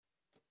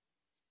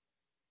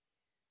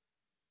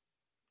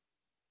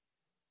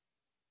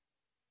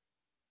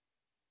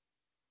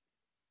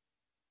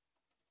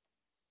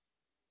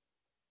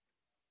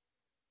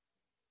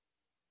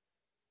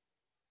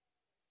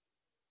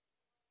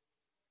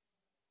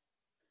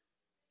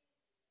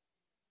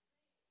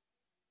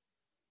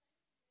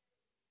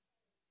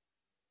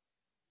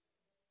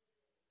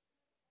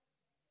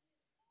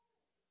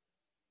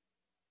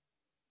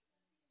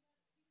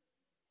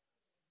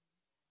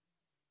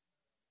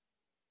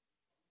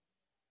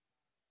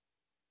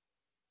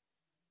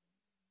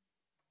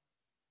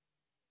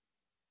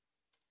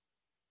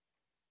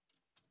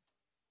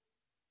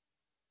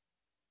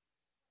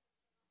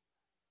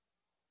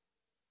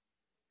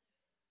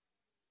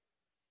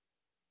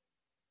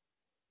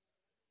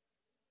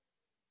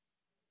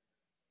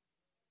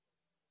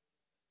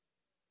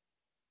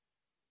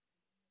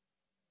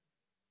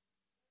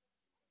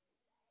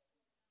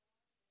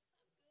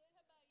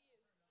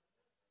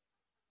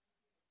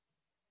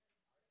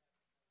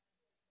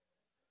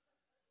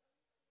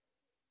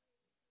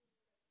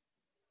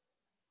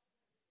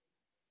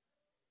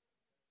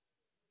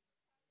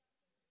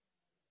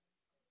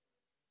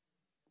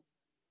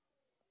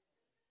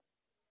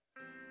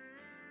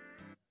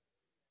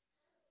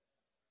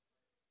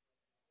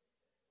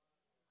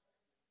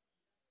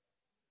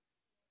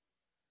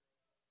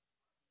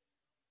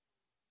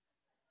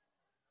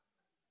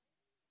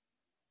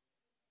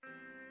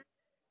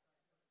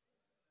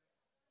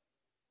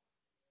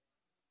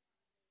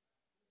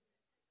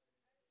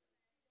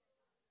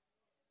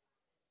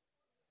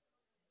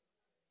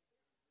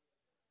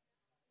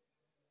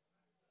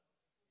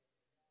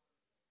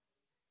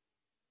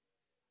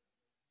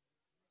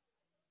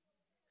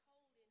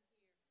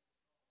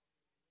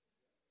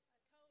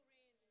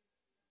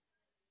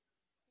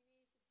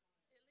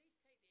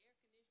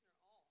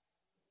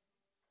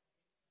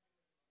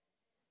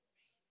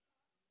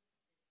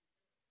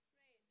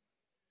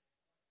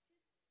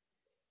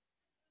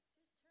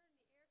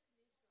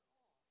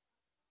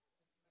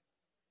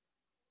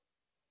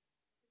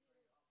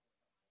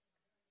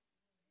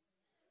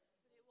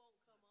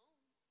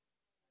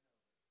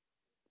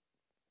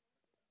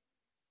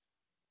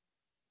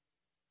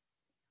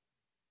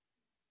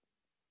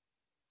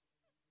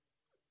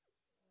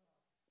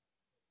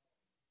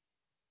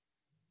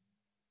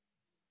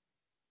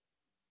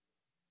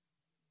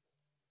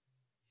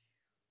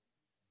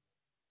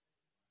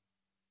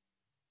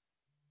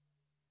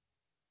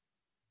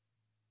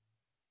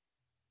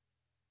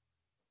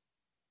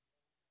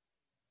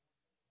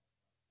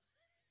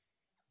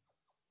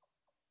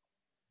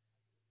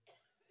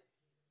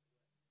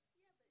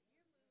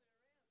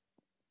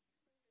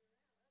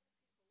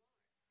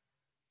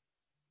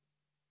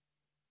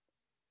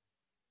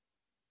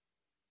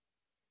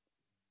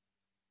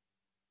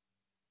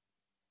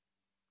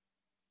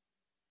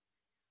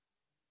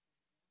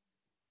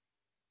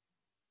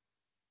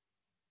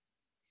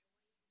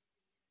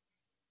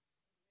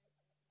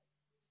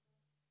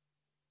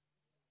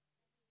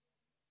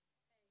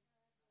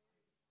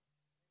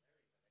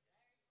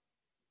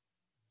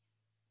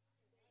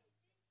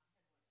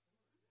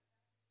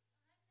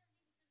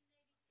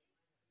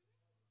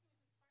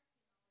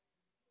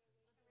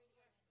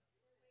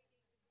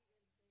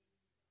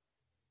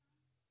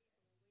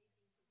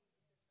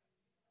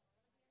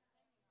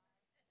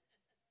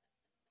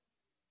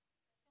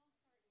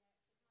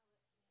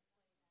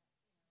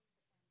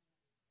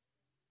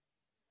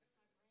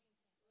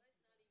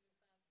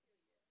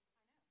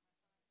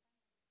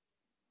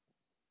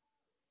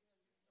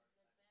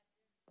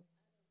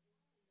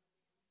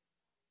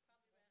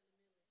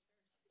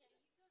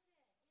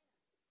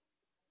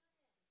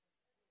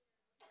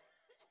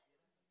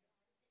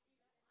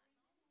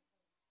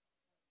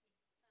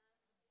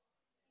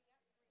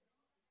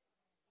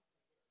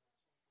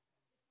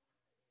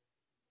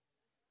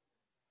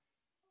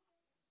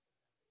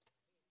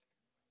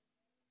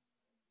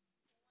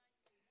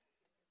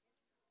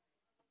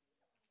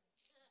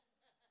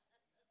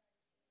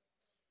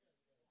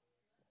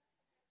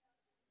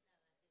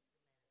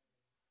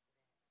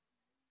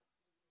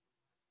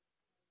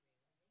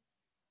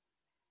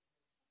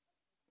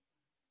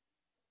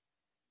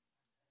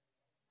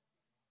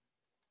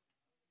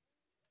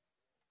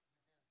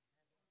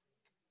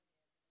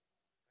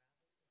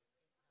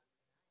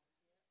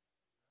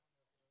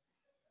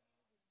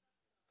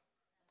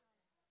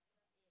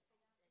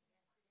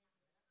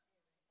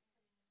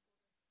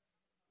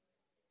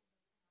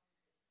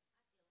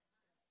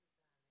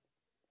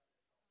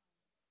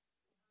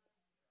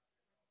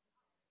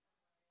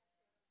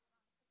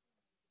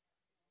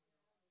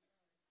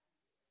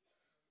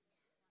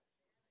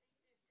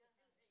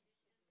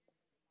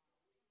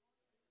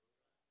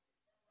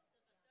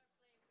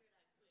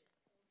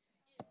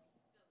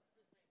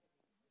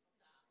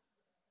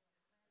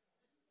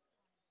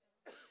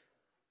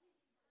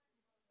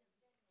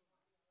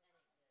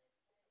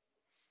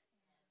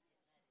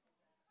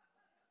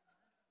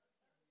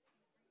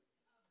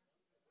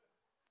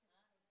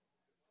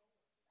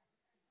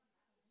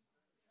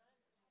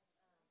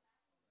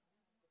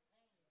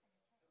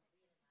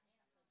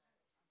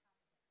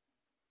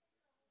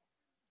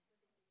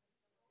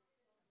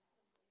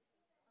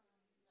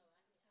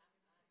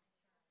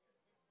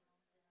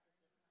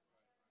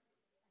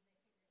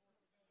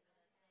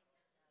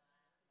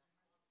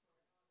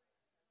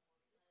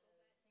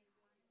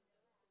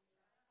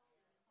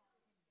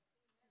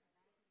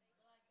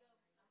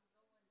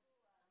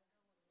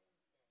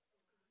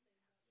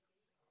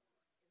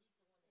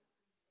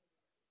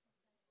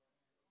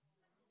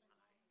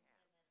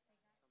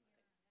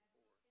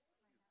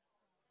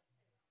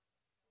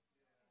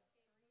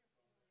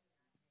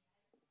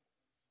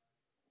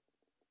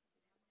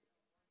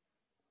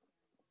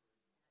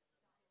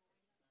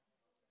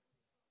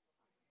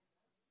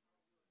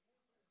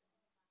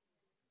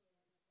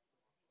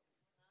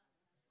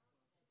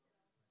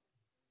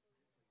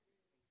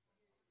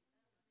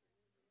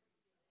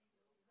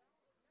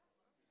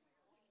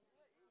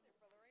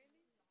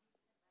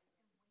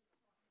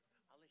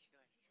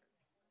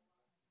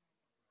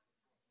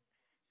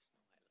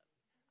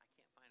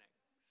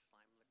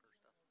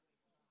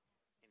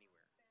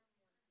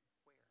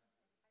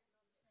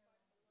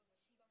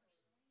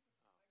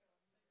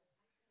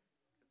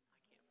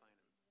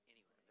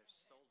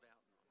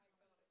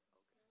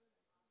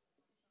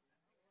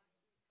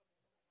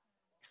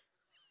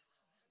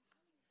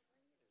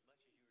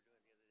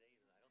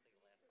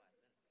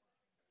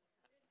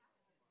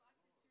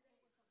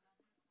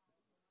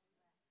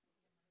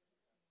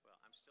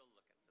still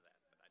looking for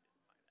that, but I didn't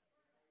find it.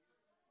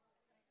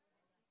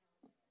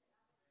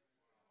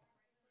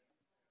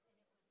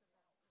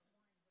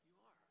 You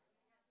are.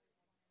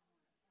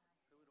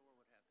 Who in the world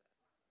would have that?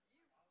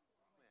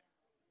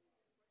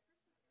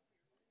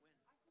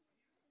 When?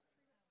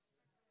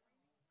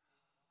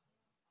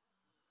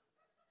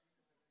 When?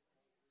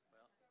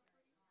 Well,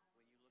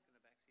 when you look in the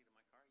back seat of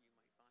my car, you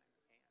might find a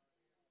can.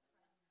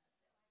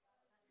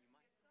 You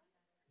might.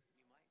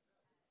 You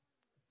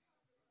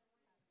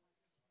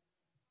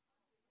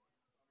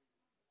might.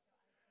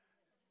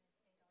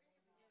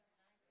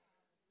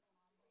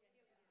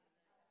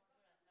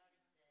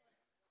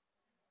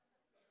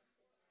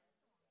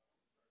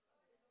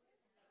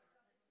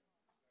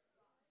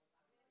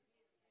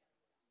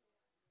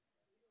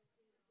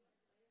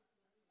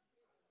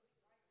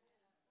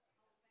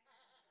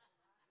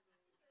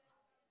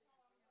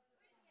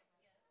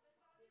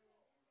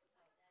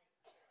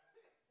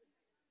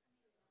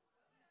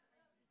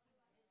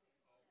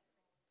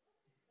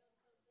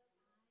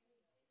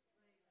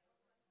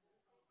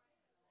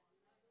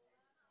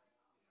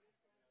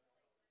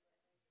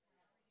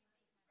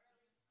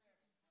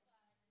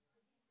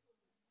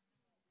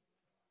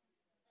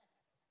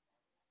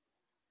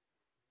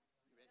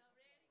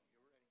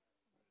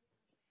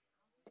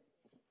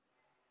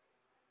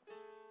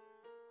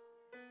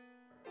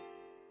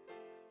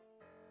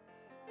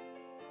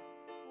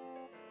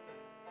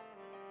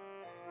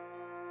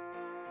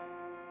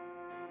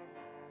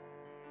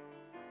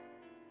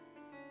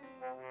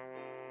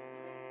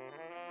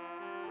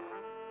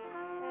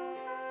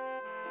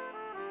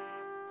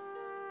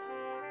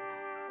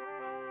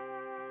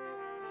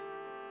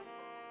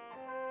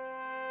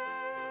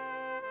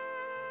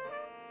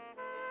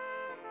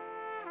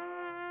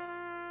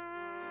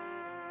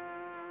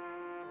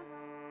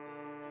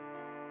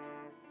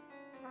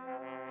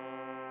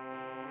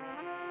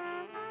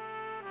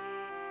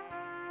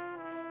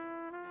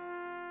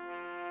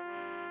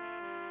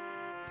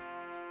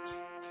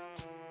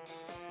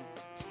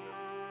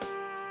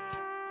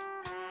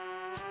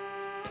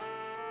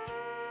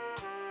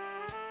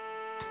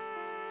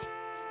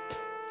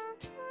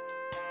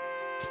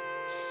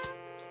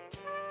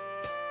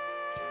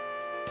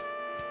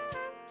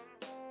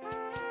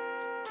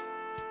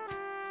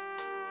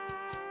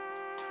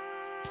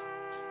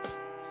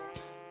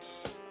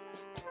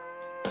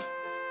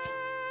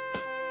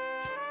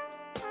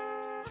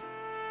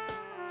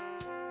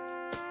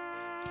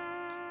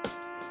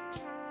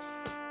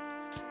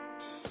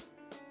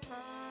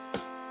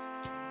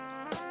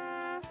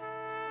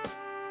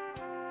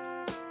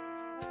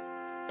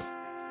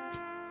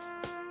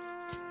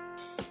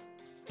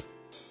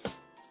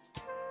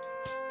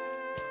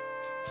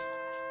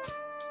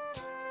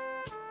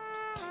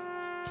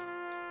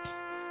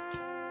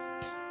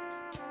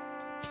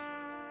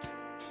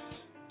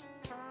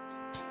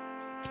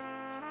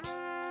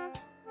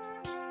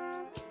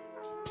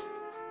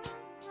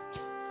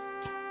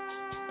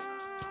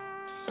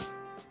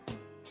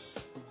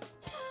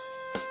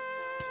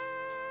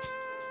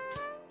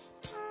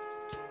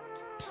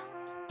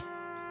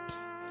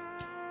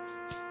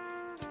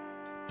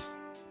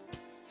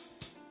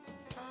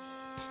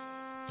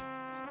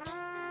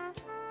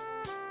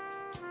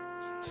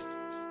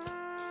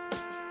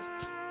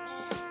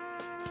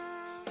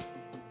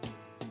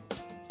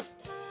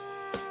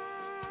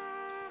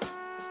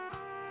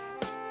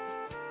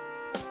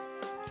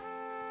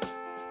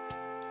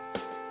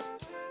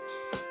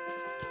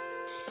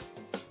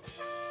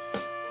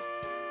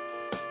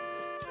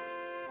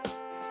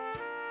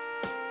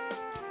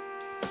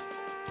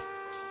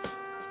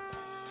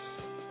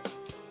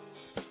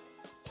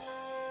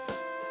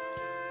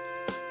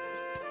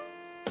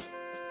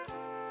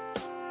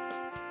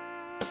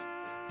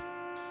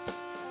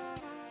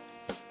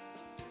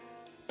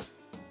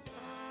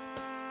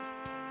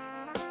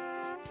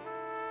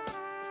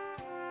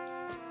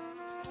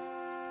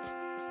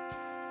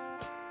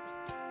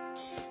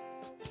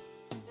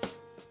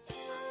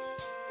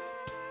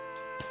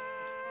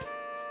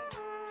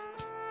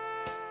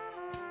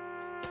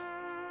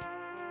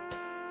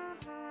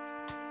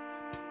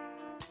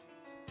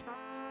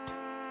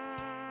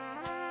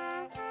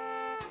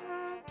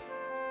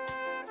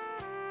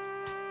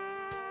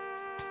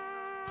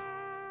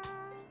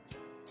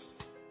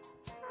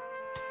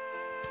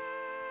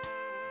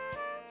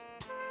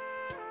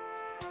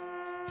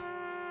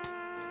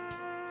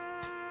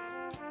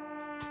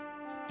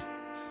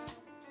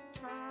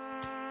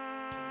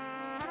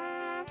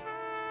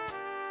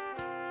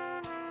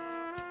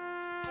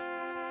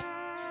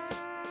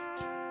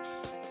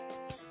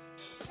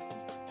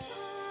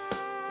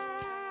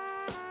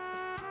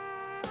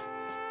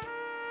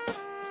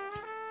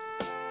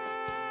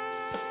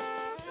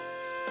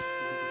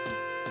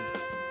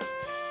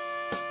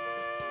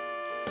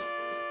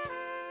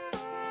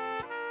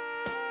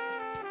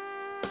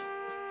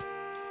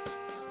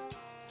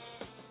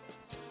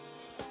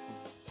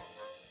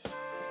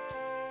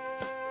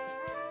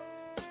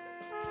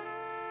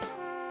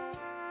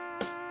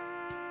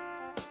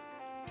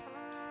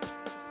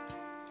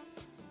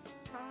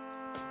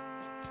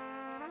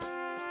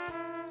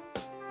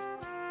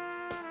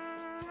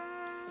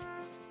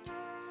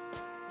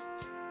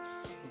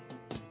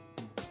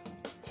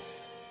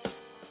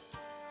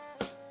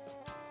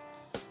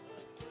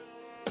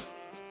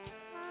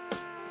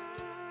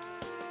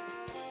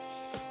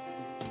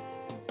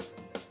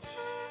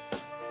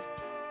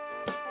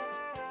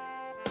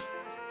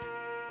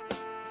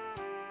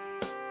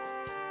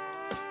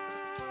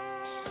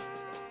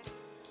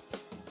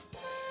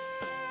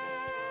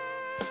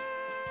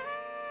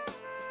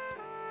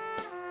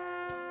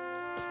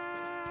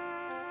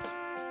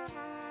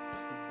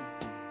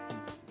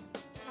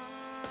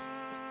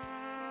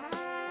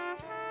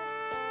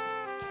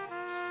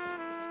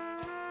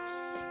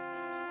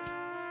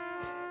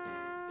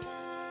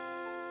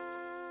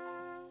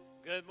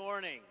 Good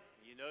morning.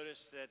 You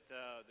notice that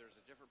there's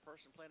a different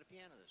person playing the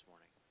piano this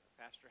morning.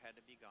 The pastor had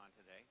to be gone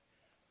today.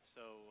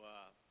 So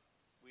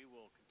we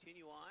will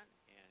continue on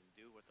and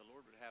do what the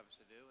Lord would have us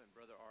to do. And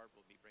Brother Art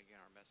will be bringing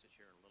our message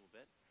here in a little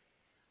bit.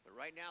 But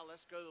right now,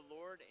 let's go to the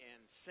Lord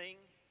and sing,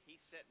 He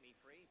Set Me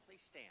Free.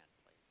 Please stand,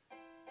 please.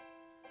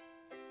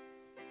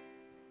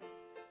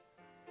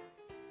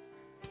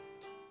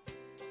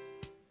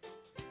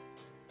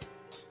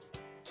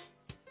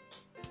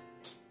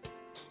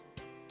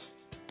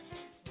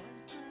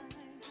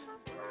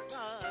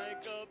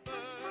 Like a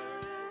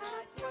bird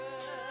I dwell,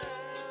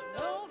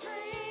 no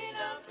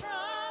freedom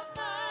from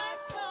my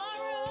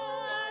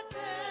sorrow I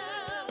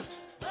felt,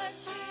 but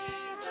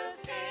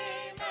Jesus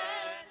came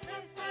and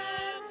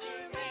listened to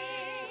me.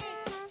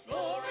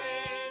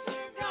 Glory to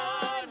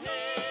God,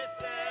 He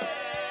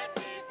set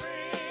me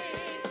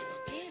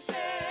free. He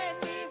set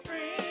me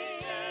free,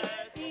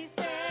 yes, He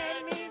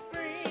set me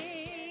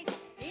free.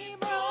 He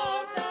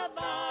broke the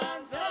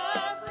bonds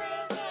of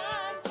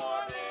prison for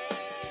me.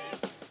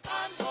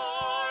 I'm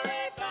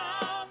glory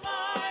bound,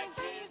 my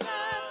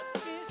Jesus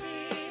to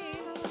see.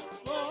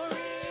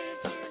 Glory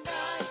to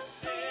God,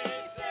 He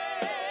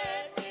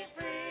set me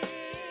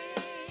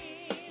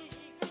free.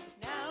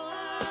 Now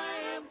I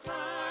am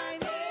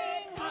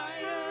climbing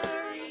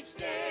higher each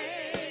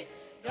day.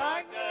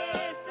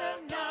 Darkness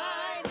of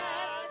night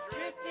has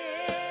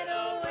drifted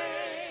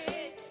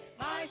away.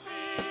 My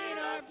feet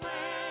are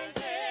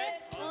planted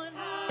on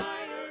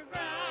higher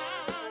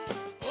ground.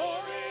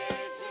 Glory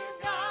to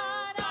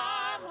God,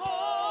 I'm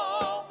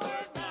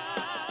homeward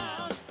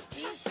bound.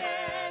 He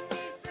set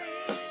me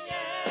free,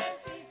 yes,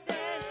 He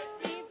set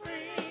me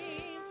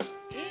free.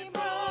 He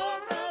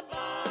broke the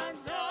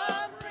bonds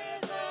of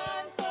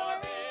prison for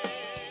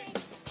me.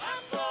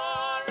 I'm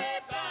glory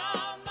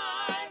bound,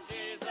 my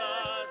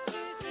Jesus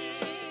to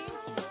see.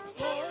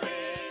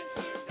 Glory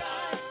to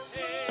God,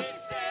 He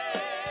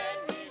set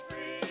me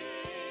free.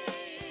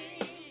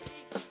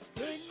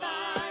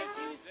 Goodbye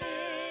to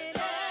sin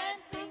and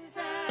things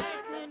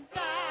that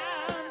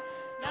confound.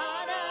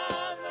 Not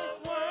of this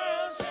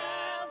world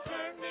shall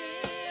turn me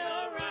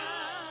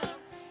around.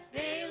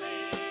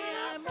 Daily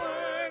I'm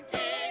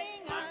working,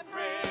 I'm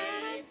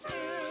praying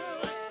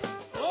too.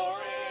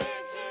 Glory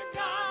to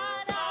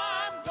God,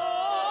 I'm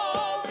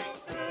going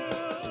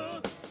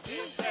through. He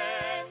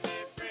set me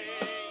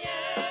free,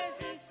 yes,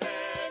 He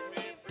set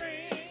me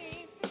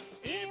free.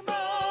 He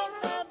broke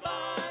the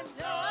bonds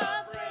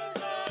of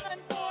prison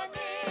for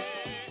me.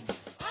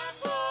 I'm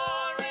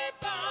glory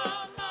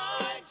bound,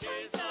 my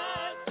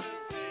Jesus to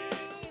see.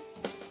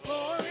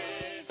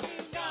 Glory to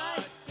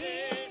God, He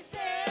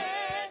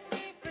set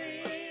me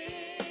free.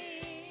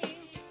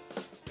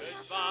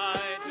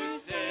 Goodbye to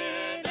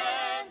sin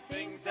and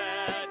things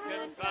that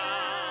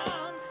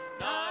confound.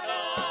 Not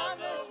of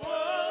this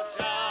world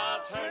shall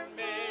turn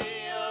me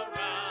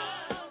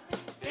around.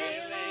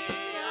 Daily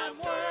I'm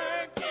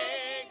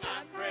working,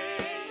 I'm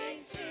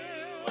praying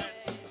too.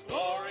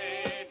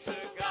 Glory to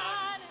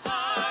God,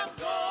 I'm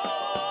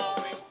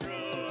going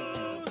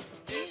through.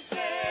 He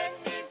set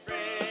me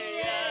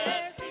free,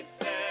 yes, He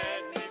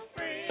set me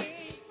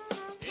free.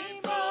 He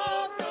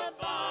broke the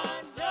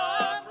bonds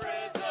of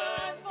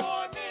prison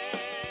for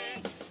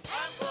me.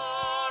 I'm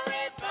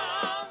glory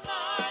bound,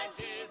 my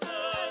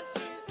Jesus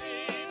to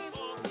see.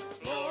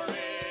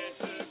 Glory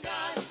to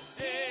God,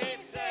 He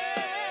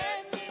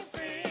set me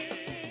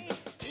free.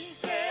 He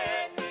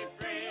set me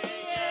free,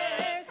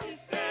 yes, He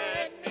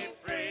set me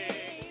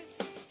free.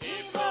 He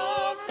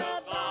broke the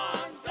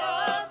bonds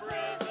of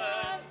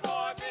prison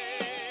for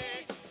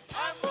me.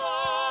 I'm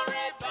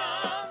glory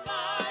bound,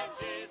 my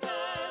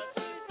Jesus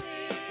to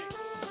see.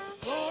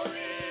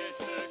 Glory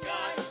to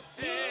God,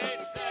 He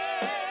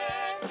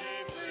set me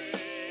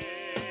free.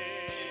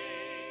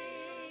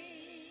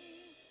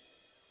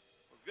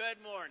 Well, good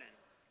morning.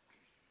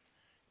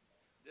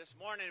 This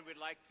morning we'd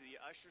like the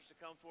ushers to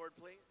come forward,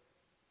 please.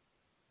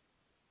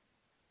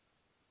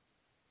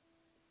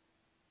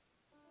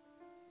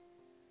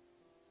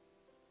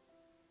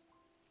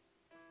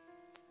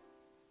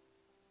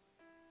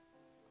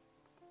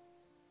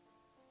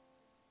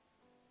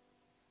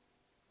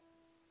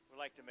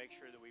 We'd like to make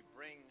sure that we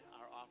bring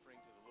our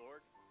offering to the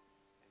Lord.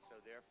 And so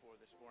therefore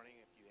this morning,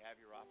 if you have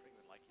your offering,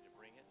 we'd like you to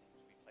bring it as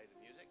we play the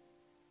music.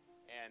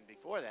 And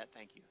before that,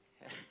 thank you.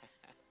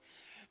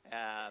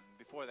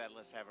 Before that,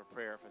 let's have a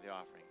prayer for the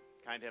offering.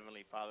 Kind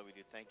Heavenly Father, we do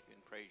thank you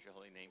and praise your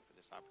holy name for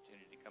this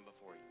opportunity to come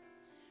before you.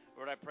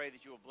 Lord, I pray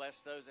that you will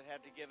bless those that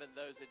have to give and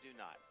those that do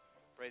not.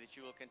 Pray that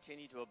you will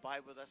continue to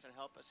abide with us and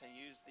help us and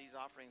use these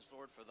offerings,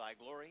 Lord, for thy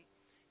glory.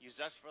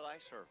 Use us for thy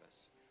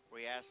service.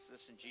 We ask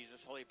this in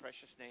Jesus' holy,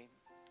 precious name.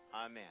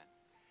 Amen.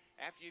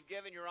 After you've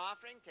given your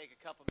offering, take a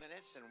couple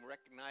minutes and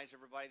recognize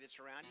everybody that's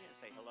around you and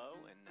say hello,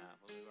 and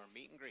we'll do our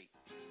meet and greet.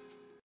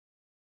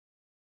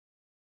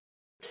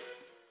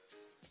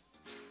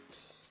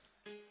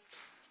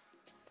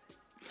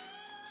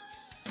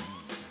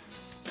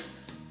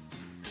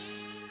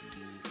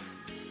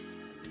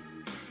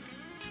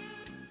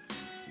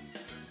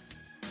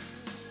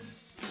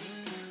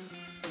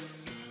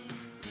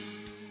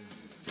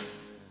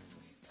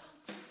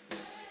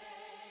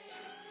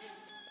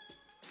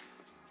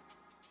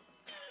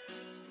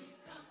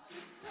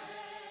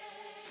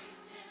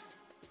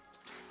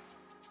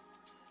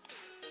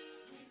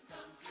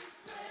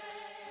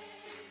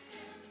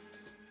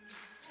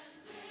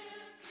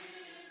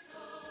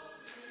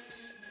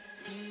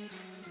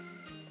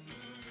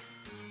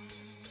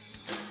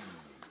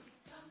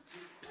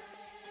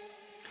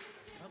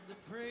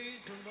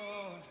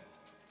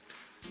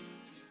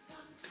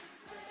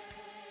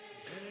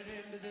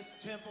 this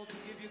temple to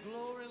give you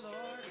glory,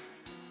 Lord.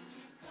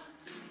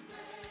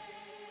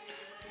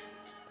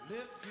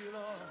 Lift you,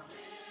 Lord.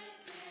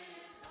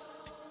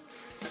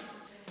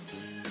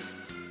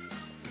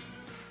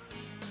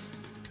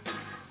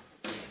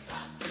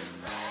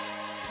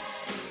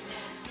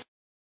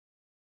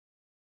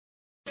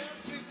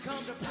 Yes, we've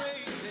come to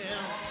praise Him.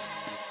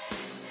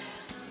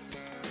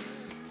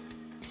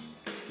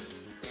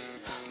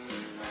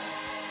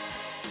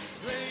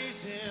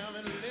 Praise Him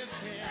and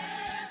lift Him.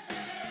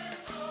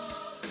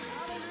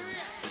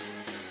 Hallelujah.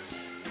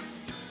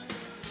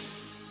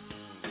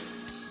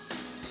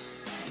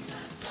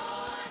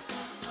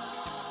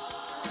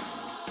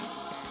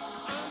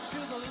 Unto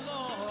the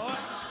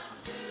Lord.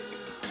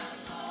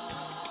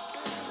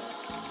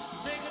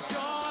 Make a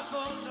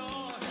joyful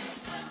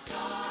noise.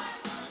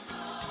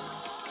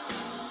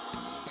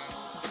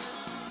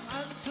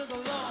 Unto the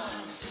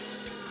Lord.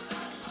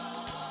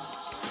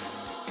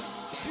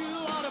 You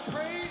ought to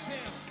praise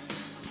Him.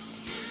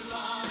 You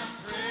ought to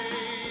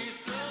praise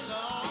the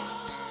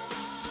Lord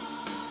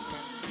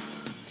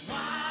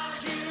while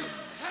you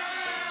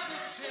have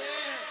the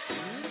chance.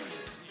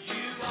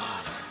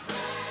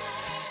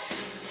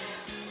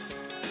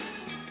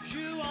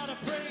 You ought to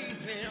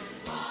praise Him.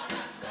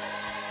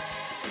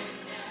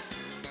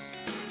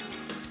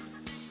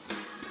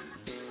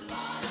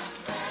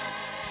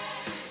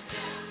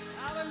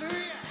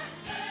 Hallelujah.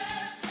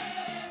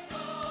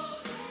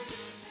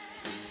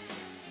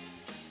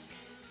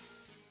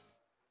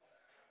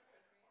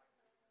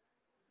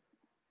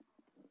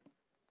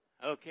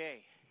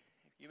 Okay,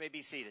 you may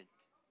be seated.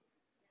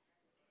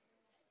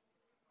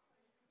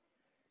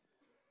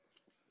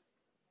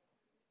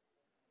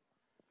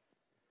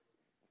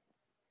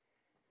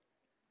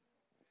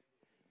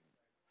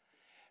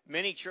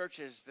 Many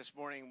churches this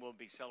morning will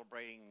be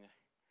celebrating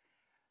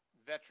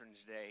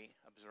Veterans Day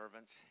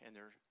observance in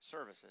their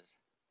services.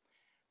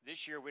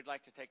 This year, we'd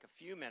like to take a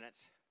few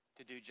minutes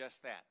to do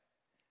just that.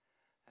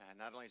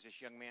 Not only is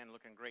this young man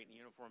looking great in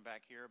uniform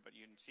back here, but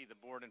you can see the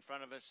board in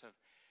front of us of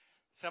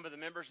some of the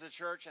members of the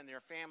church and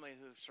their family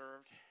who've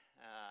served.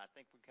 I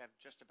think we have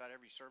just about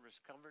every service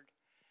covered,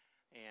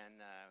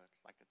 and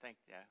I'd like to thank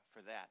you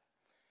for that.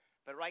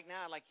 But right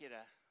now, I'd like you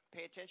to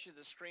pay attention to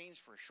the screens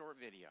for a short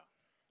video.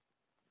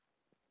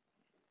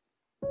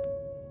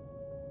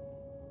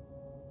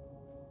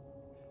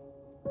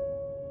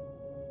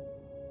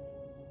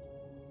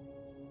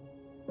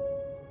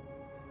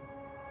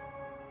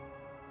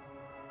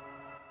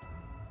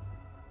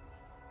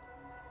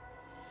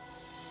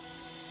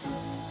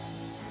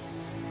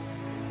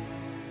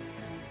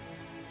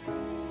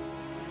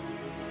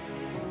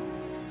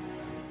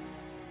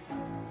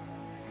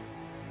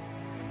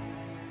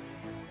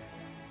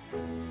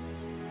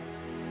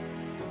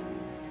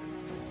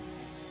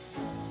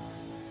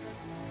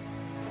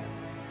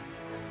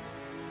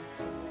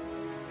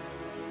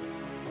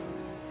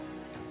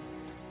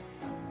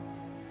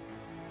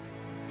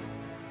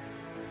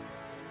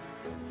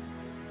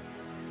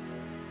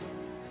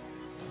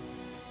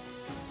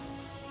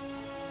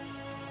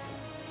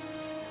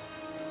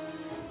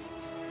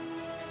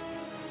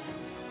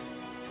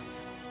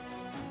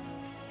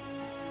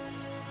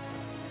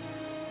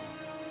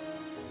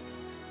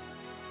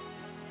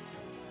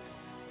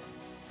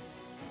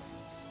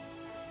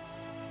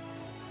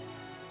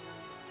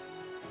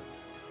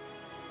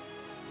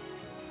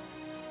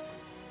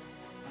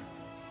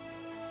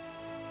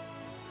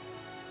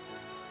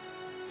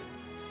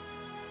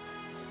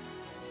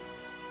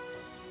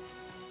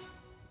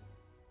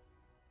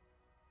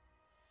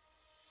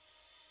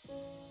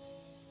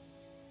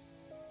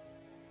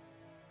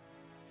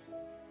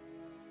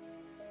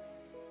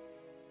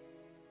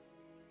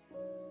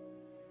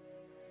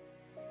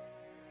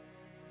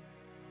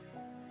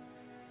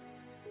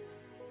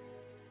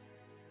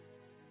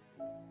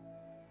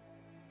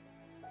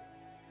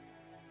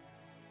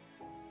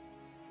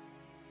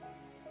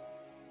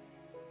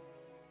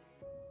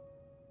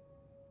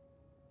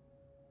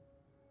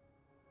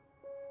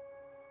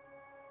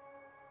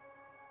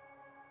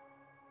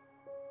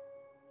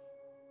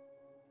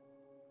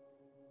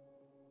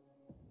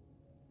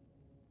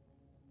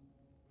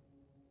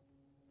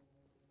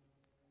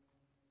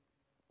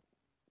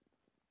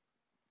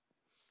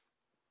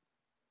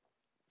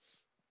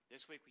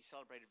 This week we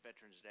celebrated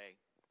Veterans Day,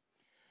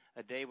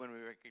 a day when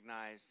we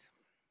recognized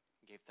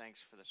and gave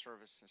thanks for the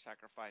service and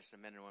sacrifice of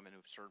men and women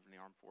who've served in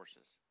the armed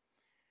forces.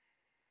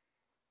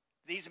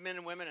 These men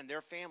and women and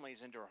their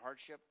families endure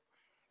hardship,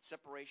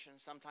 separation,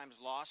 sometimes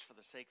loss for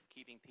the sake of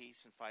keeping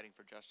peace and fighting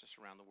for justice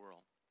around the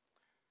world.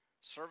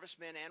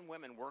 Servicemen and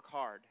women work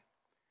hard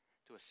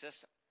to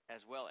assist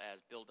as well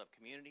as build up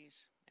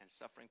communities and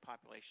suffering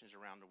populations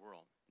around the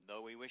world.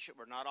 Though we wish it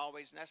were not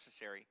always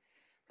necessary,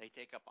 they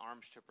take up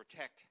arms to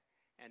protect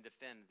and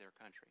defend their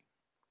country.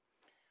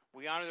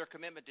 We honor their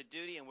commitment to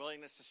duty and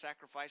willingness to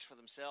sacrifice for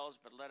themselves,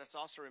 but let us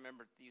also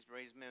remember these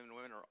brave men and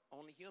women are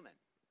only human.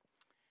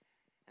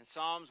 In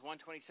Psalms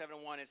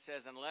 127:1 it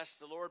says, "Unless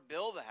the Lord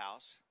build the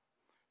house,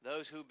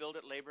 those who build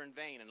it labor in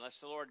vain. Unless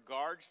the Lord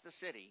guards the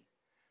city,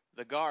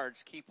 the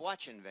guards keep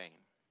watch in vain."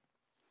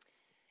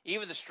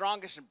 Even the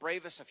strongest and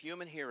bravest of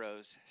human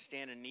heroes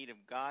stand in need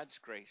of God's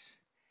grace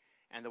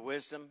and the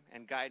wisdom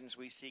and guidance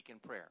we seek in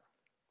prayer.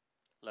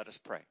 Let us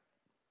pray.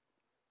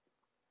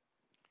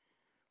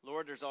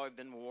 Lord, there's always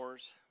been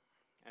wars,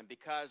 and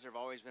because there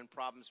have always been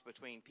problems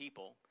between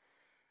people,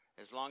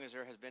 as long as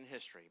there has been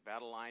history,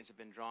 battle lines have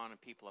been drawn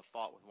and people have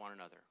fought with one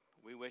another.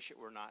 We wish it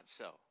were not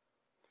so.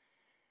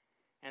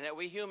 And that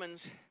we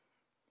humans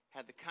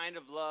had the kind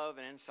of love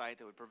and insight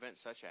that would prevent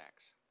such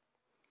acts.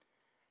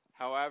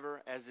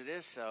 However, as it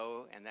is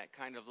so, and that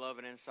kind of love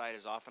and insight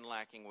is often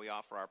lacking, we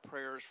offer our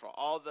prayers for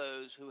all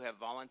those who have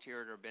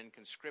volunteered or been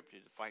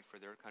conscripted to fight for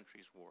their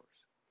country's wars.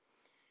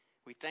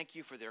 We thank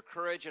you for their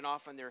courage and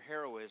often their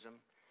heroism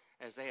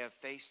as they have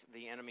faced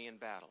the enemy in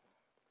battle.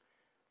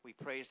 We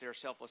praise their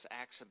selfless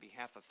acts on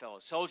behalf of fellow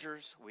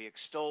soldiers. We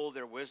extol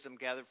their wisdom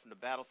gathered from the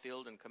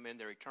battlefield and commend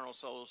their eternal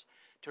souls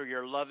to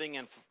your loving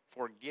and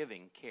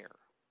forgiving care.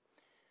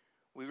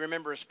 We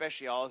remember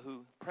especially all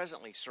who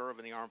presently serve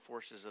in the armed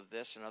forces of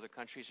this and other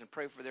countries and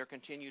pray for their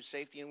continued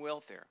safety and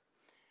welfare.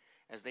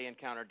 As they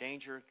encounter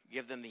danger,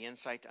 give them the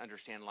insight to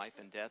understand life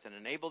and death and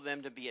enable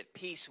them to be at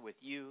peace with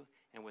you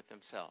and with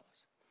themselves.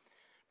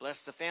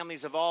 Bless the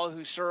families of all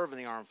who serve in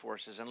the armed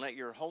forces and let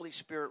your Holy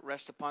Spirit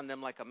rest upon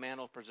them like a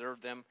mantle,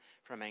 preserve them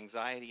from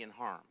anxiety and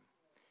harm.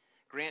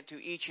 Grant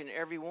to each and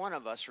every one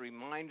of us a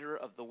reminder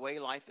of the way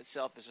life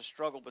itself is a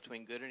struggle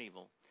between good and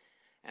evil,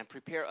 and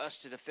prepare us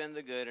to defend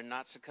the good and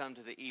not succumb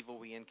to the evil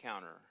we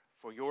encounter.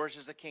 For yours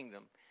is the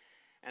kingdom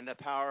and the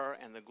power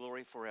and the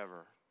glory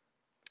forever.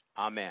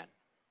 Amen.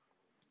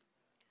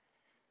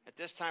 At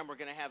this time, we're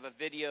going to have a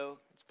video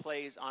that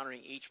plays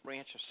honoring each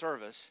branch of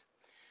service.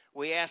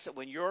 We ask that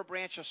when your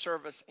branch of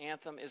service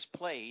anthem is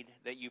played,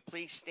 that you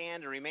please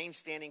stand and remain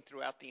standing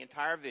throughout the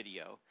entire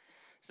video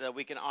so that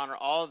we can honor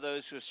all of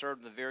those who have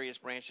served in the various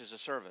branches of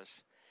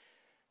service.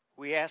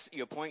 We ask that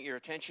you point your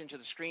attention to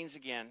the screens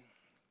again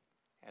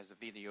as the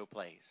video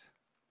plays.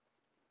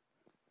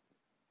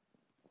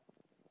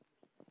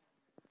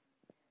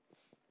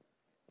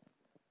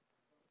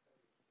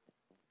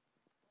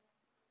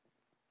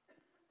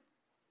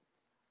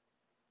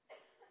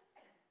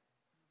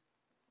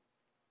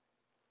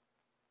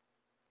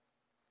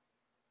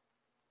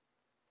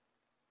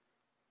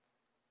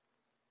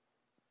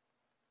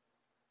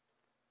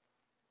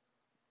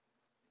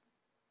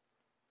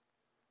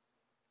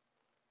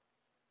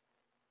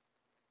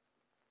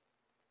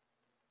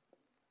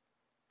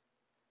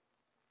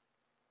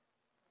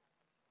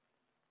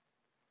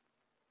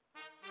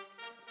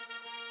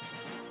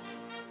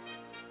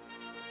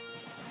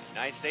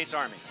 United States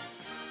Army.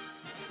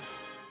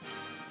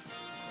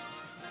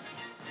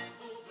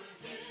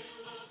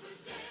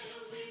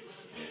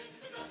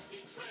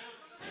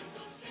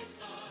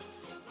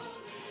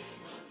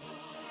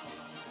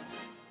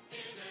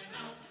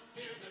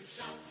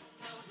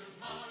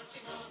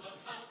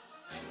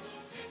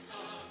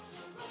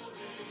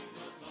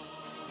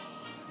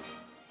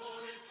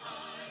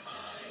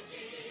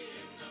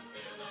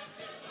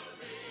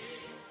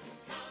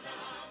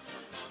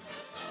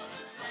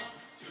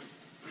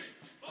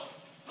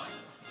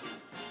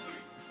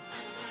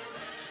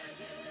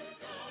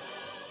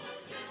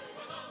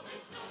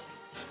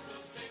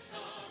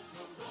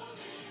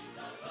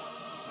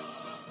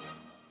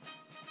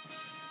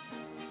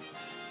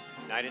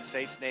 United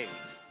States Navy.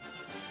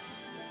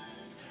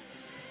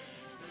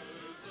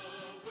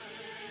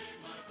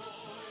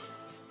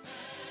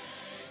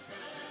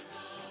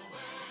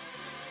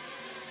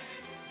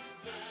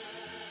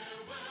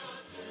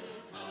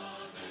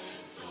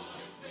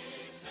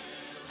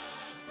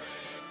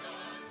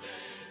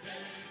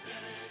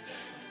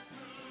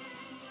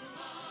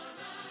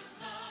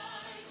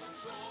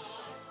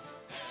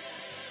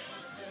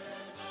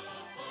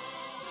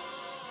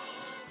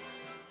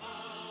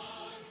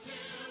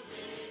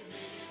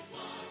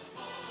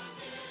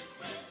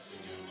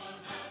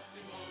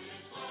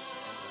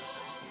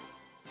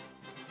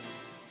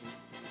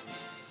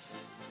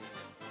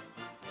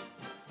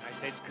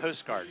 United States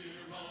Coast Guard.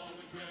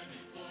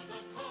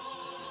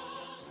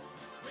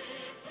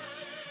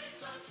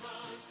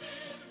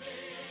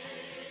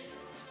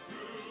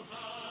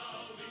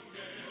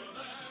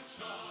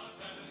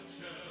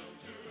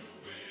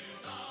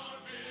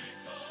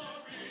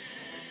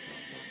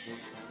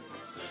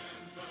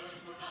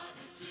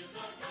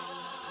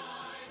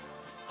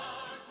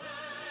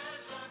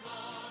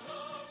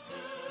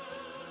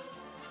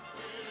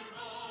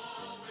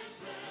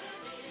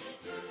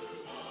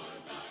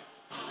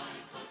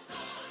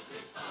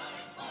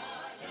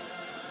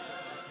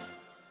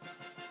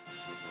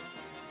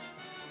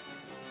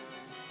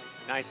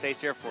 United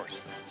States Air Force.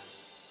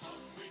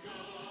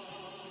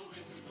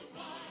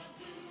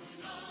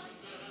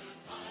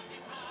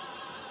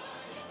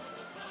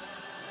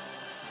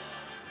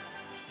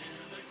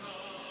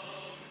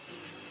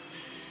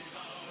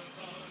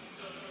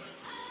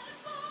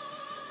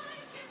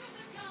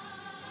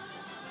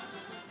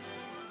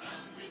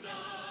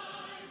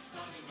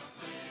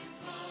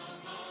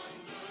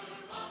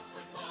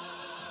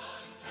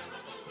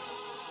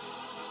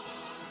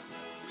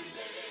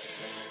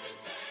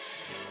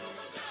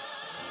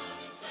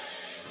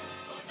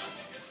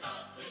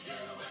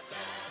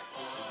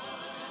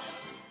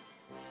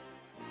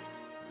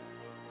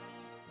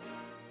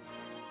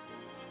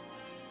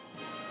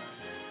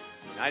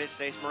 United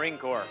States Marine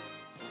Corps.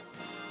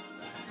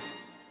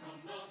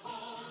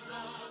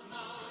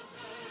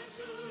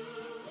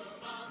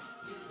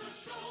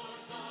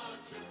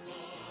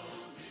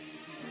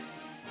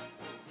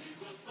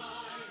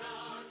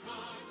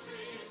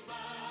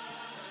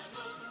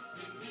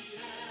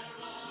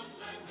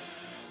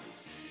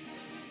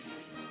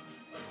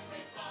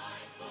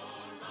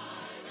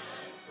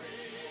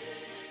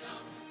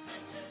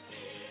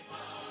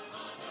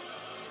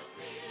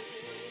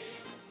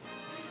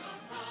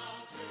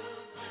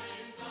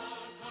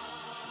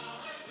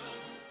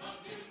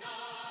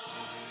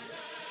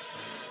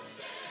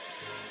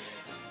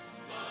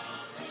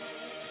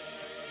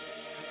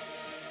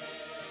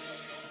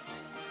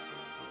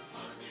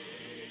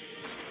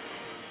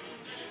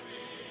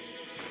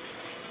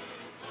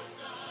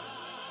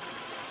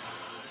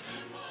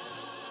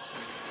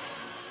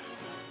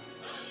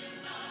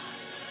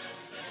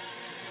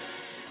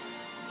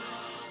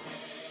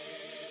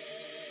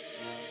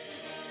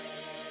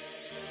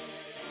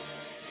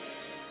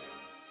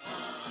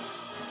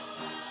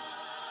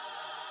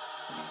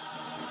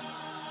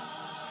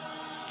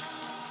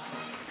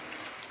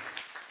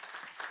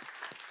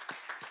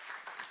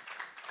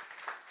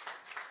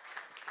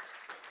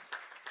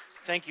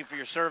 Thank you for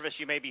your service.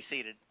 You may be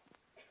seated.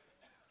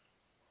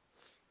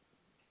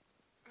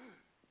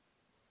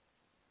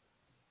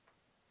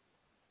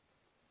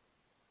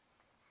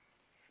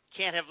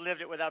 Can't have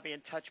lived it without being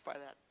touched by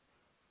that.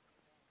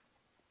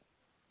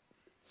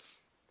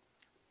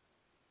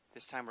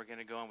 This time we're going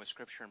to go on with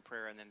scripture and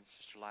prayer, and then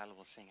Sister Lila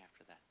will sing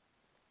after that.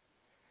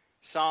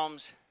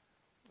 Psalms,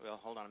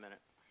 well, hold on a minute.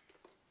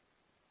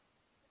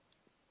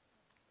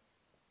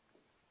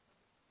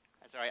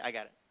 That's all right, I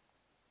got it.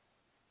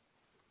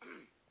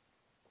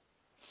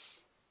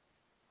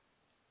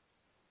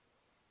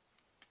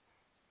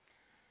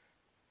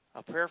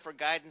 A prayer for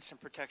guidance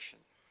and protection.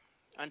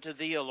 Unto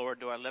thee, O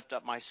Lord, do I lift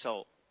up my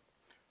soul.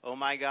 O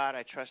my God,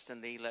 I trust in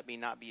thee. Let me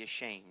not be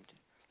ashamed.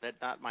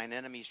 Let not mine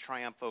enemies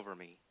triumph over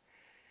me.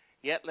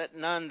 Yet let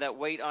none that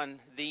wait on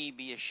thee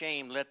be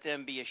ashamed. Let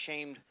them be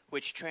ashamed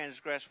which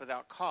transgress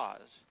without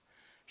cause.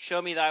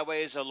 Show me thy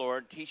ways, O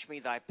Lord. Teach me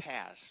thy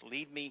paths.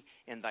 Lead me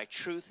in thy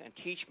truth and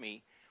teach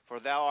me, for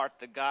thou art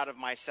the God of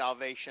my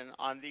salvation.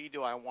 On thee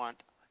do I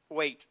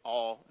wait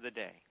all the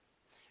day.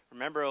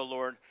 Remember, O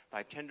Lord,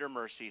 thy tender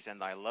mercies and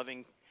thy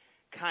loving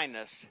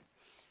kindness,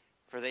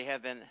 for they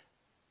have been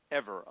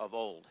ever of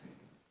old.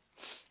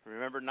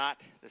 Remember not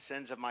the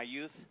sins of my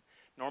youth,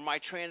 nor my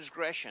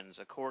transgressions.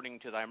 According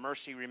to thy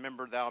mercy,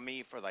 remember thou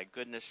me for thy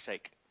goodness'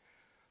 sake,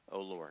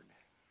 O Lord.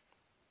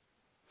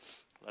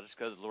 Let us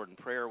go to the Lord in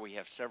prayer. We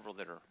have several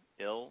that are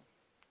ill.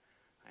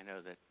 I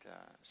know that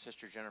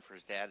Sister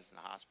Jennifer's dad is in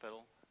the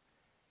hospital,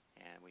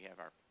 and we have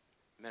our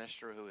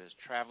minister who is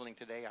traveling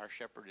today. Our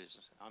shepherd is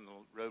on the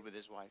road with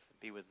his wife.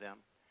 Be with them.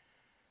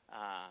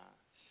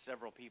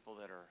 Several people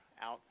that are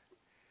out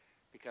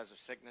because of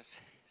sickness.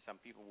 Some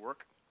people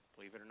work,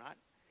 believe it or not.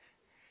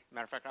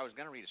 Matter of fact, I was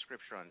going to read a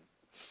scripture on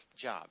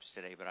jobs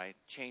today, but I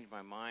changed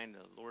my mind.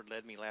 The Lord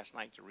led me last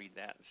night to read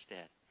that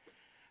instead.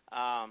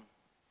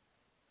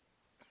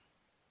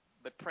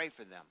 But pray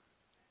for them.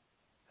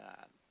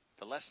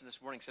 The lesson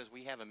this morning says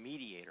we have a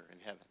mediator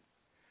in heaven.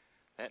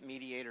 That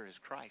mediator is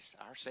Christ,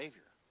 our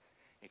Savior.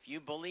 If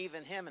you believe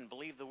in him and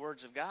believe the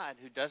words of God,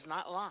 who does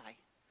not lie,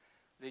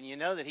 then you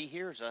know that he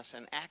hears us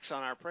and acts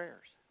on our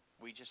prayers.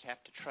 We just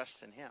have to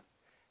trust in him.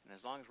 And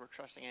as long as we're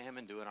trusting in him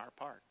and doing our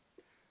part,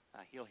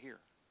 he'll hear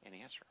and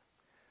answer.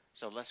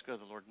 So let's go to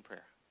the Lord in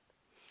prayer.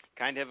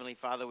 Kind Heavenly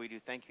Father, we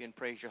do thank you and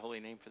praise your holy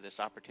name for this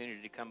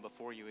opportunity to come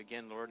before you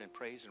again, Lord, in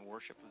praise and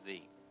worship of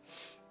thee.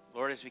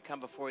 Lord, as we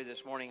come before you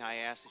this morning, I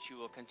ask that you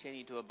will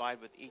continue to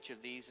abide with each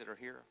of these that are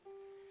here.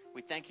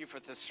 We thank you for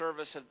the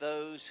service of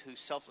those who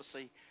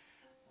selflessly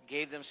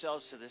gave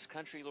themselves to this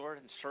country, Lord,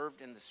 and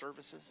served in the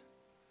services.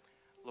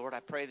 Lord, I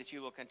pray that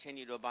you will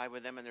continue to abide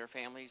with them and their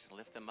families and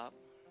lift them up.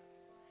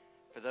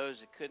 For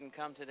those that couldn't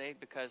come today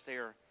because they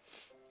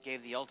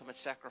gave the ultimate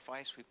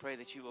sacrifice, we pray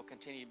that you will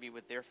continue to be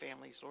with their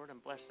families, Lord,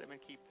 and bless them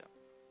and keep them.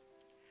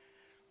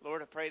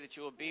 Lord, I pray that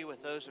you will be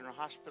with those in the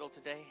hospital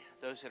today,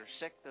 those that are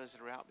sick, those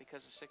that are out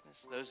because of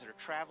sickness, those that are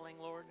traveling,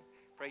 Lord.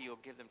 Pray you will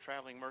give them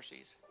traveling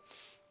mercies.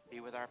 Be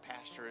with our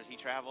pastor as he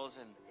travels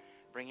and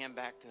bring him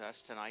back to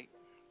us tonight.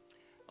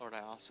 Lord,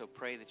 I also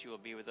pray that you will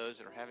be with those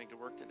that are having to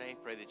work today.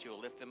 Pray that you will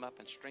lift them up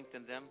and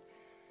strengthen them,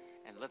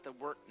 and let the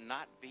work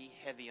not be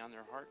heavy on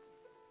their heart,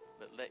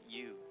 but let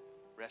you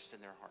rest in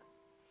their heart.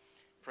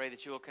 Pray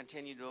that you will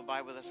continue to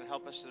abide with us and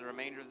help us through the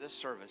remainder of this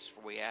service,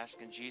 for we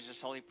ask in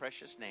Jesus' holy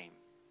precious name.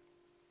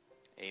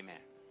 Amen.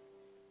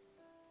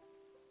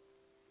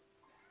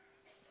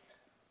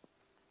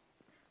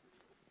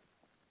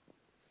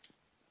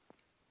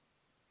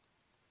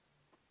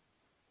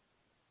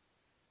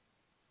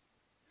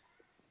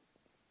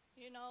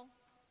 You know,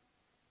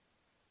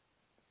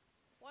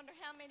 wonder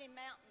how many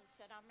mountains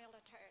that our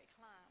military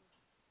climbed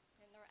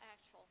in their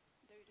actual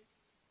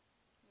duties.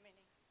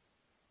 Many.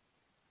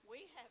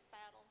 We have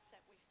battles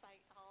that we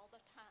fight all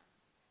the time.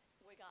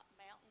 We got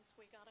mountains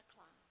we got to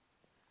climb.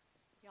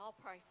 Y'all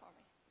pray for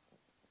me.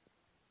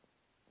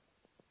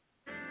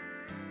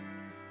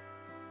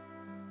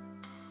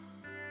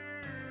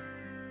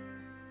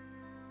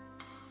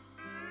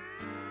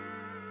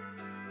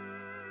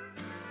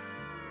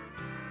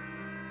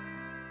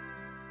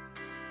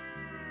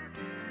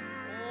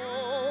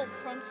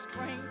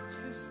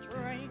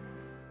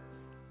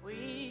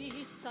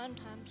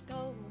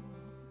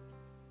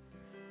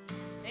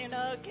 When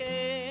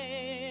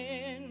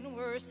again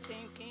we're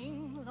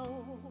sinking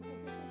low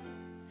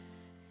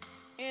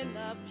in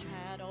the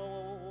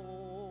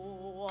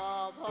shadow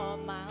of a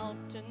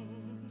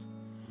mountain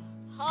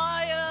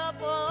high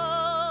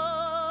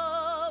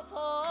above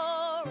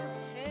our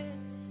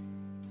heads,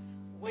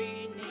 we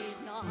need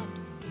not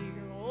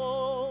fear,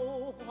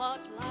 oh, what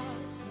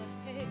lies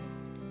ahead,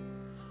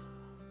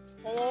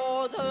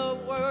 for the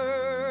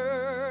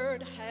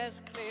Word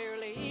has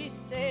clearly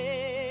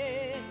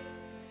said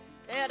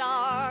that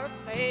our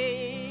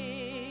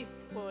faith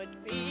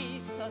would be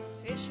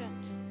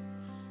sufficient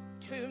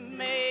to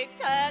make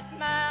that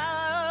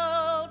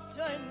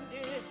mountain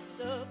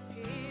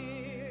disappear.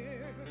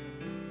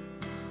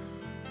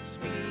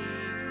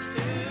 Speak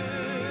to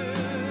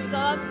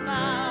the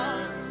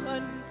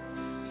mountain,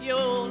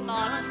 you'll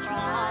not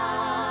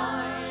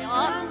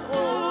triumph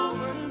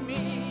over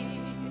me.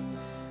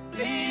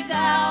 Be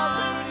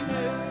thou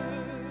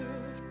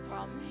removed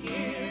from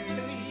here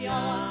to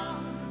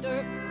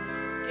yonder,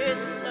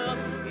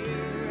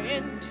 disappear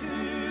into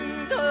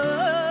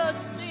the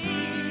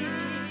sea.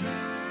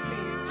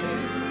 Speak to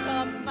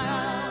the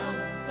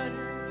mountain,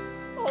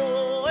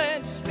 oh,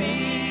 and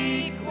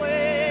speak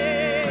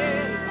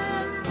with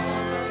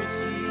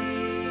authority.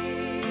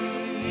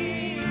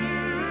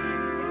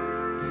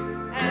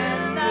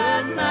 And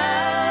that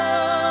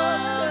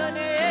mountain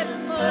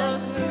it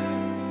must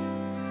move,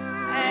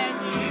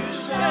 and you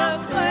shall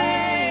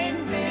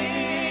claim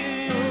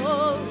victory.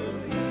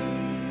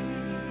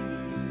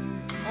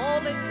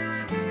 Oh,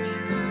 listen, church,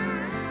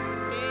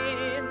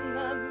 in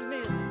the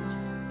midst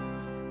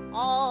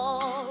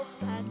of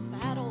that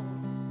battle,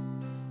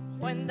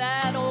 when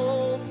that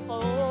old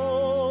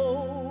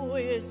foe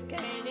is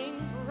gaining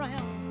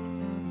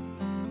ground,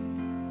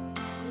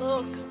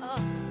 look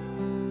up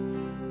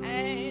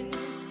and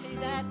see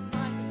that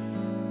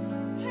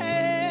mighty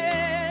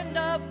hand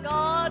of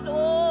God.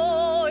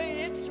 Oh,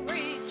 it's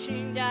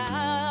reaching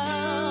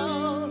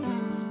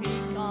down.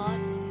 Speak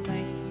God's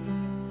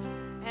name,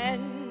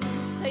 and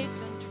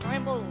Satan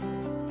trembles.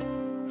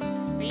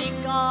 Speak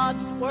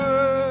God's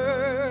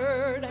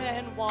word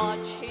and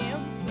watch him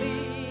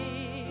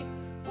flee.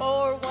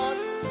 For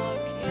once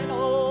again,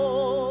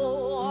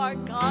 oh, our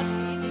God,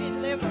 he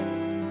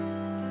delivers.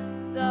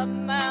 The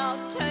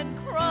mountain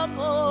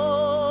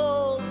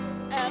crumbles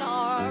at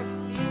our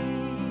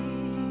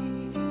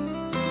feet.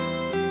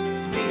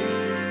 Speak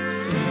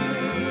to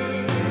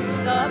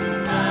the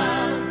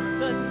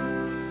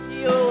mountain,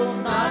 you'll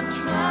not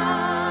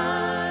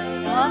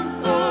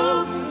triumph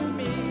over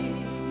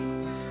me.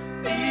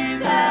 Be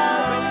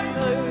thou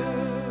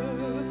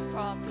removed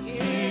from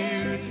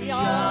here to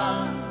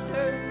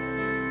yonder,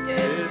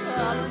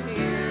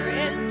 disappear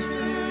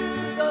into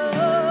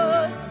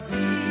the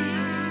sea.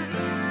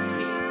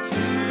 Speak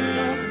to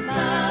the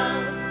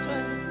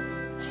mountain,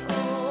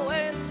 oh,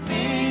 and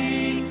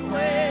speak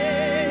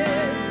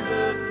with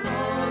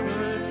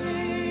authority.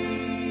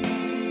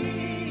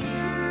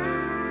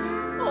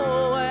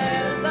 Oh,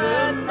 and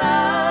that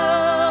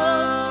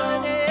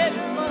mountain it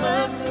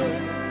must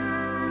move,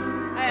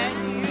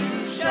 and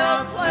you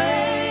shall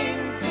claim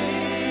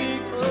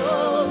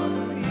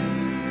victory.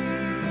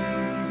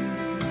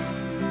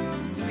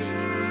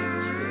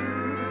 Speak to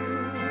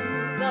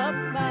the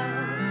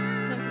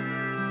mountain,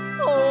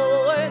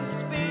 oh, and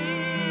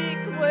speak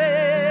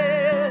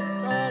with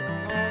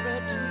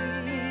authority.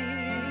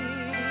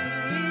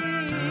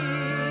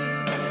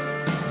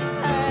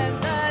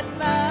 And that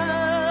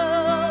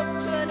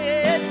mountain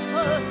it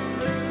must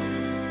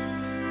move,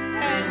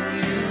 and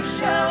you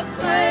shall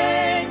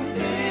claim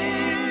victory.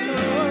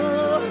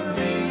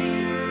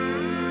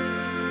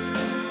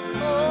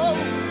 Oh,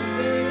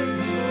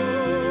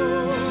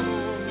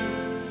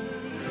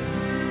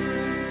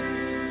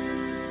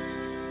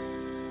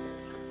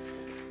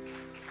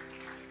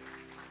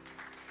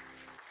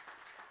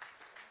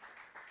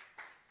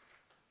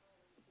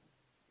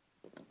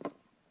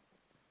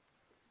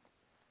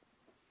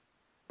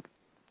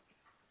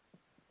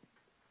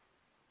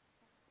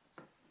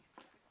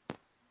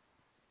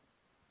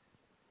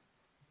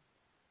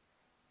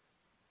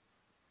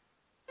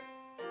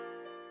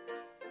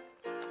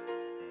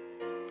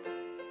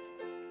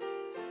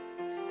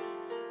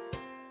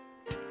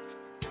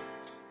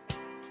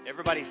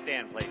 Everybody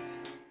stand, please.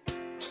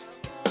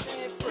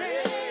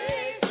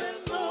 praise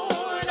the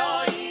Lord,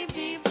 all ye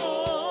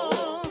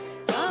people.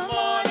 Come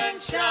on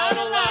and shout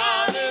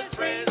aloud His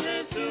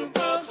praises to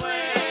proclaim.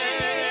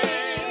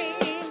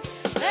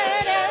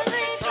 Let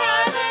every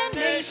tribe and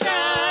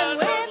nation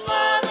with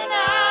love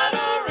and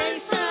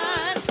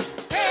adoration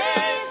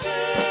praise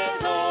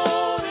His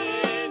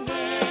holy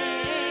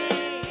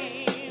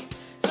name.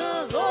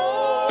 The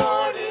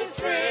Lord is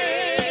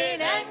great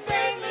and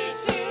greatly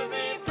to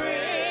be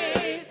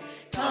praised.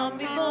 Come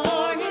before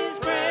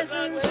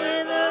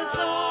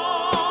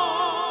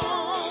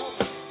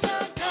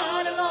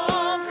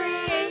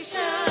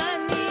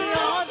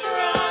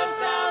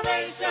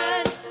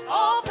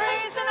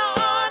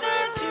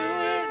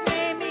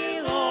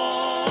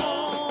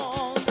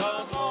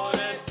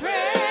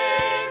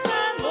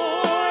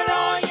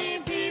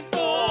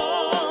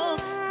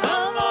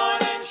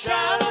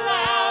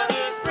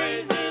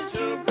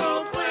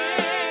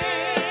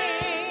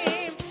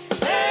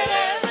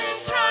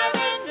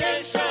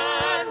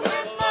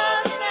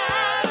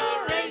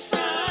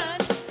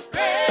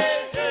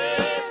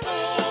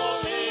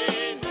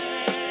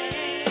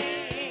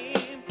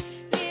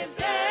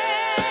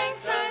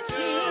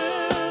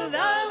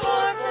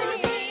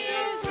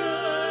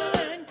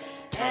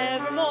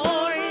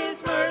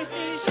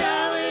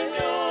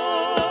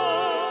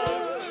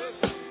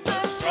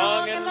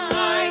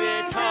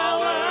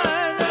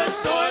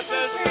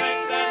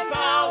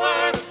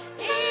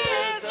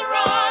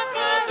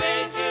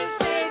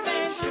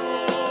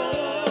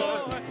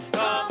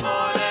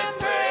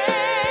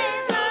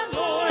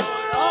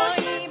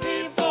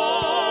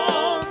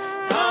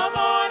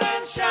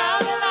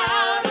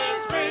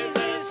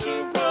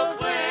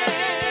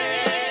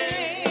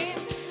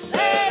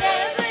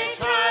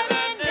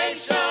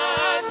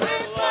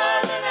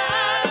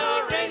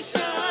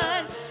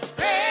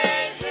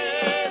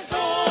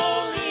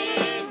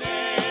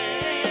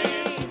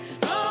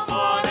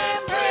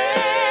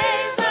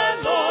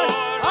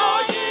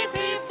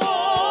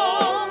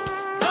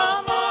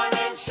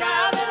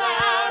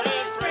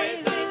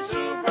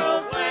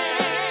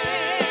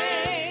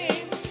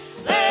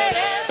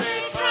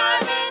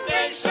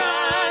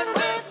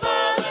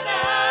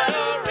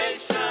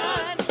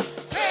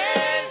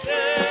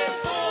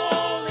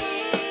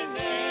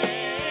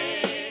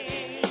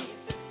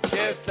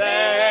Give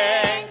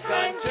thanks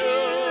unto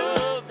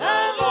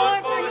the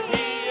Lord, for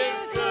he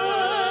is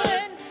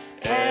good.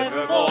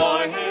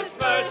 Evermore his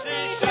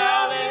mercy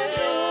shall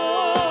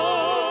endure.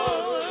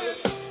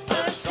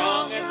 A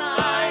strong and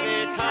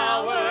mighty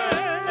tower,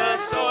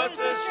 the source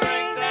of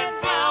strength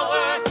and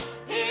power.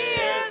 He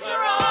is the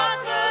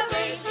rock of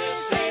ages,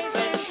 safe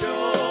and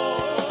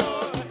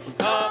sure.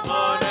 Come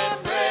on and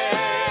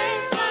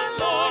praise the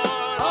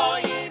Lord, all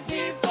ye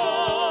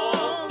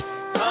people.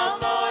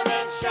 Come on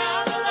and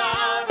shout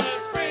aloud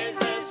his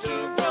praises to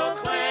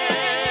proclaim.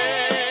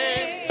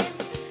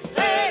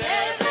 Let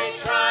every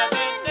tribe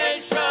and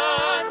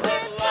nation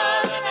with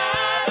love and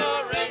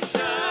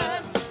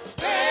adoration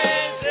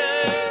praise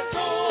his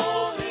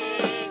holy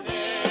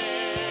name.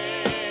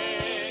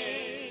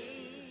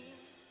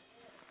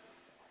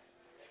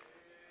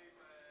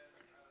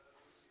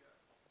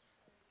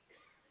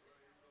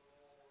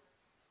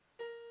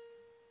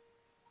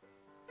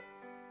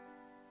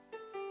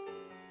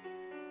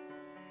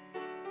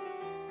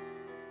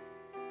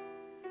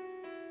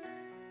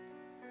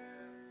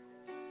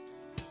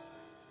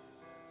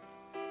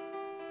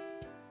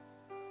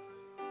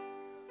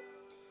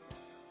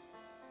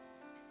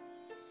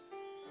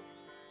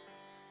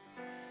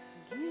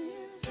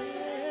 Give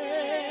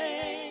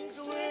thanks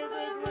with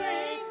a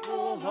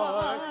grateful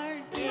heart.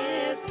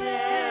 Give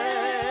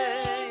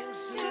thanks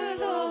to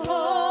the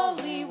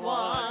Holy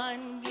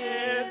One.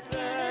 Give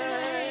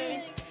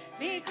thanks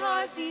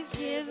because He's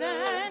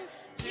given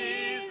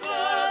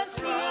Jesus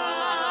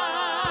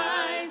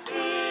Christ,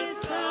 His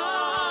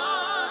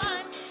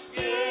Son.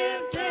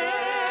 Give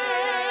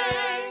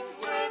thanks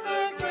with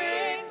a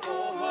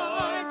grateful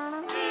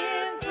heart.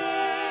 Give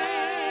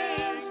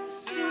thanks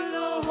to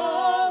the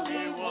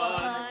Holy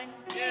One.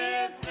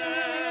 Give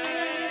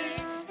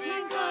thanks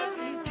because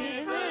He's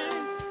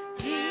given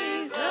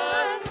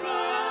Jesus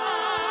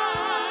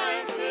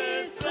Christ,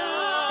 His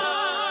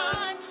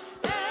Son.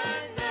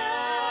 And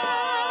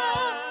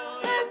now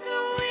let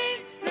the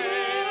weak say,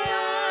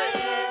 I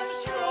am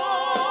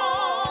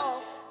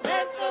strong.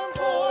 Let the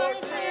poor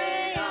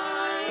say, I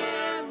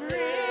am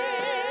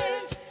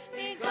rich,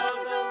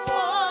 because of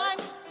what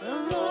the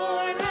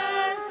Lord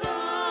has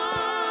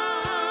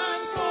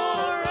done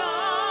for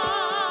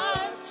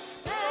us.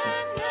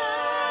 And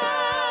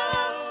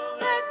now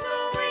let the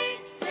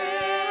weak say,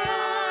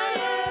 I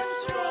am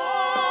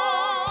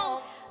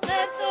strong.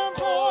 Let the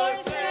poor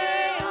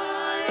say, I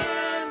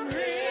am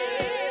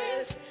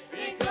rich,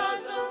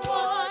 because of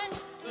what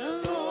the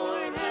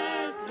Lord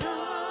has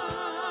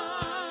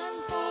done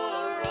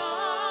for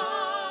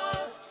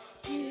us.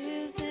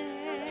 Give thanks.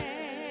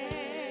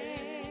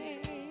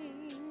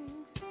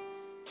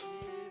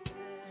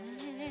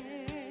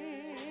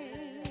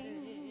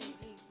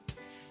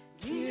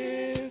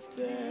 Give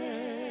thanks.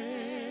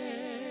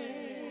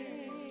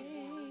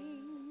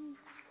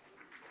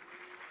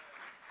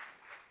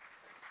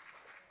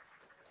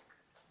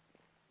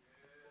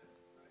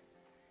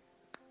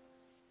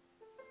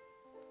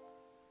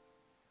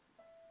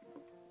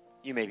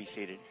 You may be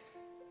seated.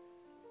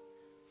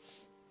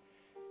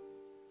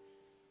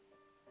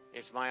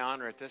 It's my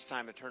honor at this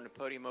time to turn the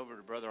podium over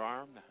to Brother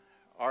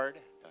Ard,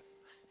 the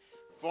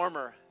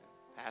former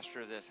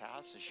pastor of this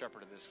house and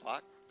shepherd of this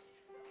flock,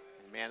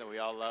 and a man that we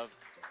all love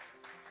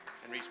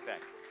and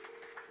respect.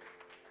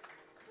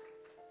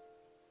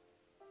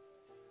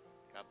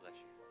 God bless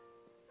you.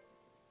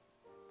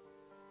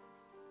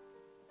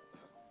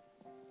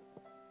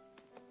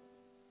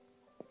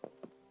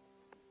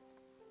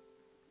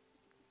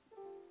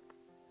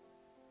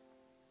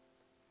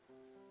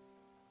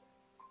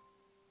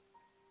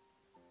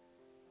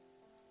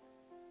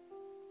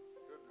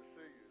 Good to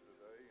see you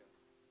today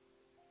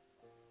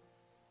in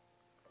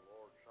the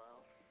Lord's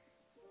house.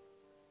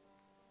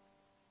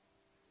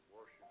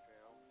 Worship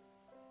Him.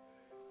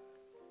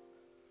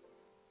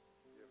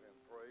 Give Him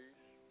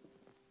praise.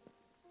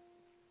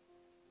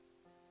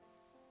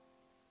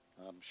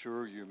 I'm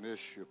sure you miss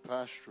your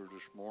pastor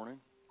this morning.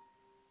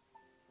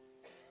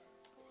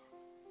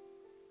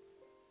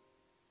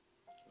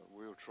 But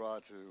we'll try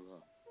to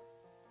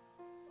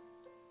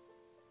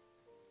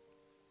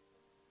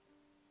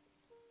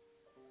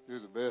do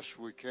the best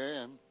we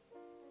can.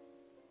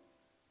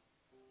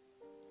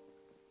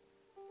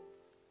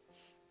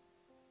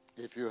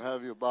 If you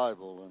have your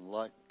Bible and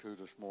like to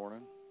this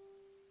morning,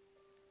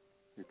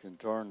 you can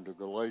turn to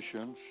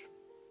Galatians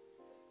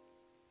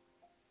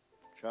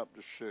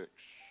chapter 6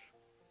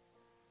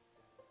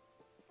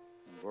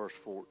 and verse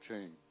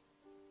 14.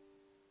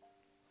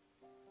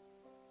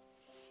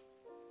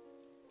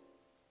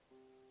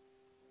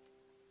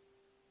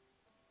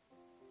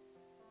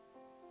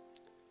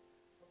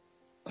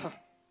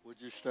 Would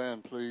you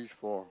stand, please,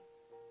 for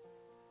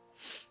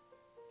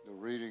the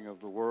reading of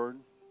the Word?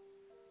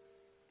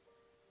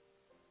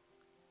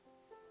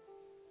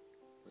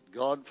 But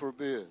God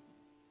forbid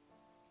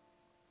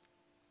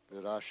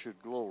that I should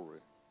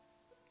glory,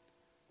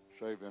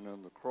 saving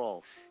in the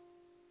cross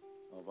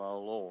of our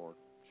Lord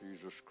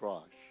Jesus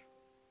Christ,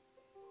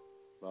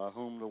 by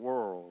whom the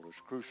world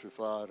is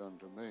crucified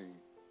unto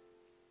me,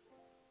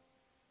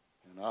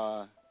 and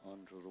I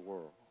unto of the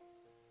world.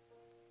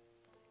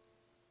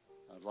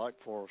 I'd like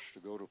for us to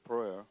go to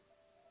prayer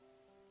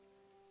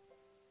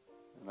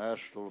and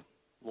ask the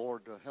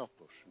Lord to help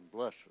us and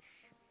bless us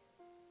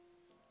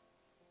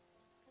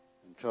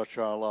and touch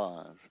our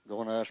lives. I'm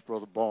going to ask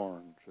Brother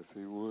Barnes, if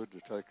he would, to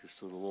take us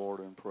to the Lord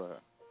in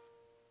prayer.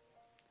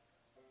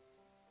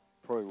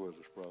 Pray with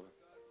us, brother.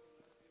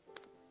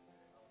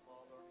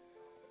 Father,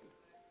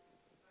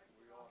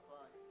 we are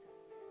thankful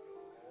for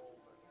all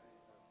that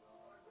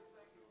you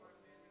have done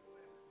and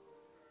doing.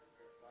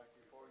 Thank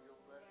you for your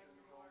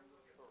blessings on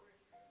the church.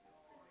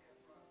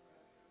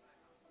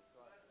 Thank you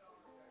for your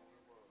holy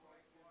word.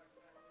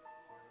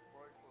 We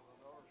pray for the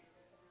nurses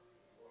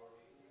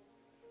word.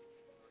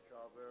 Touch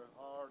our very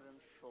heart and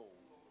soul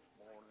this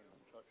morning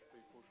and touch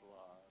people's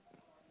lives.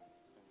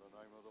 In the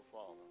name of the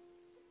Father,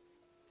 in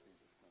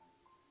Jesus' name.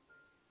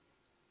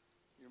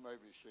 You may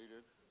be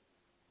seated.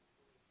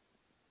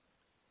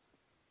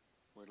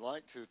 We'd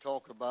like to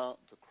talk about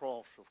the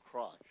cross of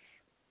Christ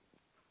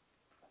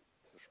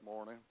this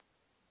morning.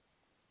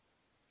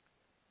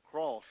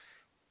 Cross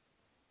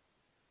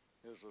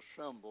is a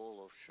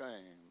symbol of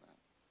shame.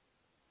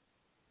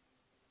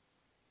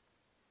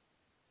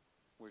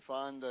 We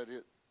find that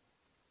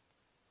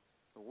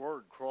the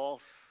word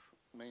cross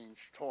means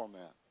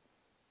torment.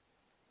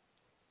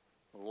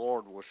 The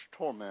Lord was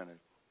tormented.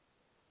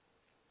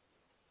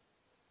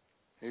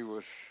 He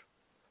was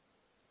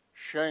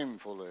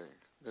shamefully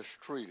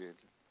mistreated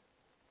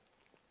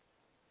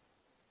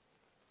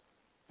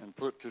and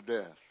put to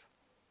death.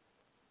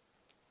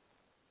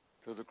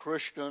 To the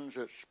Christians,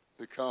 it's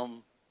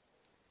become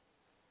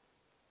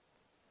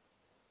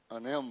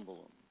an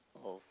emblem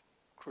of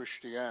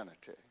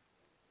Christianity.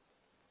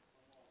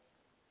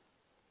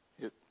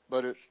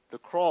 But the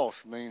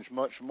cross means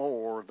much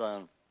more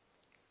than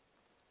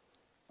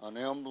an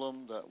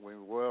emblem that we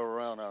wear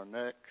around our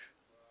neck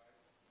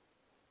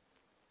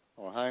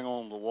or hang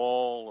on the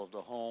wall of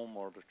the home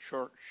or the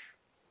church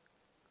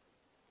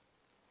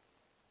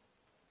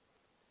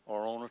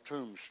or on a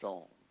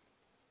tombstone.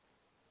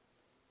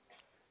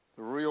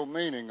 The real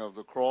meaning of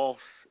the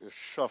cross is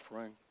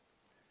suffering,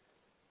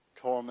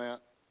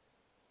 torment,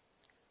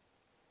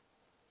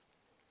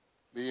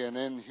 being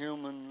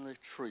inhumanly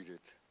treated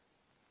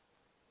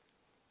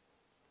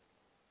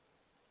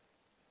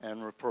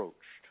and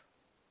reproached.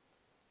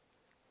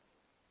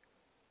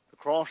 The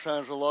cross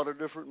has a lot of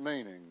different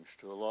meanings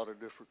to a lot of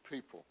different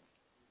people.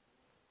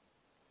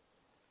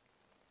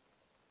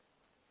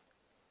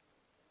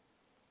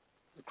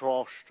 The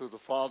cross to the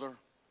Father,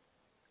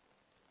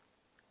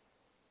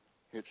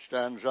 it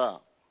stands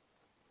out.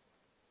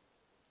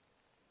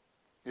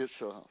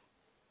 It's a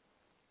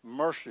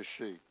mercy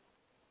seat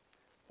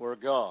where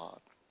God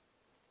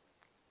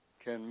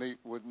can meet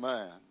with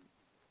man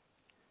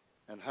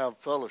and have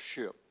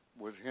fellowship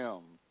with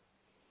him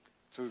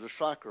through the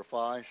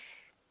sacrifice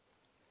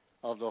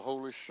of the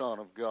Holy Son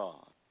of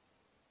God.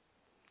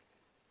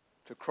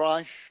 To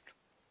Christ,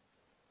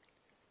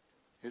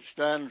 it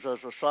stands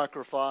as a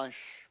sacrifice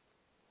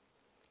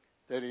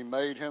that he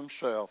made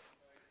himself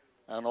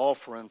an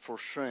offering for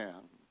sin,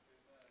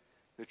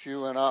 that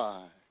you and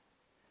I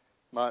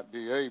might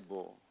be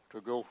able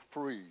to go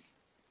free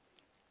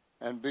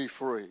and be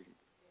free.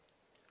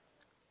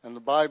 And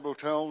the Bible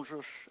tells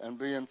us, and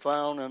being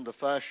found in the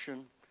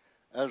fashion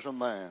as a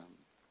man,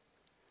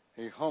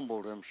 he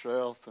humbled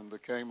himself and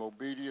became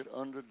obedient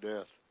unto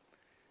death,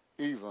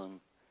 even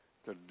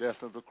the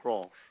death of the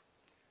cross.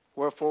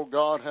 Wherefore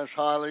God has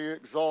highly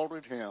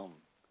exalted him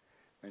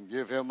and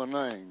give him a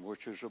name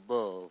which is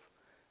above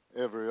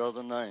every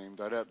other name,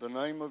 that at the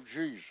name of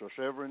Jesus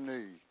every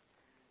knee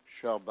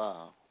shall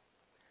bow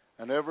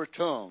and every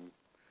tongue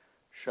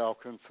shall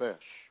confess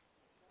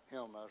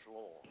him as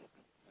Lord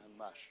and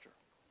Master.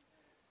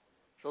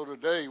 So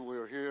today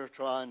we're here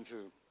trying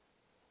to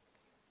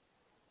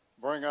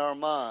bring our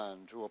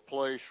mind to a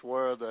place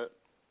where that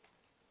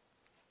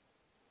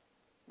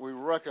we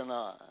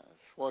recognize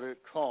what it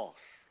costs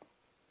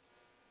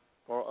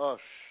for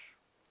us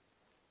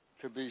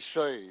to be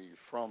saved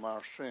from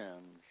our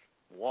sins,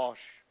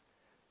 washed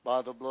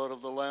by the blood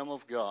of the Lamb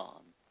of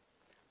God.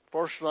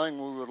 First thing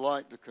we would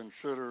like to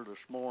consider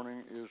this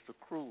morning is the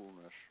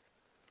cruelness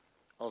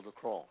of the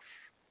cross.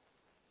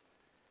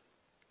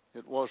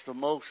 It was the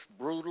most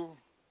brutal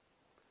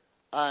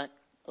act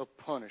of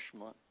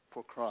punishment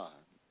for crime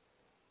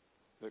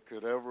that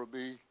could ever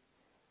be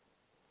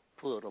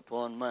put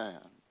upon man.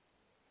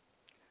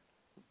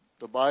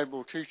 The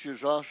Bible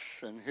teaches us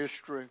in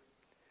history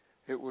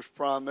it was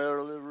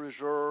primarily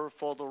reserved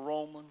for the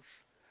Romans,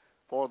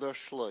 for their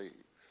slaves.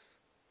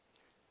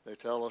 They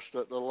tell us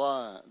that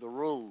the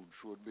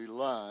roads would be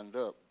lined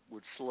up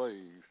with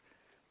slaves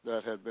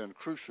that had been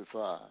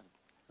crucified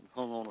and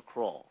hung on a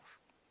cross.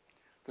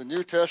 The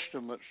New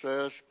Testament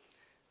says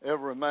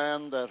every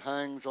man that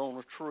hangs on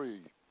a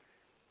tree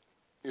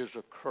is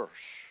a curse.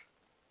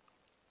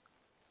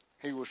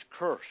 He was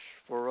cursed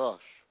for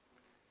us.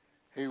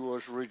 He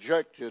was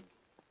rejected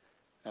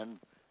and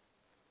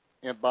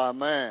by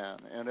man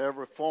in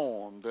every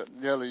form that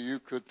nearly you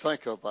could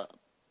think about.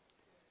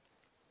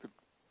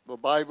 The The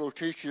Bible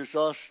teaches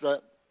us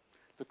that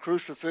the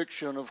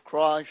crucifixion of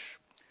Christ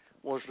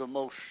was the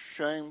most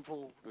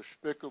shameful,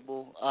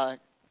 despicable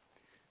act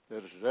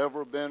that has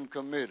ever been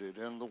committed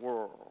in the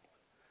world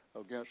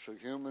against a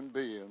human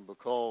being,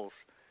 because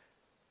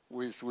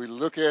as we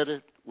look at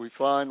it, we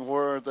find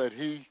where that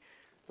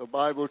the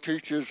Bible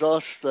teaches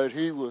us that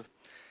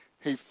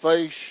he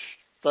faced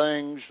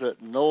things that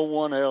no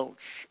one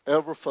else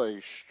ever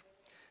faced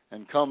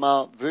and come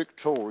out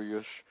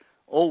victorious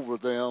over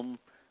them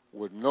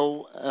with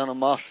no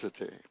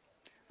animosity,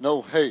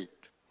 no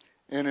hate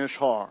in his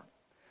heart,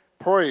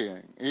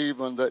 praying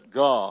even that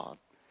God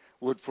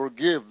would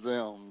forgive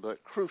them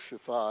that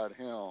crucified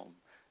him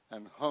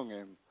and hung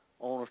him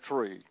on a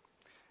tree.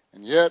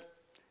 And yet,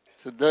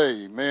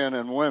 today, men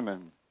and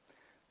women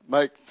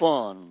make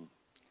fun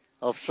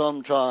of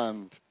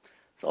sometimes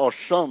or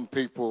some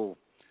people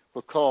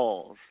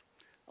because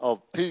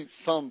of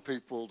some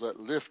people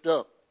that lift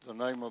up the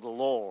name of the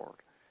Lord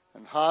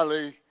and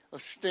highly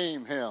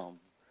esteem him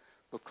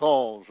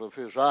because of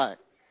his act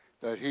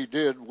that he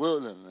did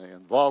willingly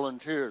and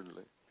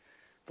voluntarily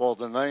for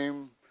the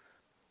name,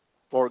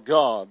 for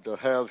God to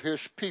have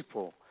his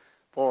people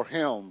for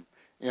him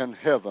in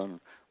heaven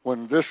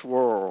when this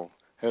world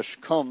has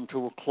come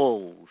to a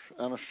close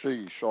and a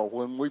cease, or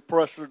when we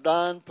press the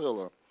dying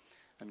pillar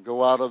and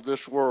go out of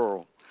this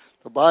world.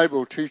 The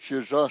Bible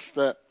teaches us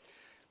that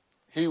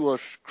he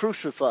was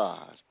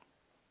crucified.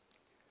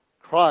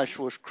 Christ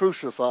was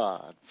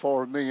crucified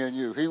for me and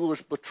you. He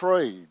was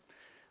betrayed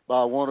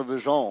by one of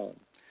his own.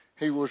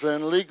 He was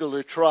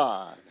illegally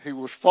tried. He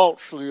was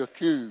falsely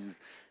accused,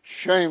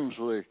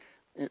 shamefully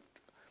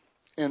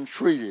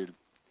entreated,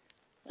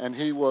 and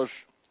he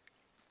was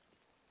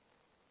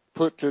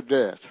put to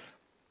death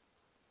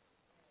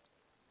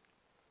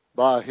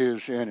by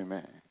his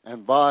enemy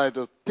and by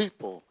the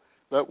people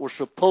that were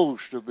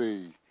supposed to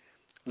be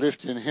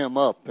lifting him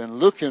up and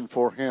looking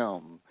for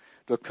him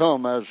to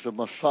come as the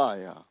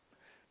Messiah,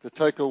 to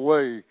take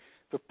away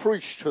the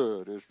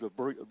priesthood, as the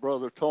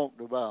brother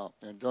talked about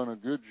and done a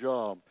good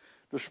job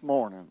this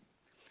morning.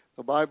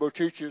 The Bible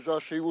teaches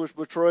us he was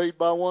betrayed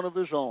by one of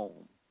his own.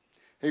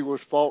 He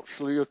was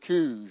falsely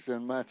accused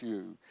in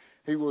Matthew.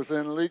 He was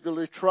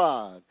illegally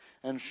tried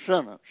and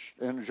sentenced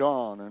in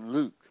John and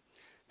Luke.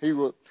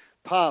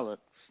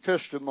 Pilate's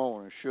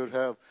testimony should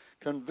have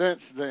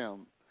convinced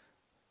them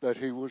that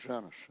he was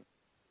innocent,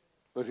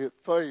 but it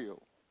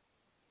failed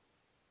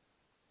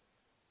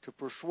to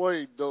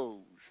persuade those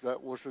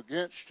that was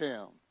against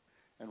him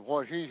and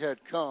what he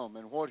had come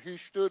and what he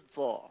stood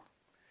for.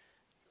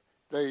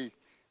 They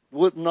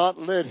would not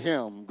let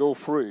him go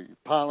free.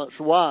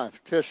 Pilate's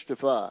wife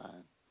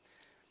testified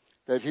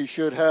that he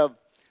should have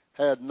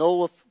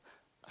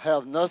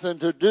nothing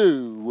to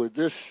do with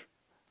this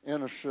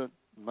innocent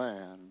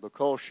man,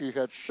 because she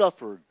had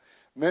suffered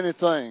many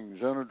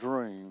things in a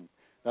dream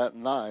that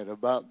night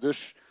about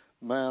this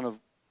man.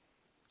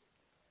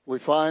 We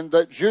find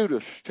that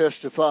Judas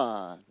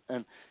testified,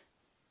 and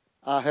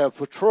I have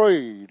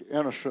betrayed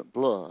innocent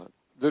blood.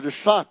 The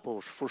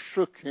disciples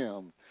forsook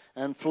him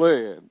and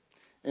fled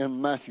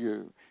in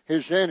Matthew.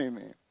 His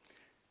enemy,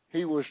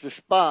 he was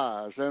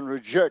despised and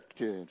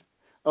rejected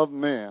of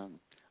men.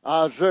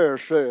 Isaiah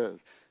says,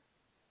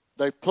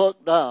 they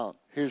plucked out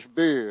his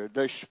beard,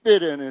 they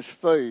spit in his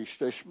face,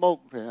 they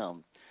smoked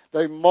him,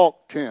 they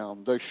mocked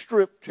him, they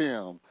stripped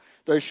him,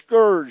 they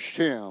scourged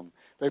him,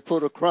 they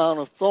put a crown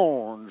of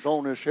thorns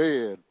on his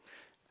head,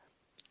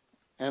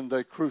 and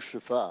they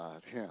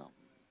crucified him.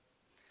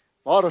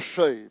 What a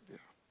Savior,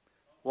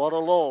 what a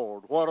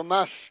Lord, what a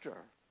Master.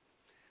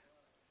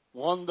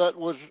 One that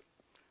was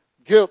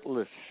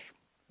guiltless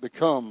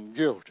become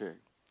guilty.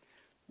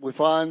 We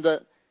find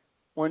that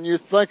when you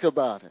think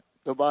about it,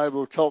 the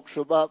Bible talks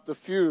about the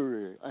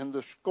fury and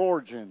the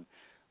scourging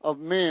of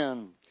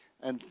men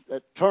and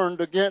that turned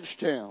against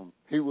him.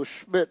 He was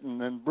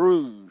smitten and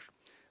bruised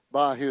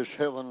by his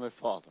heavenly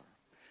Father.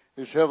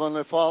 His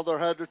heavenly Father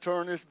had to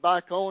turn his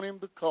back on him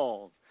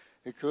because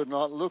he could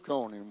not look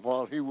on him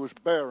while he was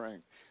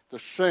bearing the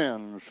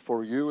sins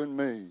for you and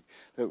me,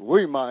 that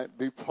we might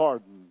be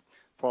pardoned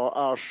for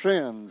our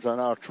sins and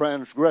our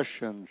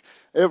transgressions.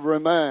 Every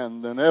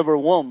man and every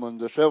woman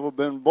that's ever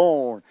been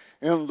born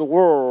in the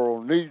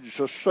world needs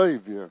a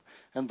Savior,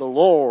 and the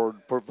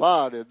Lord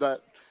provided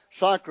that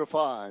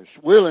sacrifice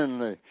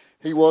willingly.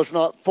 He was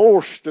not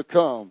forced to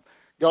come.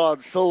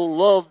 God so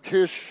loved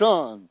his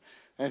Son,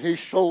 and he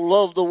so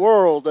loved the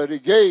world that he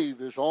gave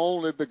his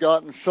only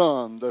begotten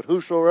Son, that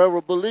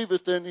whosoever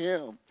believeth in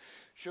him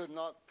should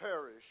not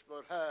perish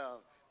but have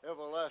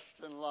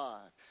everlasting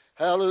life.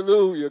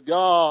 Hallelujah.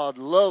 God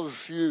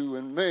loves you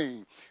and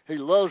me. He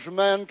loves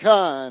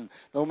mankind,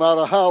 no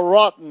matter how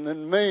rotten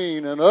and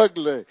mean and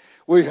ugly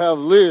we have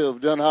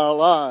lived in our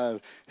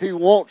lives. He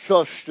wants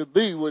us to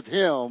be with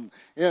him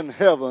in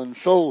heaven.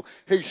 So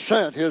he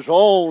sent his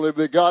only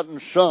begotten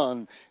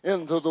Son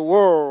into the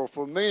world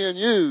for me and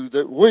you,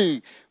 that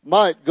we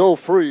might go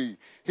free.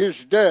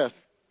 His death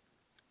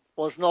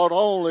was not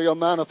only a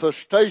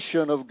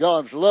manifestation of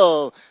God's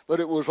love, but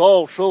it was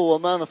also a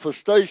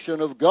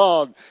manifestation of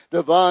God's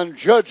divine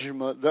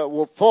judgment that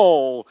will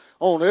fall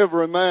on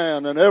every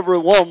man and every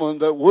woman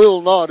that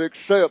will not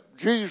accept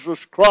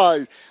Jesus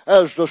Christ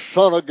as the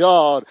Son of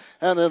God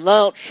and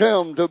announce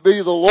Him to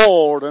be the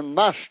Lord and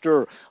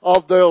Master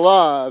of their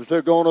lives.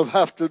 They're going to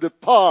have to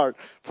depart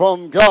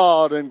from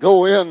God and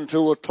go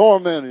into a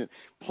tormented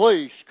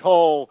place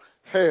called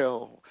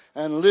hell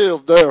and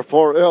live there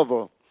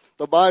forever.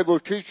 The Bible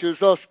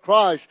teaches us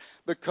Christ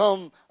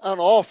become an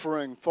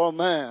offering for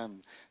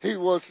man. It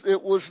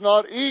was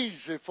not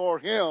easy for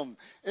Him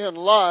in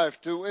life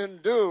to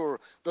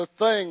endure the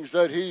things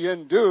that He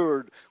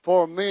endured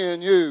for me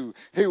and you.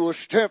 He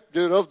was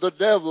tempted of the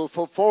devil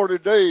for 40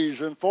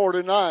 days and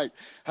 40 nights.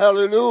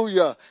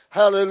 Hallelujah,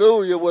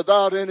 hallelujah,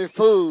 without any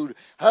food.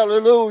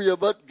 Hallelujah,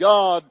 but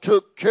God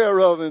took care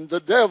of Him.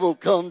 The devil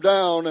come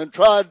down and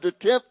tried to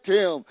tempt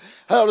Him.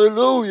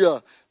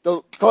 Hallelujah.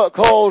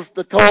 Cause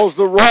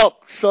the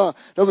rocks to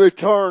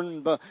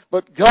return.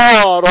 But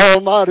God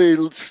Almighty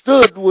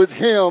stood with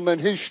Him,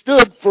 and He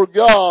stood for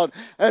God,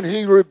 and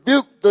He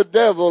rebuked the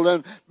devil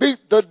and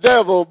beat the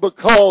devil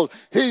because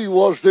He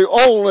was the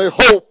only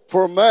hope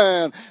for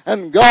man.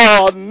 And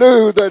God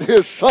knew that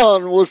His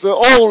Son was the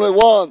only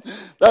one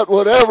that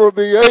would ever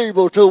be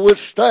able to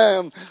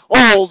withstand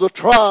all the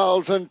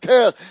trials and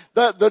tests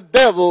that the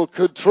devil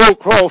could throw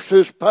across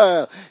His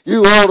path.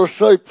 You ought to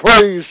say,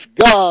 praise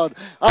God,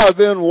 I've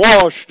been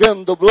washed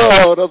in the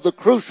blood of the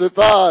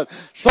crucified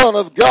Son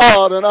of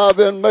God, and I've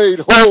been made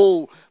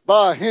whole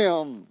by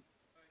Him.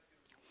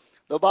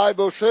 The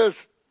Bible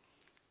says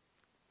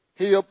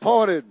He was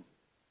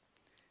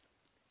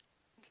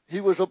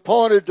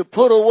appointed to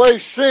put away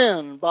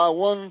sin by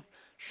one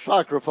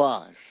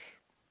sacrifice,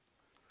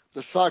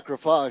 the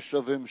sacrifice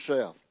of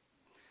Himself.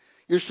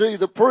 You see,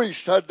 the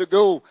priest had to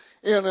go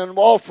in and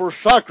offer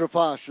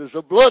sacrifices,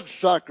 a blood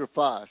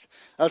sacrifice.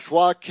 That's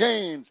why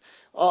Cain's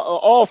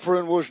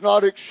offering was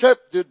not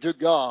accepted to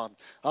God.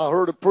 I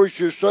heard a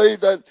preacher say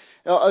that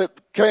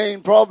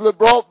Cain probably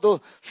brought the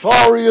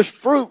sorriest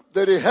fruit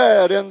that he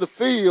had in the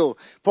field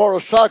for a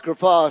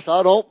sacrifice.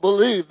 I don't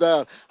believe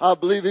that. I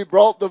believe he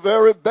brought the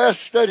very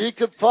best that he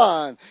could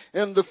find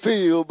in the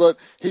field, but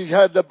he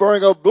had to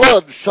bring a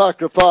blood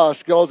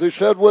sacrifice because he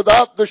said,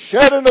 without the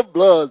shedding of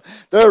blood,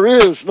 there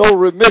is no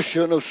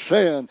remission of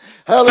sin.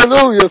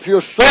 Hallelujah. If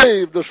you're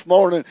saved this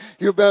morning,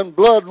 you've been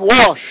blood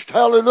washed.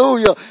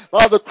 Hallelujah.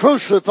 By the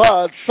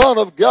crucified Son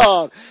of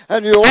God.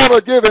 And you ought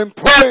to give Him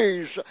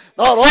praise,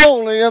 not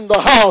only in the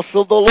house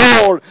of the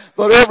Lord,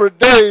 but every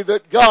day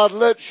that God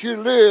lets you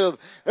live,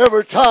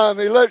 every time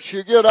He lets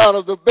you get out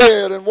of the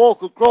bed and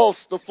walk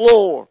across the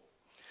floor.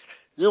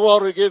 You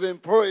ought to give Him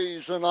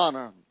praise and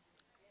honor.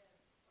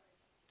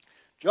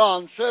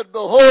 John said,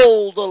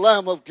 behold the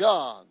Lamb of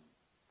God,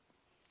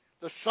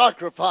 the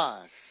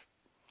sacrifice,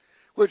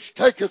 which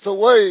taketh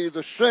away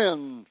the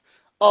sin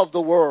of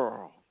the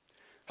world.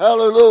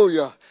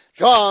 Hallelujah.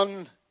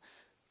 John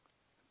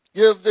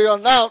give the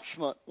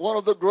announcement, one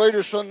of the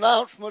greatest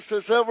announcements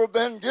that's ever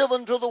been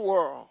given to the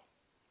world,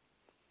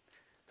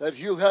 that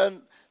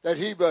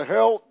He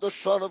beheld the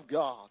Son of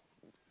God,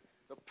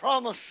 the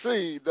promised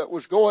seed that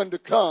was going to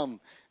come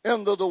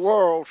into the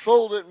world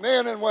so that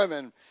men and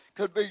women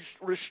could be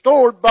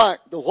restored back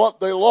to what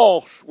they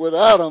lost with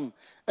Adam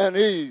and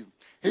Eve.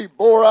 He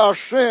bore our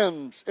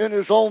sins in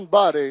His own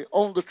body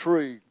on the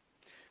tree.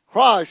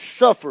 Christ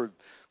suffered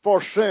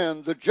for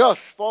sin, the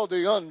just for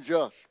the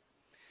unjust.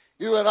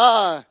 You and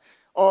I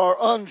are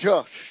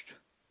unjust.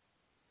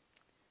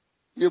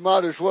 You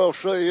might as well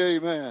say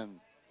amen.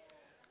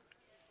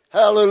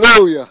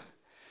 Hallelujah.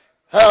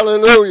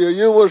 Hallelujah.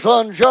 You was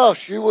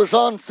unjust. You was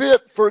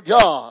unfit for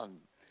God.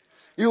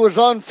 You was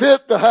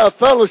unfit to have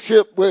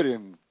fellowship with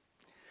Him.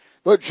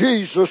 But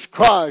Jesus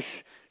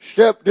Christ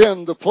stepped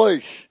in the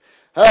place.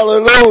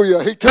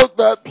 Hallelujah. He took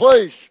that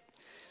place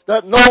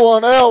that no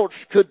one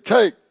else could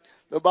take.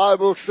 The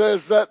Bible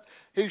says that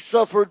He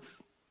suffered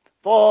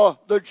for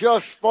the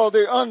just, for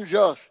the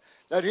unjust,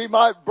 that He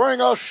might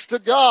bring us to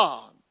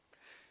God,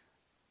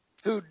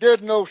 who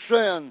did no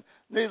sin,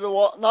 neither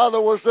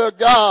was there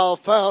guile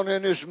found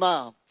in His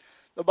mouth.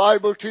 The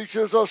Bible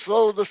teaches us,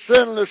 though the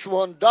sinless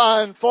one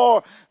dying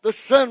for the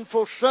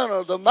sinful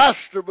sinner, the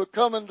master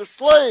becoming the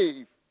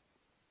slave.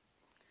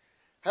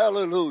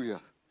 Hallelujah.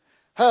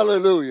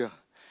 Hallelujah.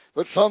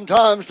 But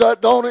sometimes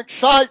that don't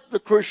excite the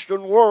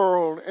Christian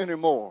world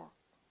anymore.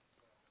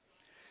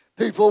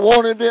 People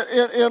wanted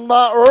it in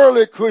my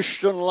early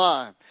Christian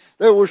life.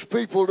 There was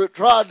people that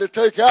tried to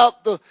take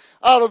out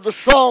of the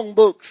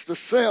songbooks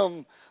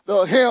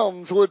the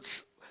hymns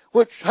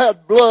which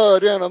had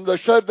blood in them. They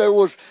said they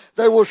were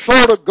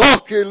sort of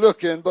gawky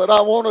looking. But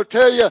I want to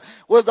tell you,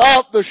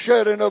 without the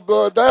shedding of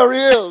blood, there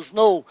is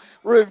no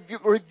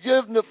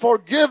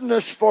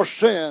forgiveness for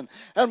sin.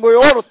 And we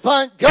ought to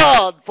thank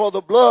God for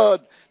the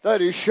blood that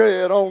He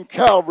shed on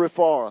Calvary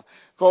for us,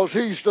 because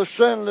He's the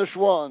sinless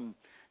one.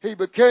 He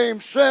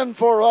became sin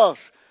for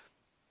us.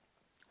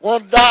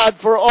 One died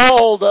for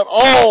all, that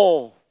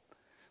all,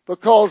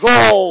 because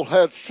all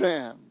had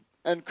sinned.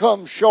 and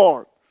come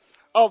short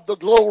of the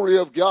glory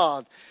of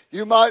God.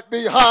 You might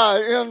be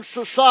high in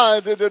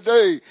society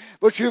today,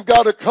 but you've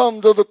got to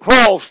come to the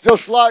cross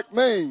just like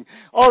me,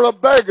 or a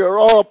beggar,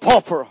 or a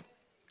pauper.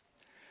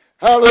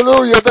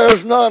 Hallelujah,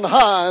 there's none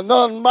high,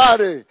 none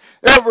mighty.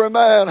 Every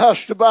man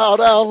has to bow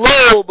down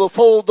low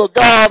before the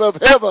God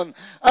of heaven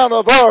and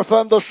of earth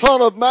and the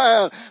Son of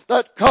Man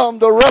that come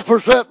to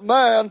represent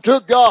man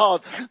to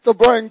God, to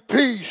bring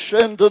peace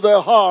into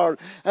their heart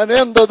and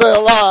into their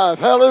life.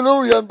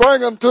 Hallelujah, and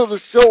bring them to the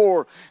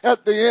shore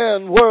at the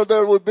end where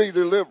there would be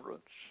deliverance.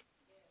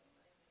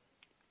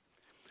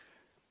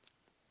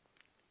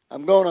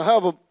 I'm going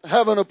to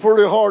having a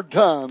pretty hard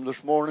time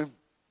this morning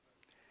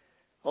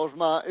because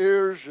my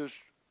ears has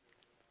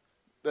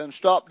been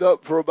stopped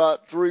up for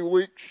about 3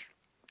 weeks,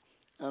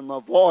 and my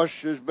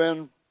voice has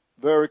been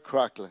very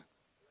crackly.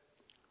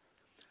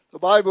 The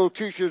Bible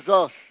teaches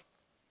us,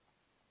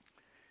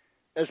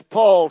 as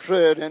Paul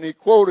said, and he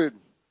quoted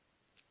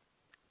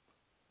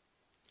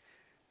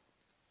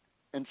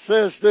and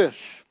says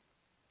this.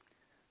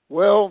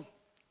 Well,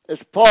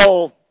 as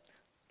Paul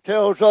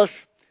tells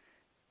us,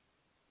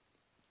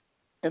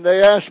 and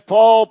they asked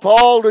Paul,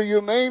 Paul, do you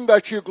mean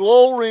that you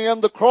glory in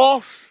the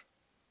cross?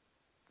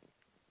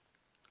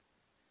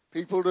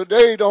 People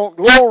today don't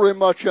glory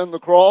much in the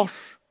cross.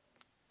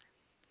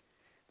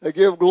 They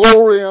give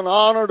glory and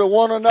honor to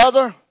one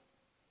another,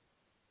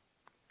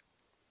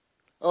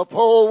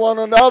 uphold one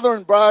another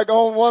and brag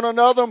on one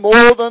another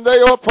more than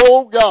they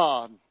uphold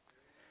God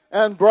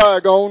and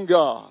brag on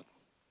God,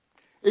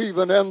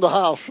 even in the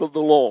house of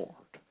the Lord.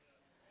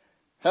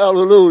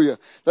 Hallelujah.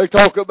 They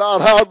talk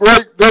about how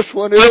great this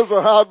one is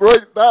or how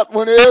great that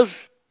one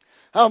is,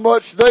 how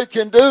much they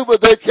can do,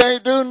 but they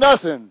can't do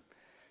nothing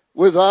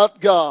without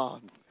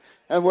God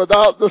and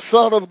without the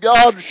Son of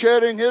God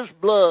shedding His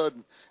blood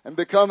and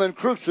becoming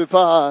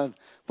crucified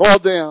for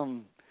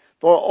them.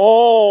 For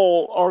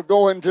all are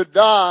going to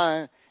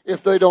die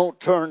if they don't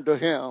turn to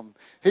Him.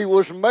 He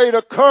was made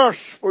a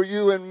curse for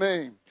you and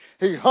me.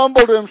 He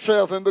humbled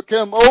Himself and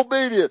became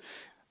obedient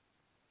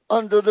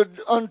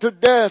unto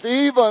death,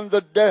 even the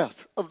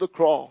death of the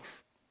cross.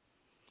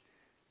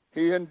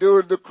 He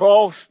endured the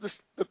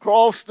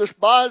cross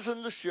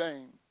despising the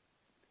shame.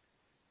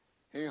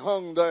 He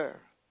hung there,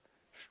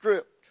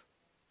 stripped,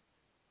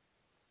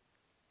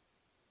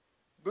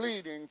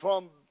 bleeding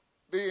from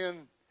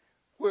being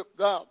whipped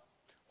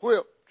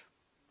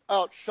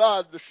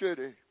outside the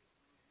city,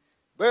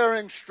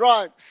 bearing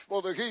stripes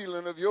for the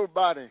healing of your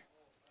body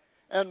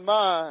and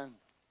mine.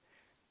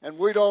 And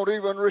we don't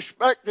even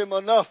respect Him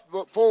enough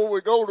before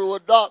we go to a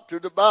doctor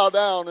to bow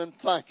down and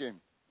thank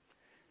Him.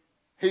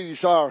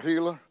 He's our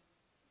healer.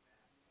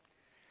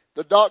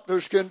 The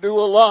doctors can do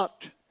a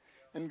lot,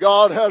 and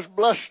God has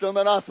blessed them,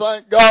 and I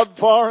thank God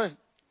for it.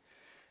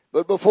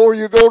 But before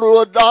you go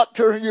to a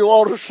doctor, you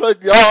ought to say,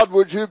 God,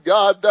 would you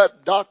guide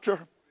that doctor?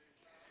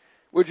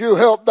 Would you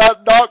help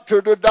that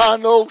doctor to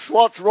diagnose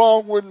what's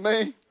wrong with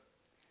me?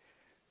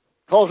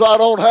 Because I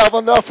don't have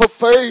enough of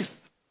faith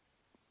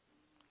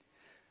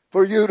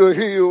for you to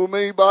heal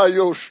me by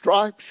your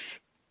stripes.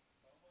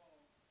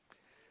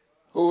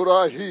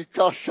 Oh,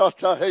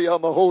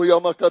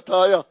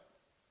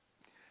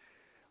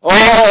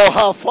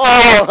 how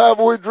far have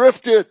we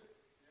drifted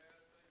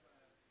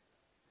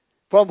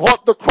from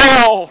what the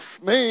cross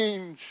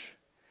means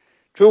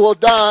to a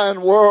dying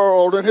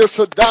world, and it's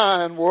a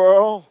dying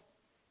world.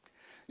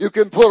 You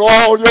can put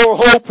all your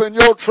hope and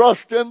your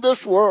trust in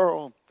this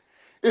world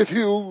if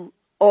you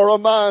are a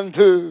mind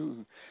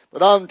to.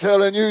 But I'm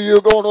telling you,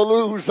 you're going to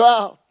lose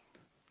out.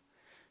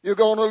 You're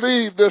going to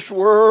leave this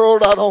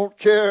world. I don't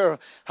care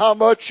how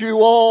much you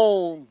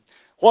own,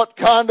 what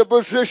kind of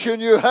position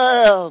you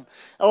have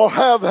or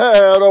have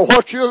had, or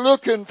what you're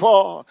looking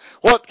for,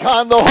 what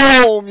kind of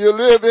home you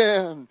live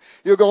in.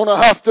 You're going to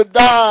have to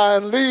die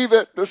and leave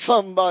it to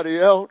somebody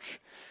else.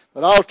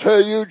 But I'll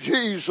tell you,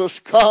 Jesus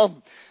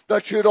come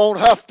that you don't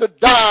have to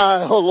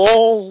die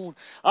alone.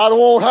 I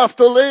won't have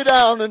to lay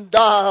down and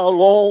die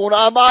alone.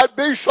 I might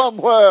be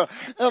somewhere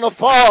in a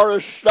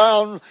forest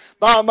down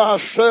by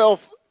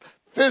myself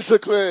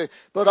physically,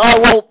 but I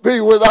won't be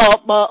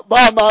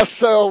by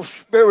myself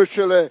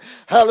spiritually.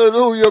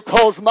 Hallelujah,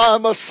 because my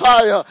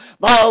Messiah,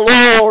 my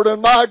Lord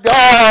and my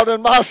God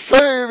and my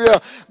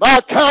Savior, my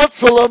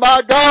Counselor,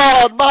 my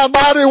God, my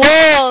Mighty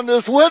One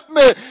is with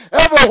me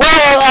everywhere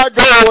I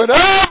go and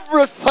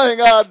everything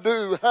I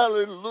do.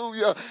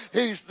 Hallelujah.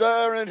 He's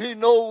there and He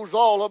knows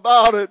all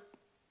about it.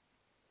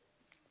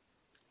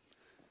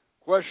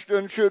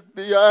 Question should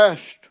be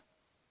asked.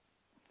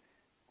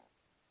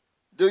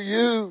 Do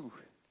you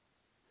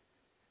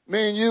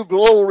mean you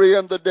glory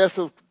in the death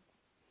of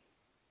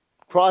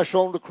Christ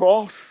on the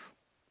cross?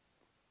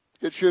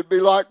 It should be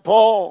like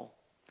Paul.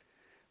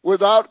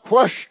 Without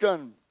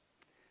question,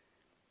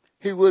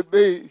 he would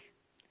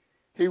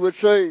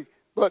say,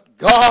 but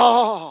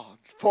God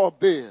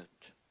forbid.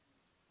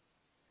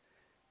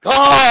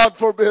 God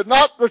forbid,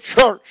 not the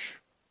church,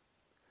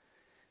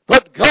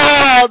 but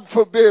God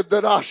forbid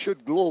that I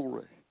should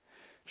glory,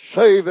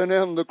 saving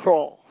in the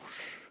cross.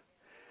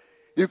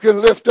 You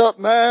can lift up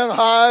man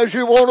high as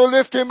you want to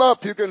lift him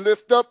up. You can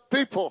lift up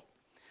people.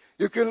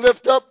 You can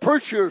lift up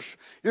preachers.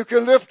 You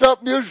can lift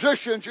up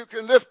musicians. You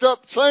can lift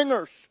up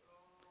singers.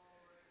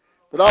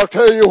 But I'll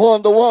tell you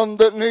the one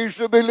that needs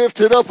to be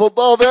lifted up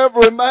above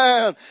every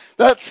man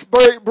that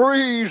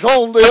breathes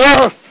on the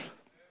earth.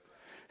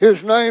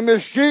 His name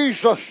is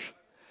Jesus.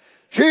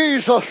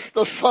 Jesus,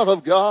 the Son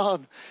of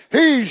God.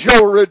 He's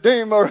your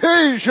Redeemer.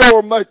 He's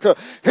your Maker.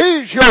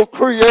 He's your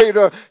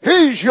Creator.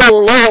 He's your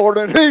Lord.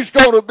 And He's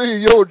going to be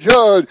your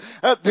judge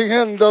at the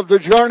end of the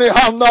journey.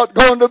 I'm not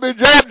going to be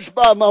judged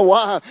by my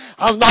wife.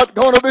 I'm not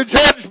going to be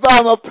judged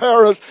by my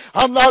parents.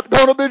 I'm not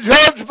going to be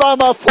judged by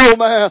my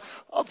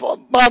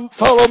my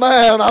fellow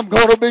man. I'm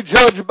going to be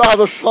judged by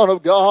the Son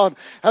of God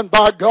and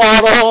by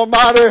God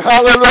Almighty.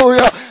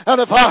 Hallelujah. And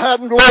if I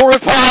hadn't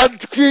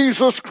glorified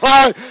Jesus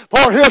Christ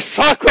for His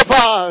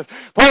sacrifice,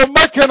 for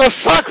making a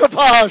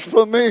sacrifice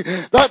for me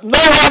that no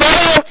one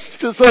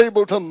else is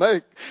able to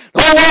make,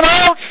 no one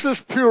else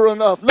is pure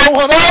enough, no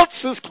one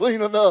else is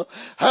clean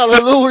enough.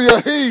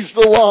 Hallelujah. He's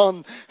the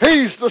one.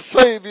 He's the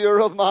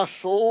Savior of my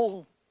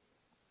soul.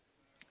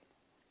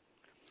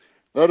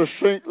 Let us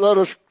think, let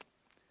us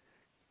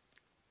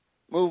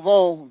move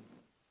on.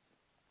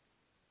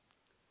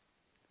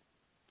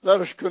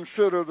 Let us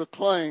consider the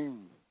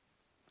claim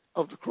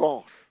of the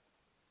cross.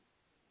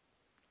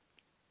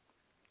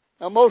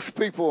 Now, most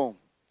people,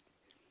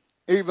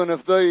 even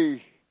if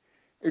they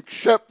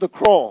accept the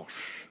cross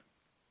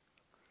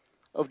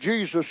of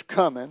Jesus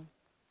coming,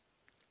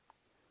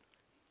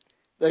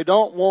 they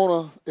don't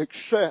want to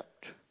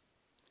accept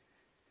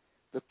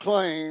the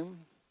claim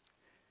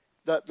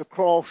that the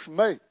cross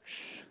makes.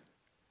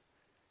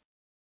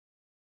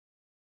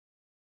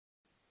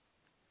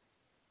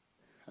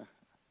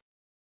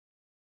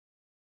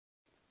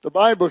 The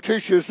Bible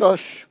teaches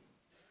us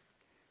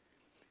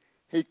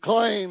He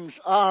claims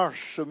our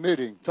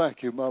submitting.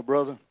 Thank you, my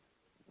brother.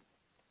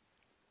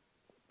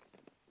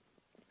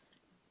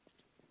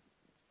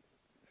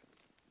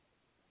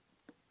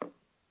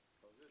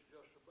 This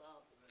just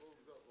about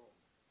closed up on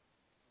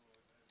me.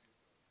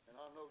 And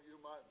I know you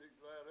might be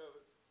glad of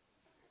it.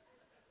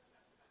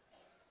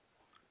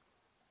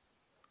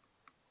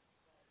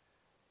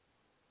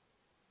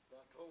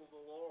 I told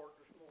the Lord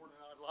this morning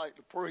I'd like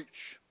to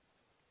preach,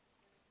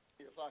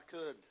 if I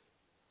could,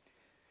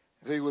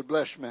 if He would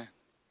bless me.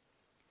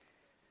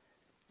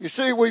 You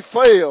see, we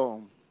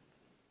fail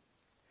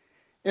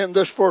in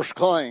this first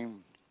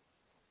claim.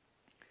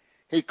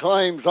 He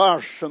claims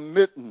our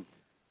submitting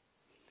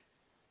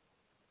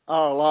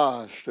our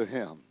lives to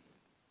Him.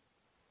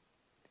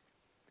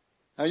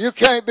 Now, you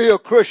can't be a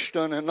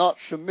Christian and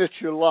not submit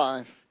your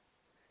life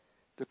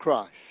to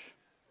Christ.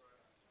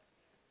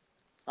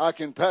 I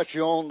can pat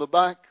you on the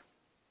back,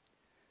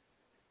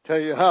 tell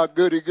you how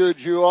goody good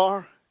you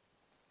are,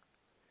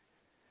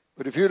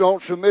 but if you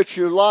don't submit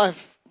your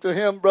life to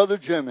Him, Brother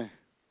Jimmy,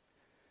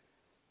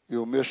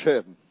 you'll miss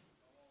heaven.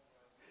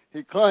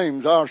 He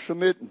claims our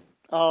submitting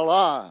our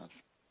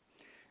lives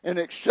and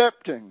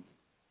accepting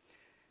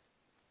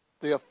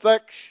the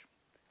effects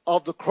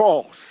of the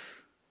cross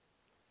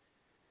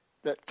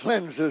that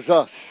cleanses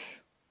us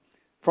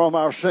from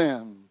our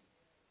sin.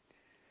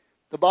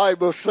 The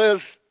Bible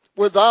says,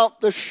 without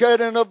the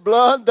shedding of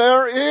blood,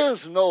 there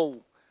is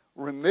no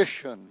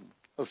remission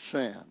of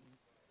sin.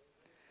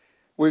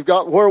 We've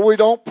got where we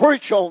don't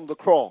preach on the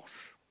cross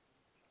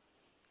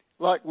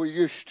like we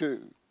used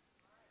to.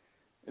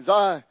 As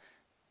I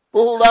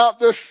pulled out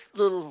this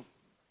little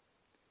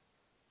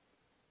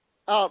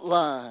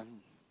outline,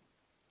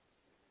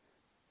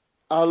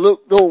 I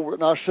looked over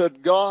and I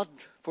said, God,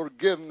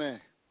 forgive me.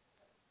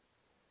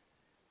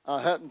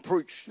 I hadn't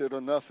preached it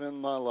enough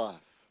in my life.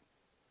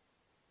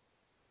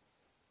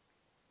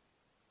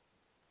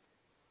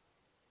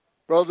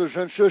 Brothers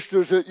and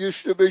sisters, it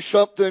used to be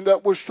something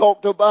that was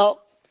talked about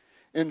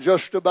in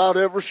just about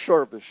every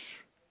service.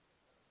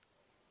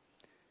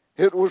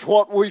 It was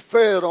what we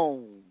fed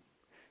on.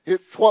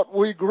 It's what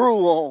we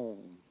grew on.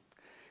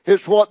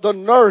 It's what the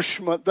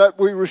nourishment that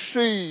we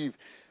received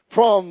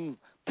from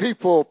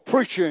people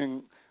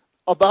preaching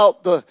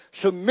about the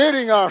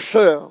submitting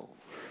ourselves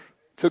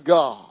to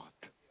God.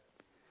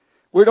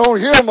 We don't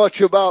hear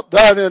much about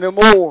that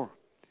anymore,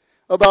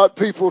 about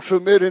people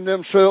submitting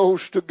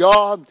themselves to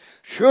God.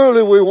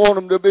 Surely we want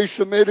them to be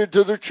submitted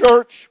to the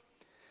church.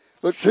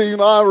 But see,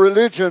 my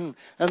religion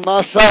and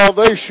my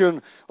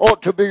salvation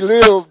ought to be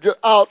lived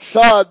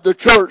outside the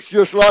church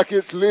just like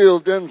it's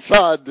lived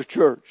inside the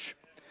church.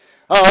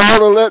 I ought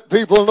to let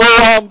people know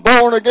I'm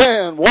born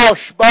again,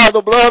 washed by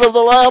the blood of the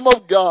Lamb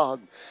of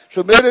God,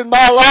 submitted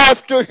my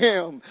life to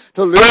Him,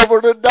 to live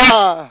or to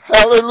die.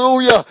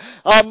 Hallelujah.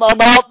 I'm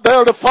out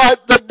there to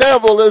fight the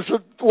devil, as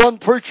one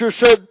preacher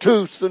said,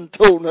 tooth and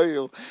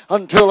toenail,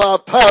 until I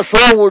pass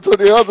over to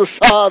the other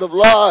side of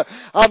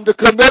life. I'm to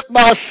commit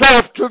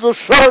myself to the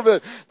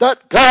service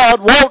that God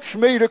wants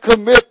me to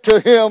commit to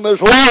Him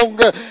as long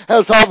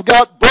as I've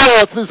got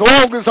breath, as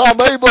long as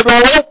I'm able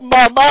to open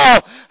my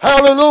mouth.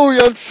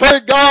 Hallelujah. And say,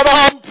 God,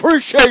 I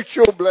appreciate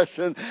your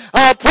blessing.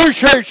 I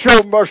appreciate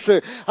your mercy.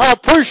 I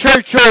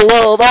appreciate your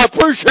love. I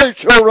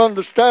appreciate your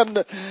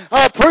understanding.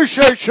 I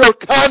appreciate your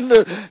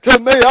kindness to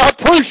me. I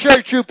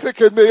appreciate you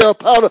picking me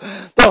up out of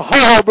the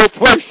horrible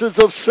places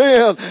of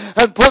sin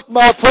and put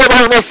my foot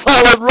on a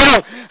solid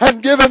rock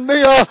and giving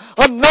me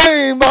a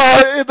name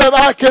that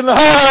I can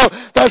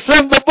have that's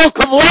in the book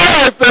of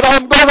life, that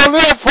I'm going to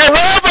live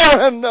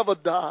forever and never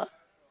die.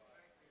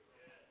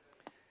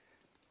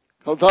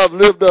 Because I've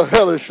lived a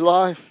hellish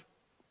life.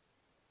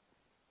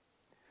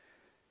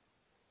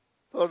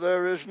 For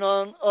there is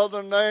none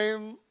other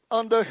name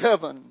under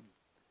heaven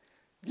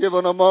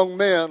given among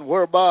men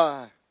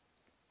whereby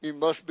ye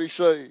must be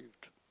saved.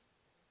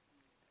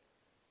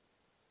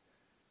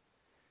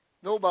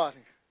 Nobody.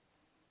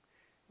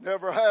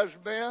 Never has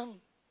been,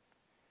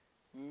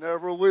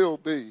 never will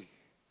be.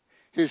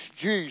 It's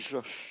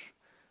Jesus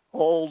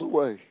all the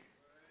way.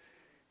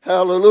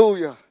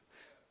 Hallelujah.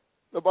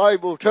 The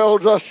Bible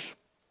tells us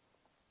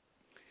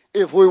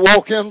if we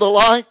walk in the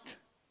light,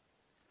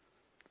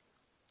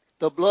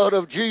 the blood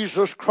of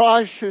Jesus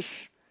Christ,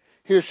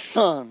 his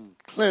Son,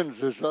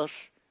 cleanses us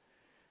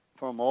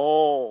from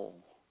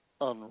all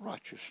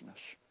unrighteousness.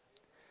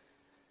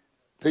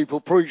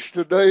 People preach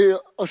today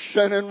a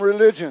sinning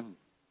religion.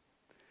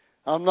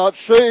 I'm not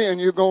saying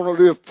you're going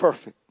to live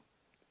perfect.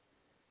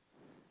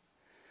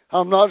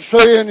 I'm not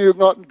saying you're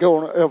not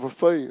going to ever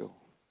fail.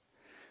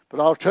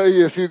 But I'll tell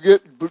you, if you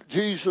get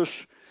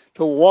Jesus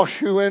to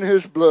wash you in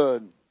his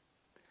blood,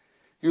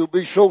 you'll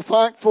be so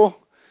thankful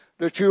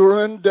that you'll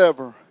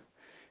endeavor.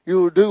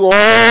 You'll do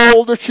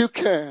all that you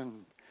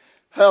can.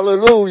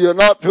 Hallelujah,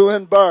 not to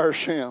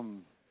embarrass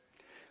him.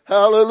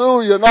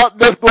 Hallelujah, not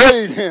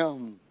degrade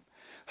him.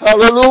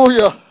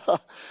 Hallelujah.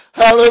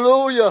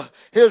 Hallelujah.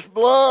 His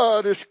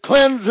blood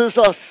cleanses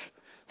us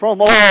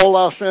from all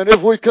our sin.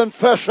 If we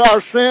confess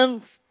our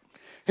sins,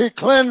 he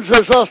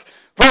cleanses us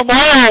from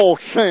all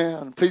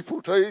sin.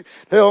 People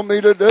tell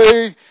me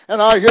today,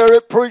 and I hear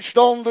it preached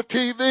on the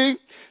TV,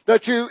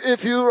 that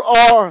if you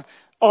are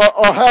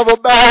or have a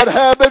bad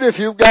habit, if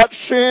you've got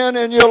sin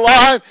in your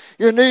life,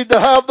 you need to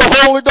have the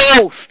Holy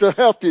Ghost to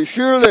help you.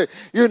 Surely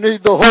you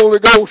need the Holy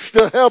Ghost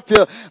to help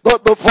you.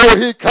 But before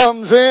he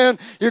comes in,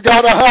 you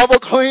got to have a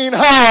clean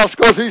house,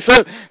 because he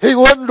said he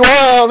wouldn't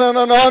dwell in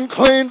an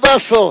unclean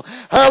vessel.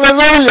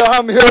 Hallelujah.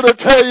 I'm here to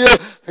tell you,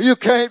 you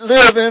can't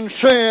live in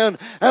sin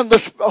and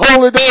the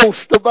Holy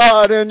Ghost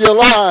abide in your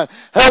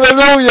life.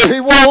 Hallelujah.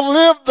 He won't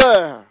live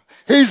there.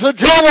 He's a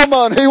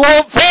gentleman. He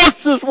won't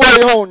force his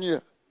way on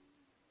you.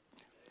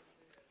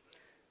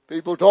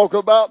 People talk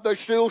about they're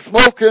still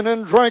smoking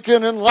and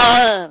drinking and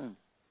lying.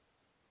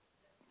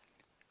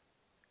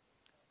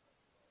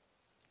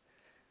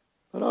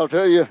 But I'll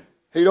tell you,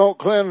 he don't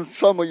cleanse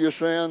some of your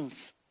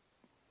sins.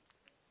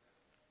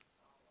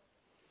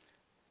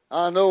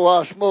 I know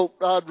I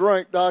smoked, I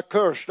drank, I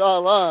cursed, I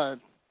lied.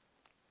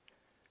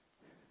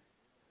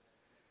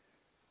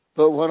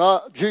 But when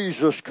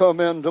Jesus come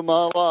into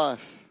my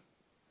life,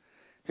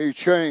 he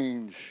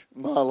changed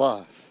my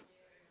life.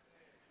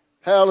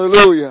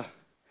 Hallelujah.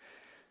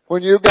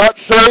 When you got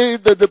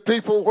saved, did the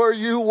people where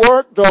you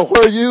worked or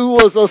where you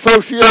was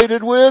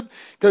associated with,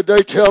 could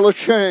they tell a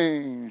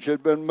change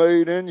had been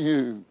made in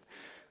you?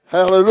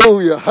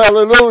 Hallelujah,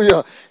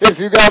 hallelujah. If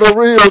you got a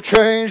real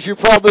change, you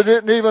probably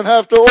didn't even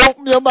have to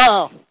open your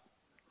mouth,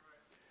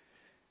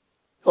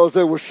 because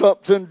there was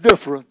something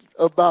different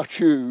about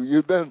you.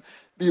 You've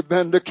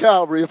been to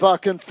Calvary. If I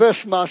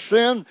confess my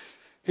sin,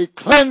 he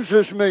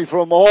cleanses me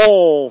from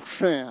all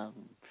sin.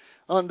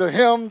 Unto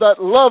him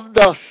that loved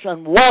us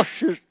and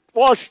washed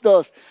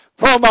us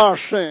from our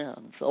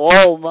sins.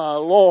 Oh, my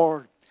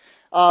Lord,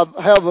 I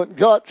haven't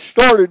got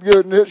started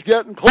good, and it's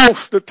getting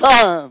close to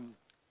time.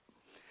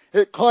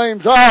 It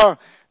claims our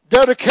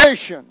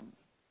dedication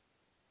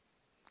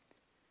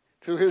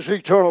to his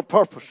eternal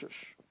purposes.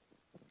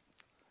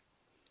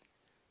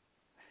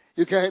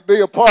 You can't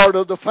be a part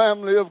of the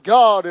family of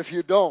God if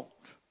you don't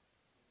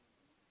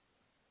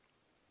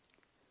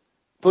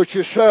put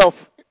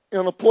yourself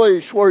in a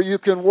place where you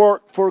can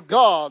work for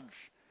God's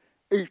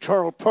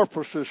eternal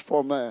purposes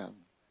for man.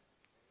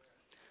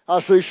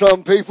 I see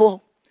some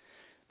people,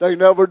 they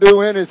never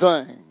do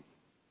anything.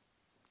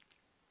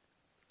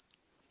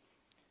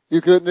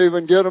 You couldn't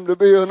even get them to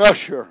be an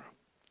usher,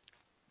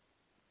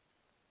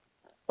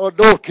 a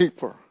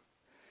doorkeeper.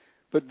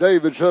 But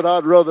David said,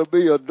 I'd rather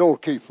be a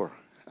doorkeeper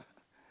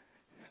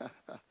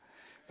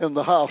in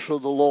the house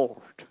of the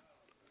Lord.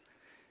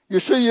 You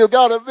see, you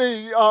got to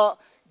be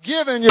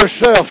giving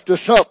yourself to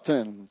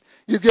something.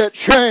 You get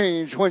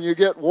changed when you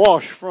get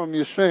washed from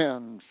your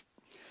sins.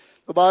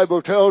 The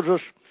Bible tells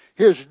us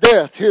his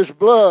death, his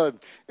blood,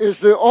 is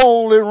the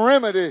only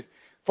remedy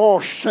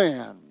for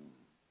sin.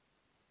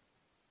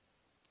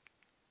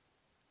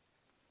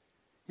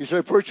 You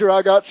say, preacher,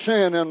 I got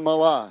sin in my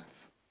life.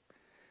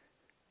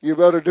 You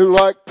better do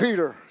like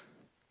Peter.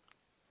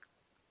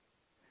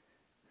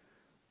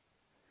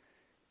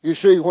 You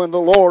see, when the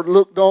Lord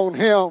looked on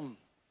him,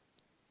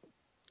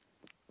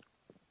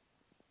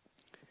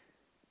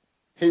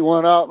 he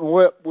went out and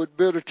wept with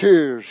bitter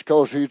tears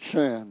because he'd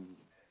sinned.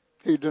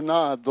 He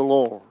denied the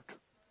Lord.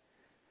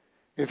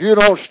 If you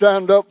don't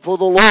stand up for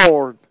the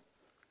Lord's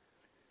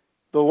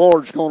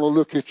going to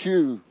look at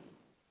you.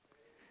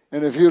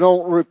 And if you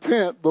don't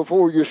repent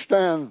before you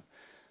stand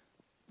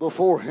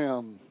before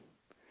Him,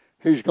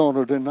 He's going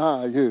to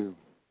deny you.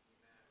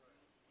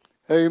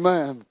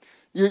 Amen.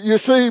 You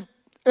see,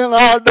 in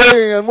our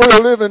day, and we're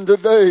living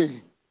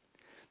today,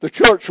 the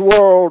church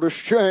world has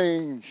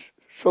changed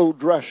so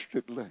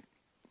drastically.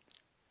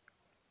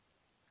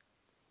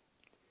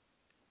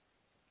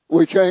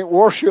 We can't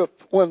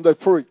worship when they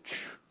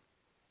preach.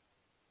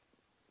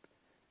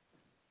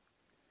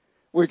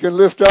 We can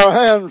lift our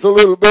hands a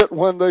little bit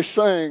when they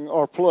sing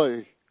or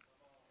play.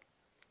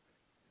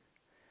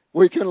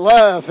 We can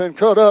laugh and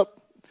cut up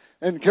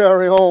and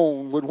carry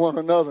on with one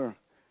another.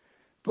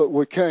 But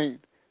we can't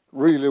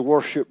really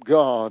worship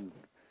God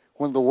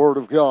when the Word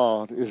of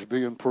God is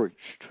being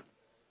preached.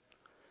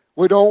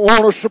 We don't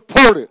want to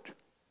support it.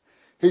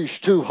 He's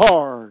too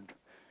hard,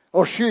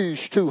 or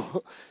she's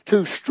too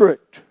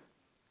strict.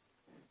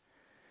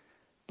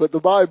 But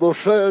the Bible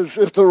says,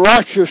 if the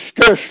righteous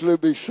scarcely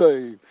be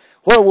saved,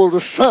 where will the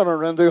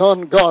sinner and the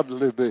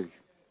ungodly be?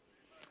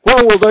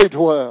 Where will they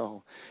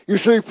dwell? You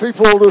see,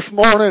 people, this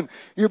morning,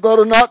 you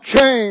better not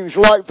change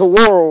like the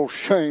world's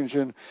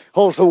changing,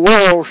 because the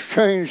world's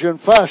changing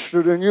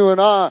faster than you and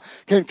I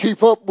can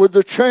keep up with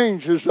the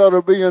changes that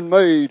are being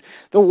made.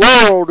 The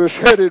world is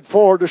headed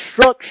for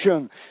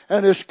destruction,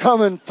 and it's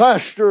coming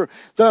faster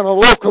than a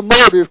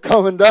locomotive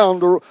coming down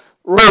the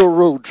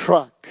railroad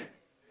track.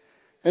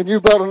 And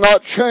you better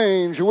not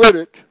change with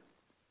it.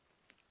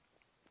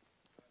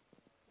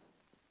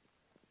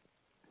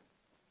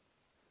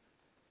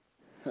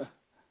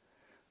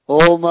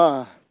 Oh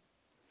my,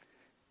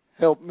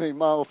 help me,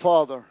 my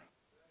Father.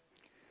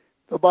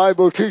 The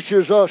Bible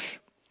teaches us,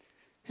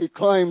 He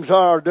claims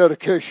our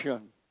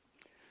dedication.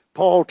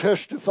 Paul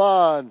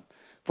testified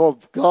for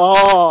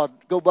God,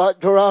 go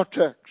back to our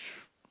text.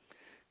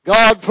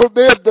 God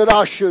forbid that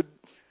I should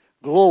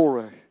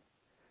glory,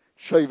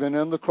 saving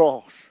in the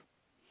cross.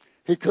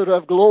 He could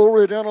have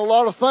gloried in a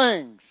lot of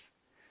things.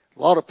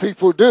 A lot of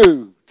people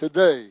do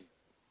today.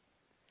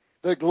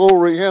 They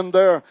glory in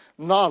their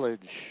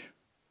knowledge.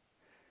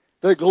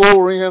 They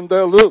glory in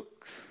their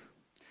looks.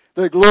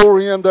 They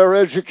glory in their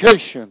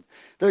education.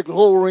 They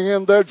glory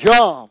in their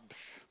jobs.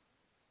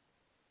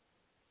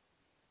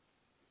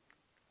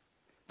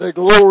 They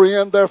glory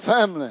in their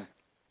family.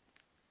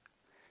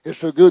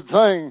 It's a good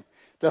thing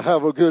to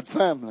have a good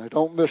family.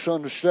 Don't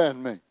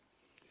misunderstand me.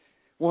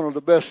 One of the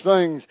best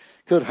things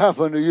could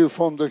happen to you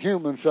from the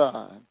human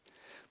side.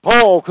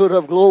 Paul could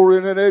have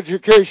gloried in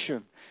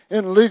education,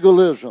 in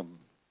legalism,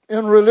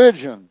 in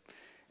religion,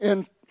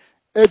 in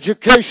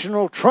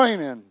educational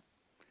training.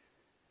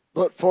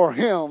 But for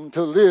him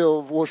to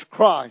live was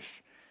Christ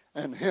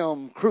and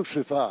Him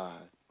crucified.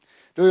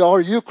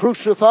 Are you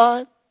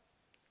crucified?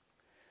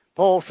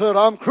 Paul said,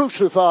 I'm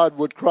crucified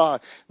with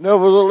Christ.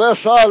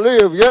 Nevertheless I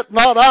live, yet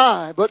not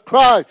I, but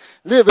Christ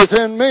liveth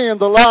in me, and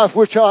the life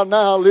which I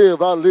now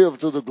live, I live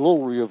to the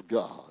glory of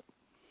God.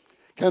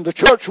 Can the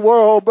church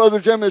world, Brother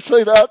Jimmy,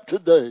 say that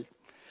today?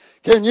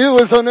 Can you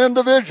as an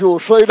individual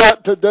say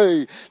that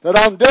today? That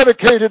I'm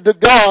dedicated to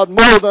God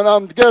more than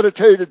I'm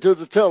dedicated to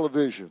the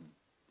television?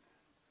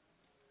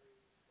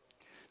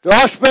 Do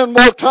I spend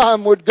more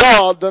time with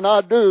God than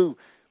I do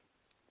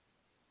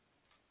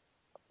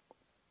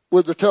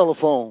with the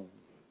telephone?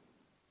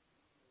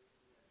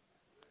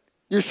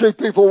 You see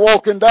people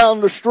walking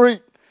down the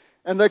street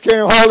and they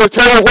can't hardly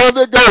tell where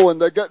they're going.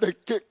 They got their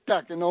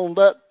tick-tacking on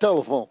that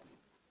telephone.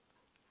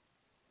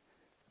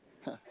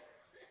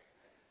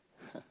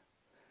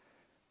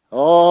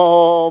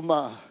 Oh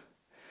my.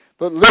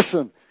 But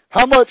listen,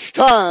 how much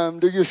time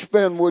do you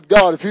spend with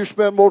God? If you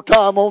spend more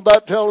time on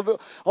that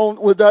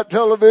with that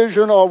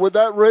television or with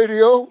that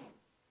radio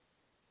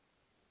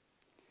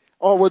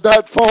or with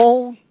that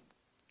phone,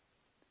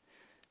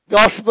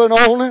 gossiping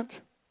on it,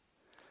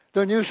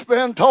 than you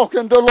spend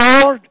talking to the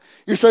Lord,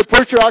 you say,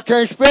 preacher, I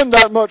can't spend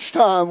that much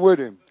time with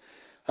Him.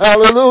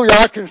 Hallelujah.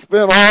 I can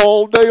spend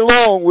all day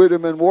long with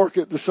Him and work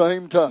at the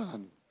same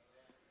time.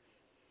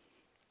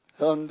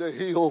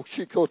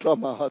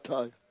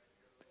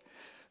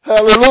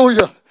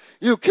 Hallelujah.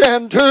 You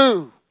can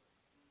too.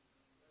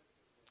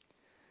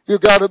 You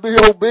got to be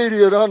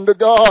obedient unto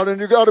God,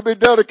 and you got to be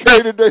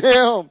dedicated to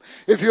Him.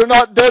 If you're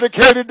not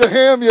dedicated to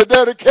Him, you're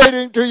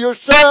dedicating to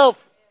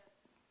yourself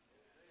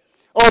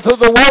or to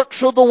the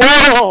works of the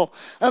world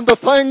and the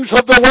things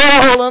of the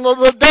world and of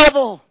the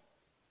devil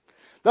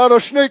that are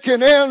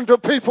sneaking into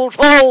people's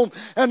homes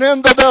and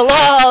into their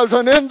lives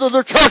and into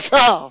the church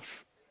house.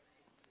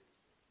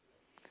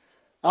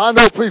 I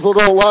know people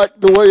don't like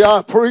the way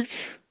I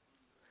preach,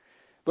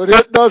 but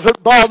it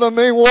doesn't bother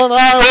me one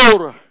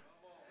iota.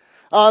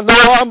 I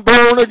know I'm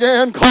born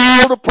again,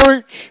 called to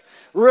preach,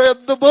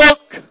 read the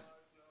book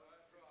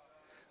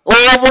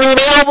over and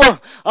over.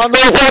 I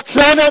know what's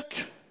in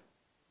it.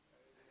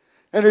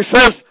 And He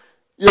says,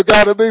 you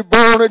got to be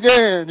born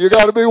again. You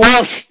got to be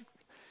washed.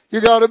 You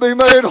got to be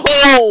made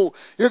whole.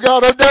 You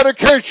got to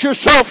dedicate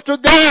yourself to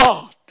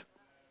God.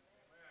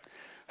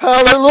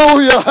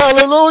 Hallelujah,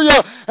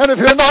 hallelujah. And if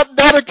you're not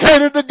dedicated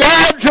dedicated to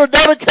God, you're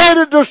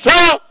dedicated to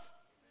self.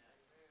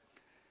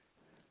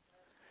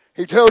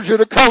 He tells you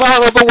to come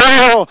out of the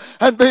world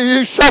and be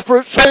ye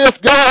separate,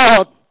 saith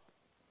God.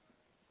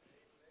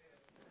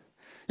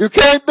 You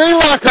can't be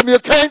like them. You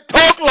can't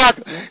talk like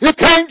them. You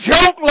can't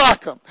joke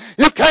like them.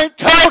 You can't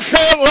tell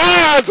short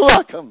lies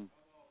like them.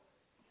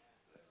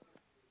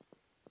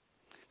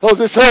 Because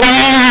it said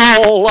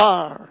all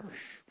liars.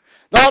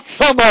 Not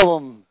some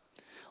of them.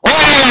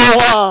 All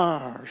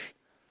liars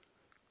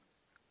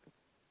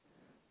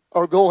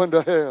are going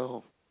to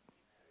hell.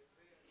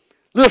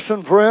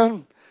 Listen,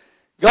 friend.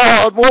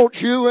 God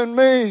wants you and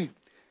me.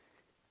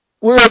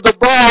 We're the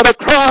bride of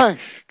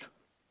Christ.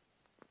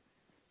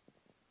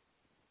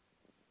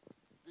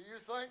 Do you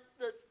think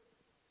that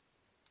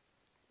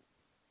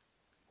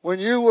when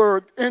you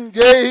were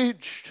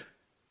engaged,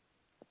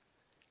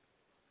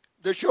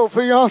 that your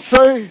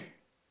fiancé,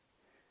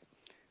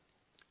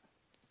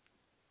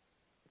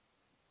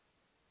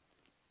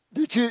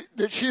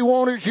 that she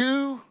wanted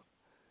you,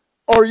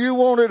 or you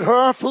wanted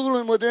her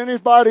fooling with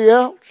anybody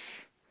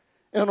else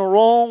in a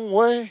wrong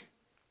way?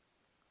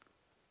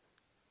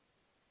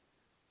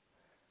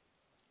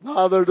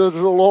 Neither does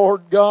the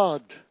Lord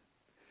God.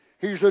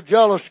 He's a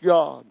jealous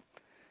God.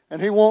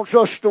 And He wants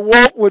us to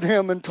walk with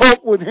Him and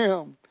talk with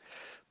Him.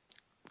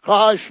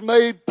 Christ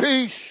made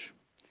peace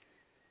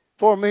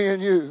for me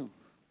and you.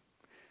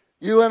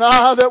 You and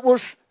I that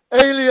was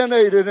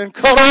alienated and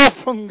cut off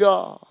from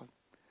God.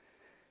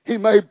 He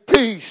made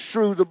peace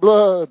through the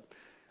blood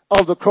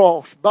of the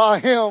cross. By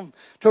Him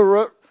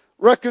to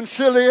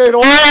reconciliate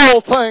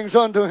all things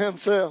unto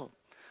Himself.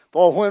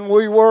 For when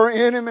we were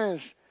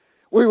enemies,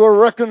 we were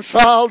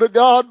reconciled to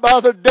God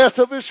by the death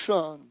of His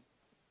Son.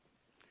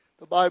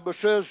 The Bible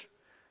says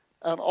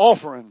an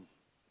offering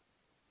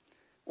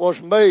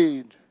was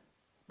made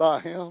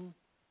by Him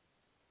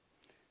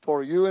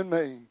for you and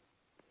me.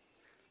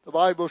 The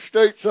Bible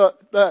states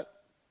that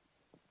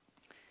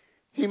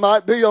He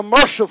might be a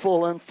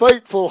merciful and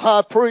faithful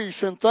high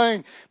priest in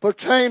things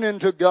pertaining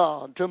to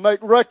God, to make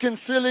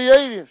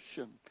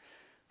reconciliation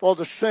for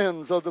the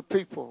sins of the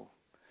people.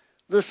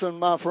 Listen,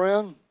 my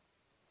friend,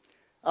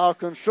 our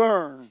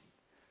concern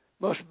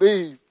must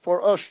be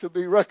for us to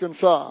be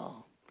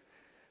reconciled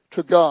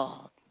to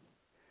God.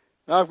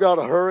 Now I've got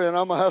to hurry and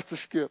I'm going to have to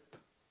skip,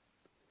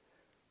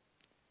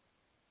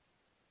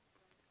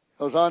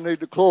 because I need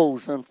to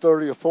close in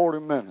 30 or 40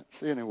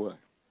 minutes anyway.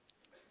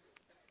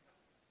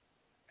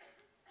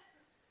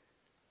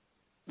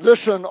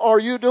 Listen,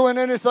 are you doing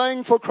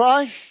anything for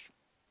Christ?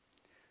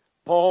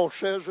 Paul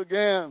says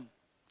again,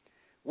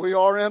 we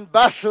are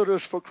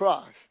ambassadors for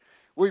Christ.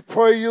 We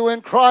pray you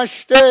in Christ's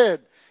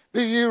stead,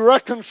 be ye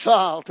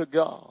reconciled to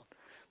God.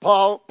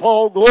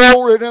 Paul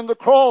gloried in the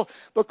cross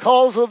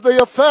because of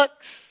the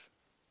effects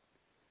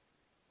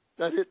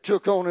that it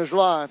took on his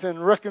life in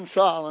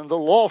reconciling the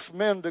lost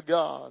men to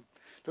God.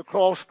 The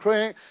cross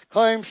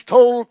claims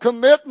total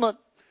commitment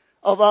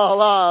of our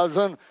lives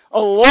and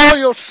a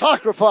loyal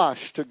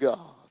sacrifice to God.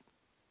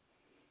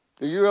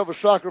 Do you ever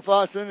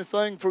sacrifice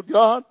anything for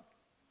God?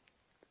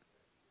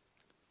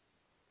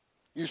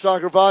 You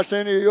sacrifice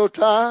any of your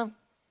time?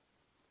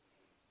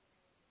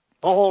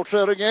 Paul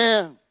said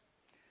again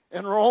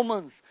in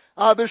Romans,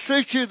 I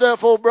beseech you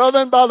therefore,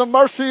 brethren, by the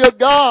mercy of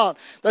God,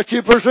 that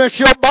you present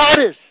your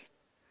bodies.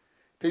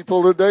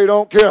 People today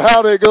don't care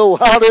how they go,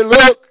 how they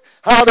look,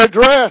 how they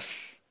dress.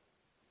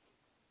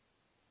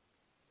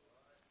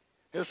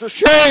 It's a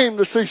shame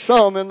to see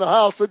some in the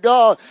house of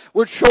God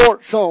with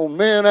shorts on,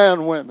 men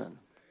and women.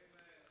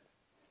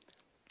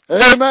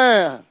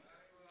 Amen.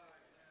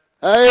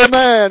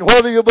 Amen.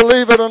 Whether you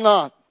believe it or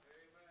not.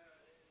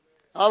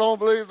 I don't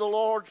believe the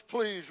Lord's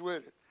pleased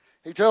with it.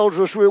 He tells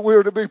us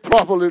we're to be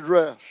properly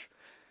dressed.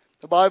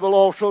 The Bible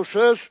also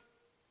says,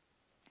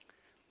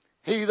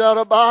 he that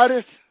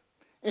abideth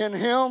in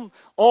Him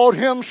ought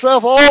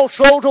himself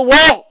also to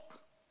walk,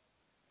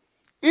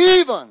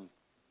 even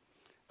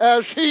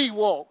as He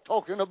walked.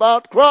 Talking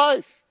about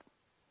Christ.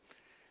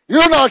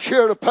 You're not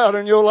here to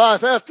pattern your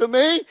life after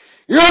me.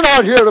 You're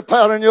not here to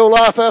pattern your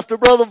life after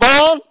Brother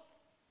Vaughn.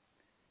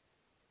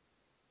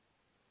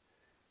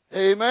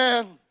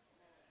 Amen.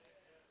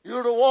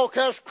 You're to walk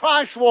as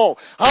Christ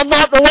walked. I'm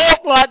not to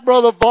walk like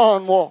Brother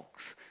Vaughn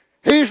walks.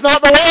 He's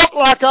not to walk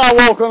like I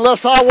walk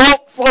unless I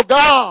walk for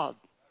God.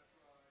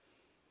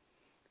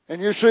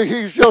 And you see,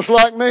 he's just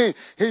like me.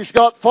 He's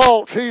got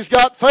faults. He's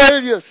got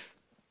failures.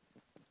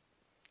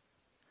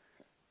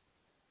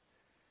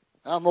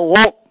 I'm going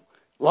to walk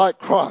like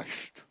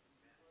Christ.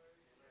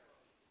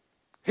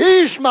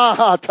 He's my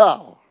high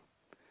tower.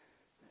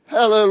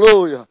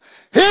 Hallelujah.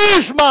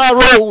 He's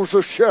my rose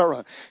of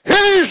Sharon.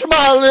 He's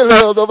my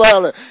lily of the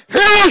valley.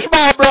 He's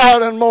my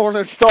bright and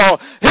morning star.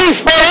 He's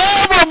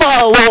forever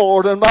my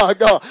Lord and my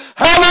God.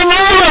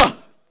 Hallelujah.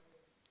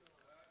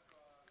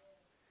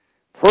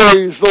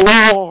 Praise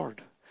the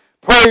Lord.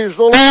 Praise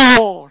the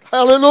Lord.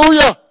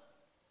 Hallelujah.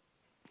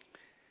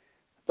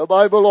 The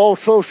Bible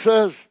also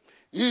says,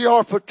 ye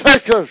are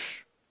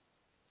partakers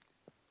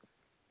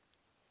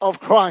of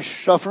Christ's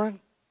suffering.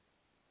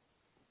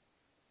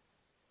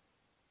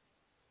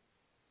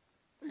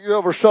 You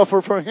ever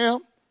suffer for Him?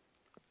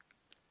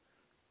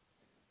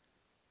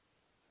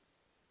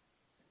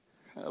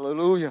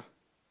 Hallelujah.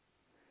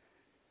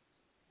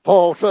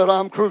 Paul said,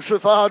 I'm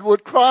crucified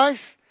with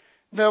Christ.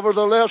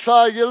 Nevertheless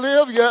I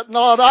live, yet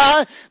not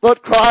I,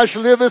 but Christ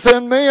liveth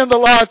in me, and the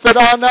life that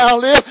I now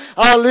live,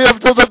 I live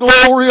to the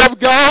glory of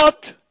God.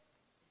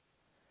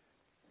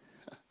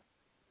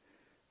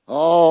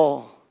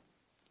 Oh,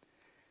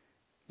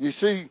 you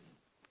see,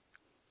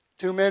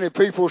 too many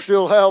people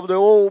still have the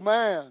old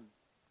man.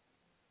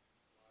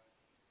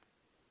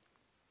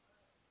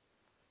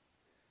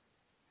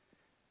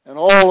 And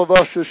all of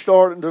us is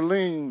starting to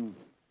lean.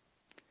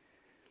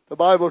 The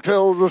Bible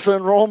tells us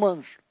in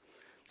Romans,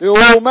 the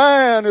old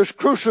man is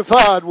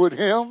crucified with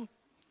Him.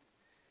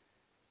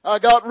 I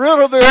got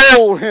rid of the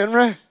old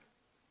Henry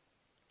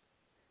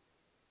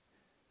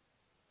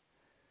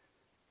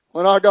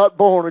when I got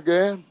born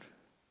again.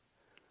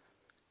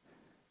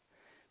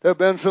 There have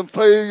been some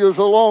failures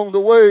along the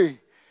way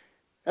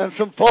and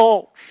some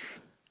faults.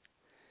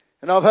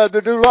 And I've had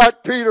to do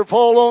like Peter,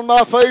 fall on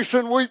my face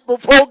and weep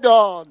before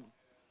God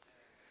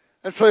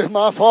and say,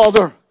 my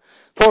Father,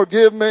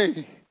 forgive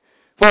me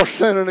for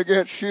sinning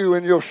against you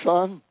and your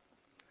Son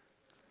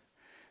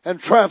and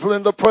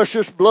trampling the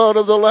precious blood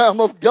of the Lamb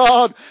of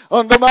God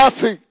under my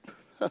feet.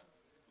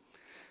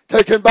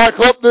 Taking back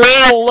up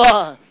the old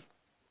life.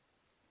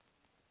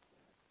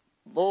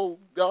 Oh,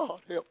 God,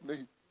 help me.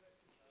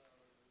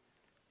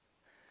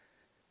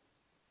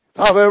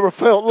 If I've ever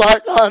felt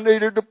like I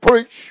needed to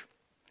preach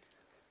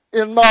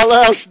in my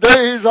last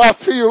days, I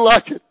feel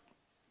like it.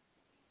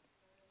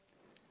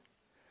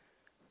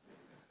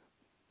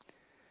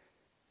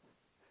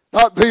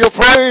 Not be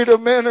afraid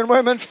of men and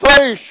women's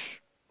face.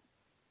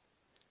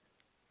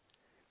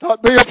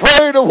 Not be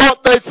afraid of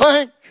what they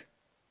think.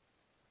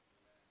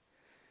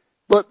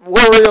 But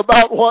worry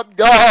about what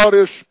God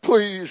is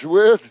pleased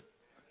with.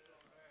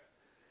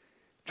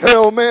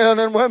 Tell men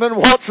and women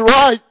what's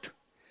right,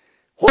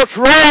 what's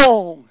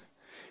wrong.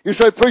 You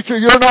say, preacher,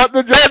 you're not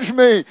to judge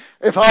me.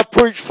 If I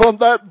preach from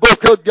that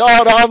book of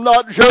God, I'm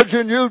not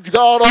judging you.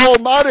 God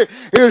Almighty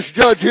is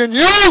judging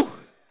you.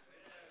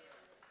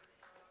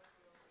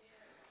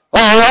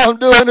 All I'm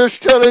doing is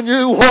telling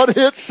you what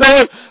it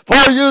says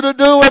for you to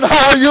do and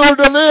how you're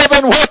to live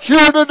and what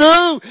you're to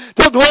do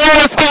to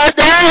glorify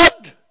God.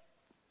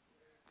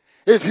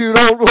 If you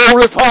don't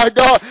glorify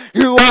God,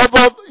 you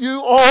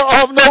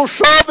are of no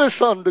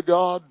service unto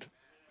God.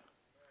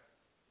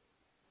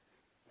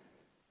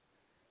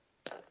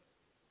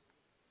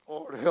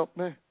 Lord, help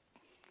me.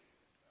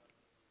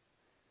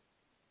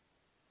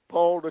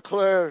 Paul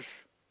declares,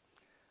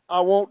 I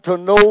want to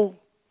know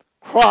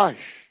Christ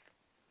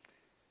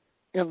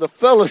in the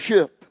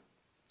fellowship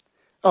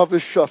of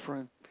His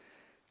suffering.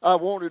 I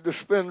wanted to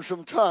spend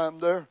some time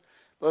there,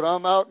 but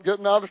I'm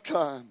getting out of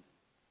time.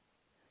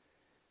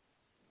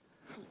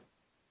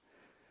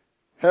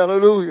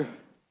 Hallelujah.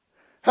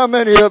 How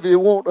many of you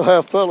want to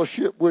have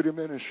fellowship with Him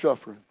in His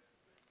suffering?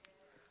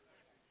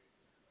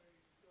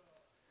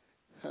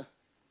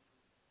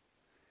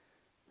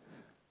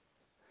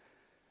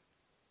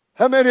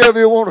 How many of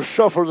you want to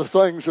suffer the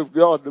things of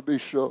God to be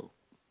so?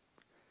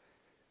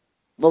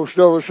 Most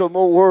of us are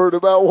more worried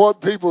about what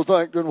people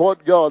think than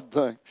what God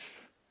thinks.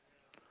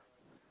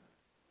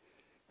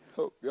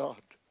 Oh, God.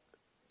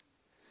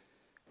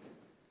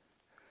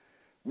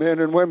 Men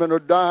and women are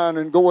dying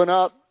and going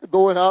out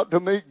to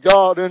meet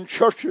God in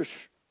churches.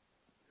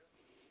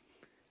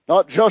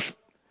 Not just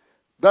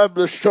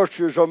Baptist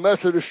churches or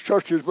Methodist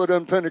churches, but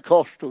in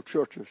Pentecostal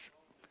churches.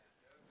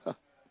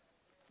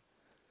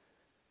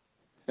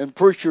 And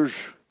preachers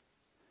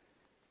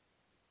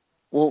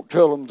won't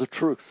tell them the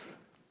truth.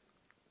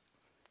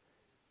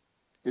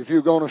 If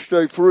you're going to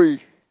stay free,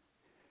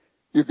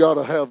 you got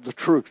to have the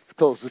truth,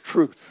 because the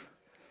truth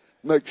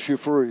makes you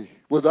free.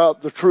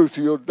 Without the truth,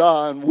 you'll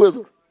die and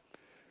wither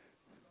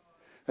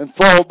and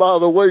fall by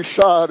the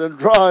wayside and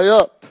dry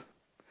up.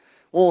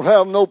 Won't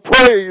have no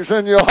praise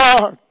in your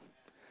heart.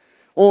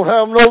 Won't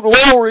have no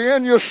glory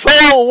in your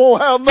soul.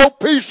 Won't have no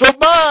peace of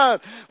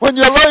mind when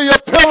you lay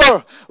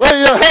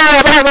your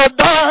head on a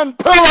dying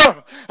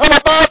pillar and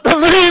about to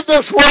leave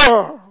this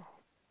world.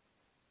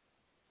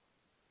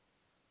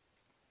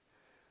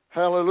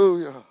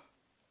 Hallelujah.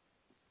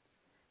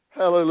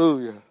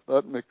 Hallelujah.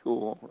 Let me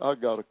go on. I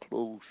got to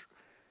close.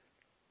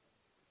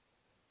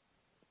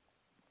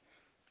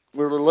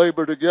 We're to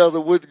labor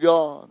together with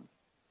God.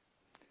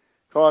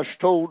 Christ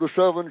told the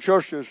 7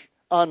 churches,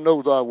 I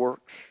know thy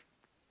works.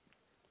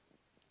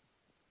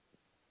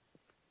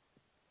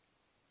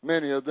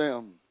 Many of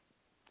them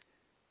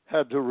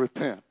had to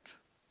repent.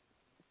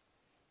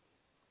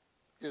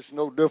 It's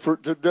no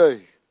different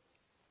today.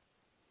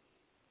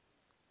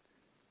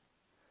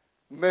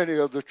 Many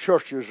of the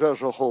churches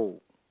as a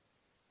whole,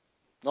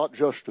 not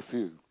just a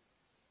few,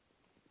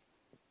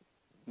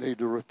 need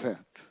to repent.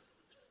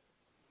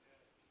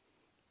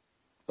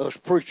 Us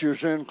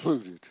preachers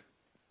included.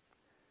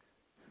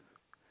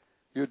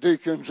 Your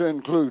deacons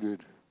included.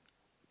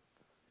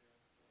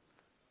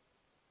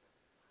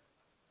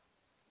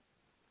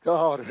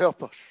 God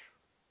help us.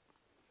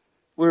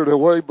 We're to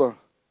labor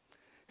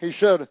He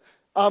said,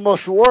 I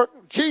must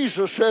work.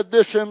 Jesus said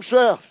this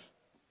himself.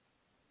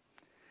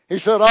 He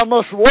said, I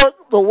must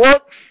work the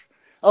works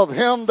of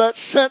him that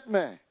sent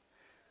me.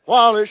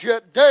 While it's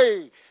yet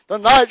day, the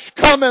night's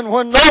coming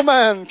when no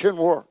man can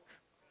work.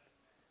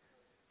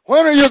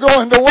 When are you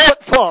going to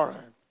work for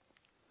him?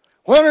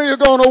 When are you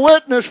going to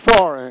witness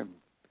for him?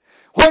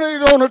 When are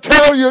you going to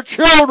tell your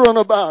children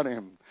about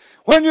him?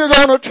 When are you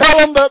going to tell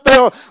them that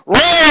they're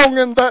wrong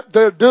in that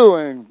they're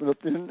doing?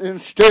 But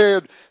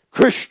instead,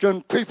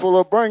 Christian people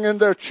are bringing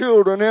their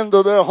children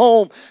into their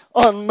home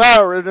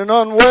unmarried and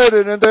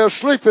unwedded, and they're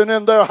sleeping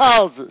in their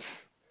houses.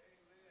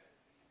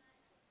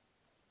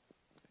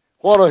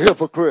 What a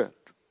hypocrite.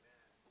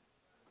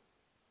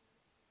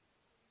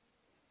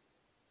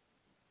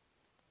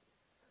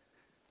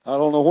 I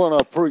don't know when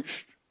I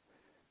preached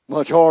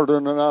much harder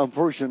than I'm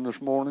preaching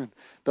this morning.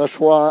 That's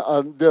why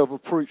I never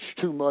preached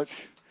too much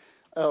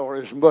or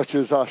as much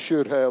as I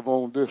should have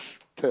on this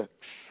text.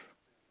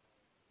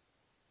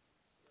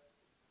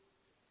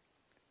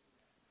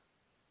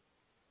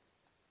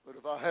 But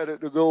if I had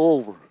it to go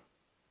over,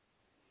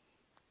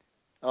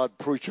 I'd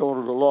preach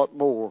on it a lot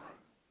more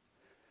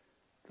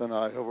than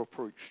I ever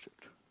preached it.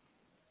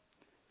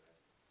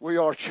 We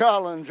are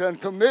challenged and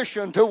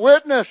commissioned to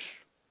witness.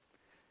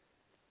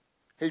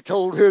 He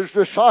told his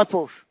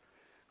disciples,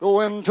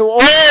 go into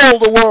all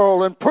the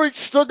world and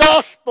preach the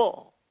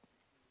gospel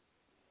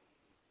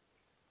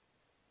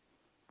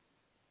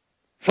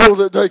so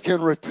that they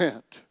can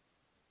repent.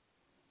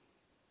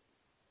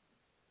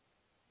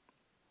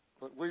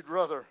 But we'd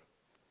rather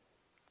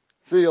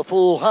see a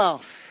full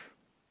house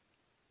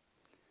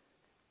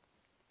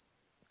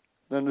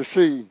than to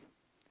see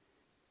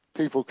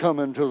people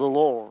coming to the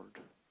Lord.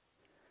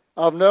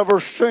 I've never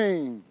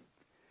seen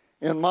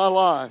in my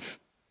life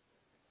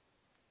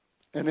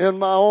and in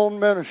my own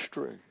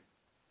ministry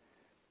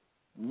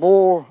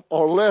more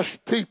or less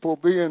people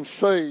being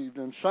saved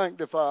and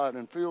sanctified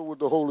and filled with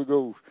the Holy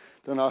Ghost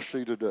than I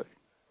see today.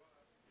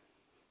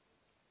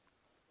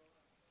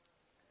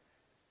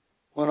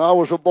 When I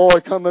was a boy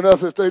coming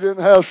up, if they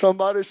didn't have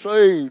somebody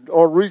saved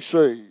or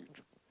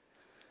resaved,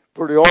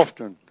 pretty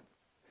often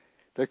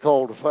they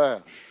called a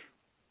fast.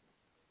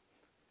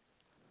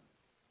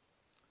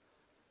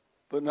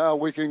 But now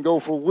we can go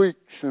for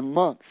weeks and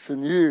months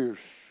and years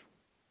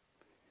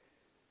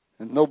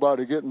and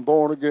nobody getting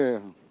born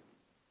again.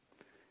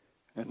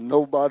 And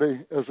nobody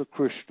as a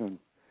Christian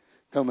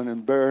coming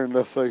and burying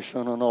their face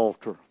on an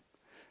altar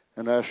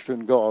and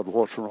asking God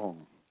what's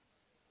wrong.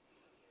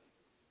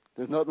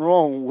 There's nothing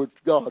wrong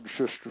with God,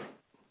 sister.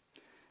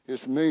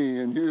 It's me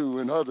and you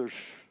and others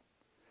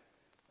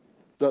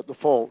that the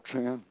fault's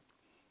in.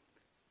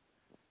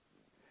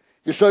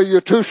 You say you're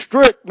too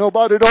strict.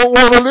 Nobody don't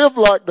want to live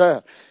like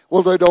that.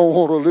 Well, they don't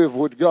want to live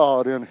with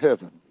God in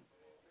heaven.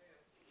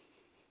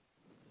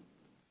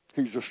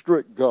 He's a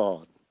strict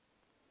God.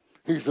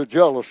 He's a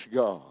jealous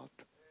God.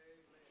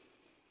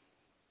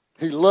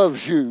 He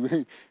loves you.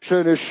 He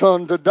sent his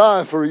son to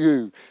die for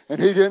you. And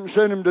he didn't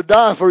send him to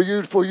die for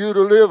you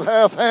to live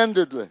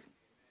half-handedly.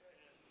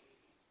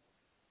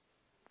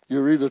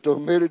 You're either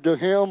committed to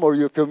him or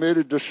you're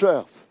committed to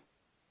self.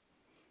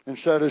 And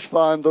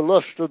satisfying the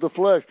lust of the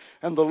flesh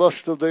and the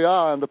lust of the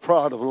eye and the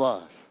pride of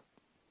life.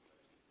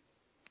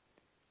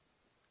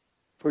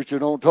 Preacher,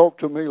 don't talk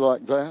to me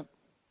like that.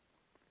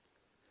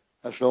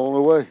 That's the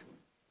only way.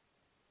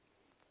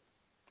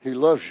 He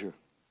loves you.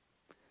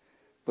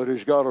 But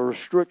he's got a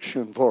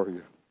restriction for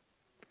you.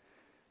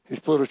 He's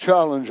put a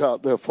challenge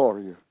out there for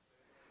you.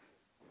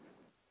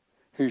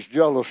 He's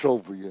jealous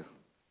over you.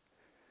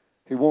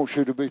 He wants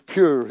you to be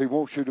pure. He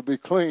wants you to be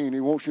clean. He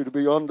wants you to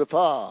be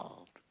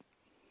undefiled.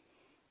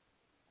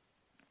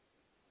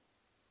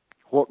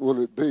 What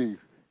will it be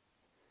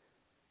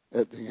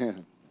at the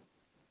end?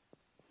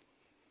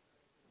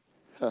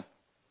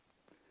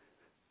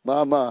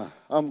 My,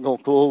 I'm going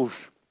to close.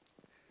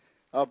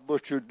 I've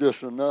butchered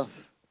this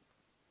enough.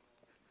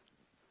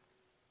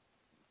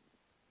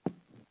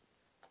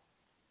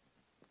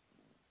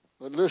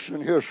 But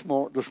listen here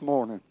this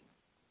morning.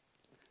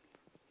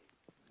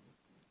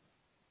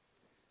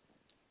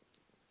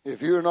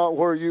 If you're not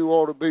where you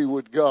ought to be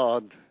with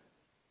God,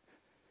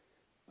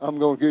 I'm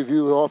going to give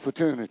you the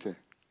opportunity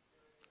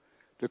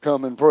to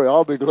come and pray.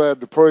 I'll be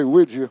glad to pray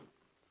with you.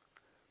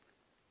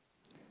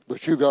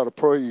 But you got to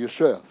pray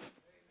yourself.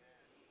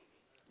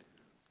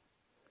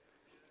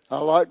 I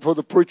like for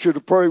the preacher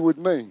to pray with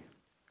me,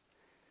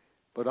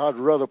 but I'd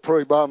rather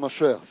pray by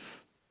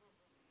myself.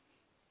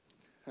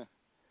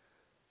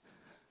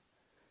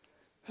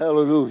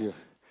 Hallelujah.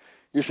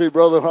 You see,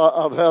 brother,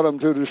 I've had them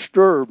to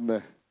disturb me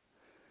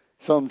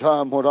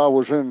sometime when I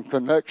was in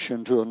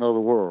connection to another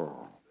world.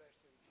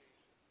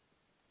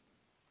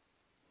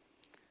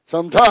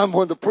 Sometime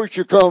when the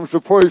preacher comes to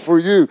pray for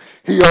you,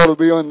 he ought to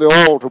be on the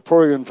altar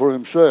praying for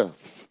himself.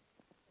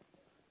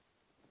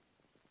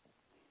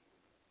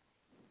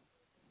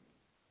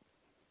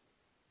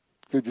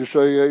 Could you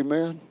say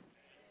amen?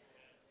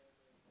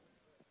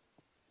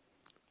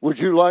 Would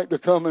you like to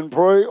come and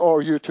pray, or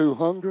are you too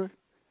hungry?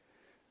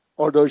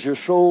 Or does your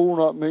soul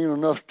not mean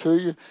enough to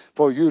you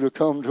for you to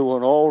come to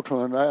an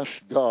altar and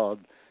ask God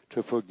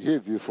to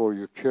forgive you for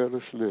your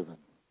careless living?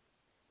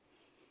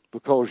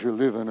 Because you're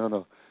living in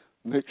a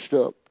mixed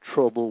up,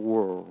 troubled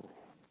world.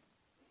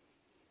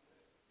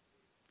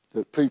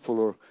 That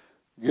people are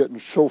getting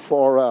so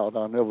far out,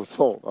 I never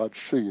thought I'd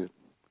see it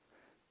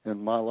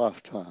in my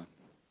lifetime.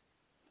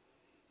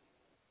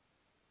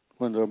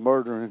 When they're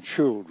murdering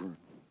children.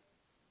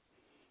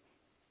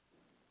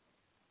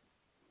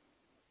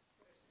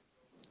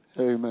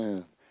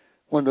 Amen.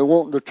 When they're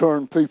wanting to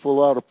turn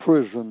people out of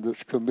prison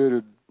that's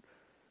committed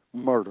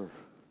murder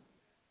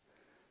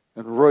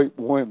and rape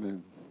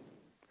women,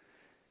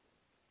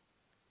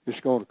 it's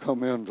going to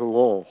come into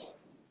law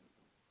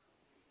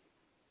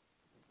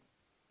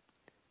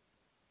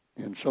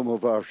in some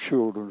of our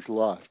children's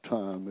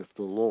lifetime if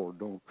the Lord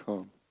don't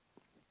come.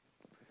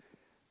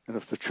 And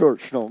if the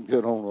church don't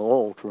get on the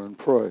altar and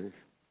pray.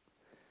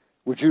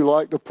 Would you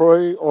like to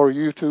pray? Or are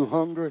you too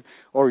hungry?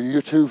 Or are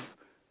you too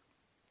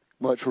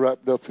much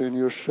wrapped up in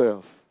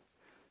yourself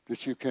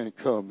that you can't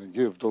come and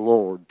give the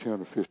Lord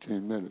 10 or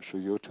 15 minutes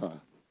of your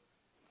time?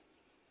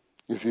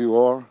 If you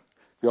are,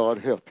 God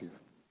help you.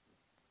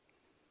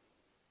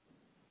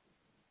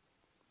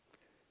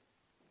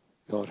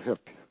 God help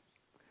you.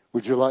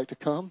 Would you like to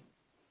come?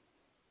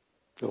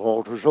 The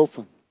altar's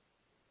open.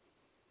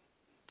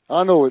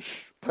 I know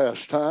it's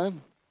past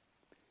time,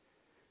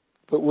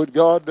 but with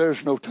God,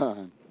 there's no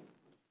time.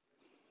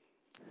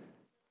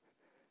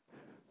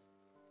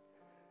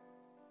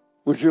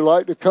 Would you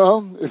like to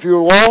come? If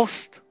you're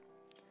lost,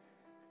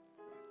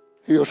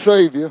 He'll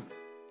save you.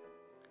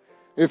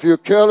 If you're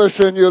careless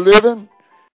in your living,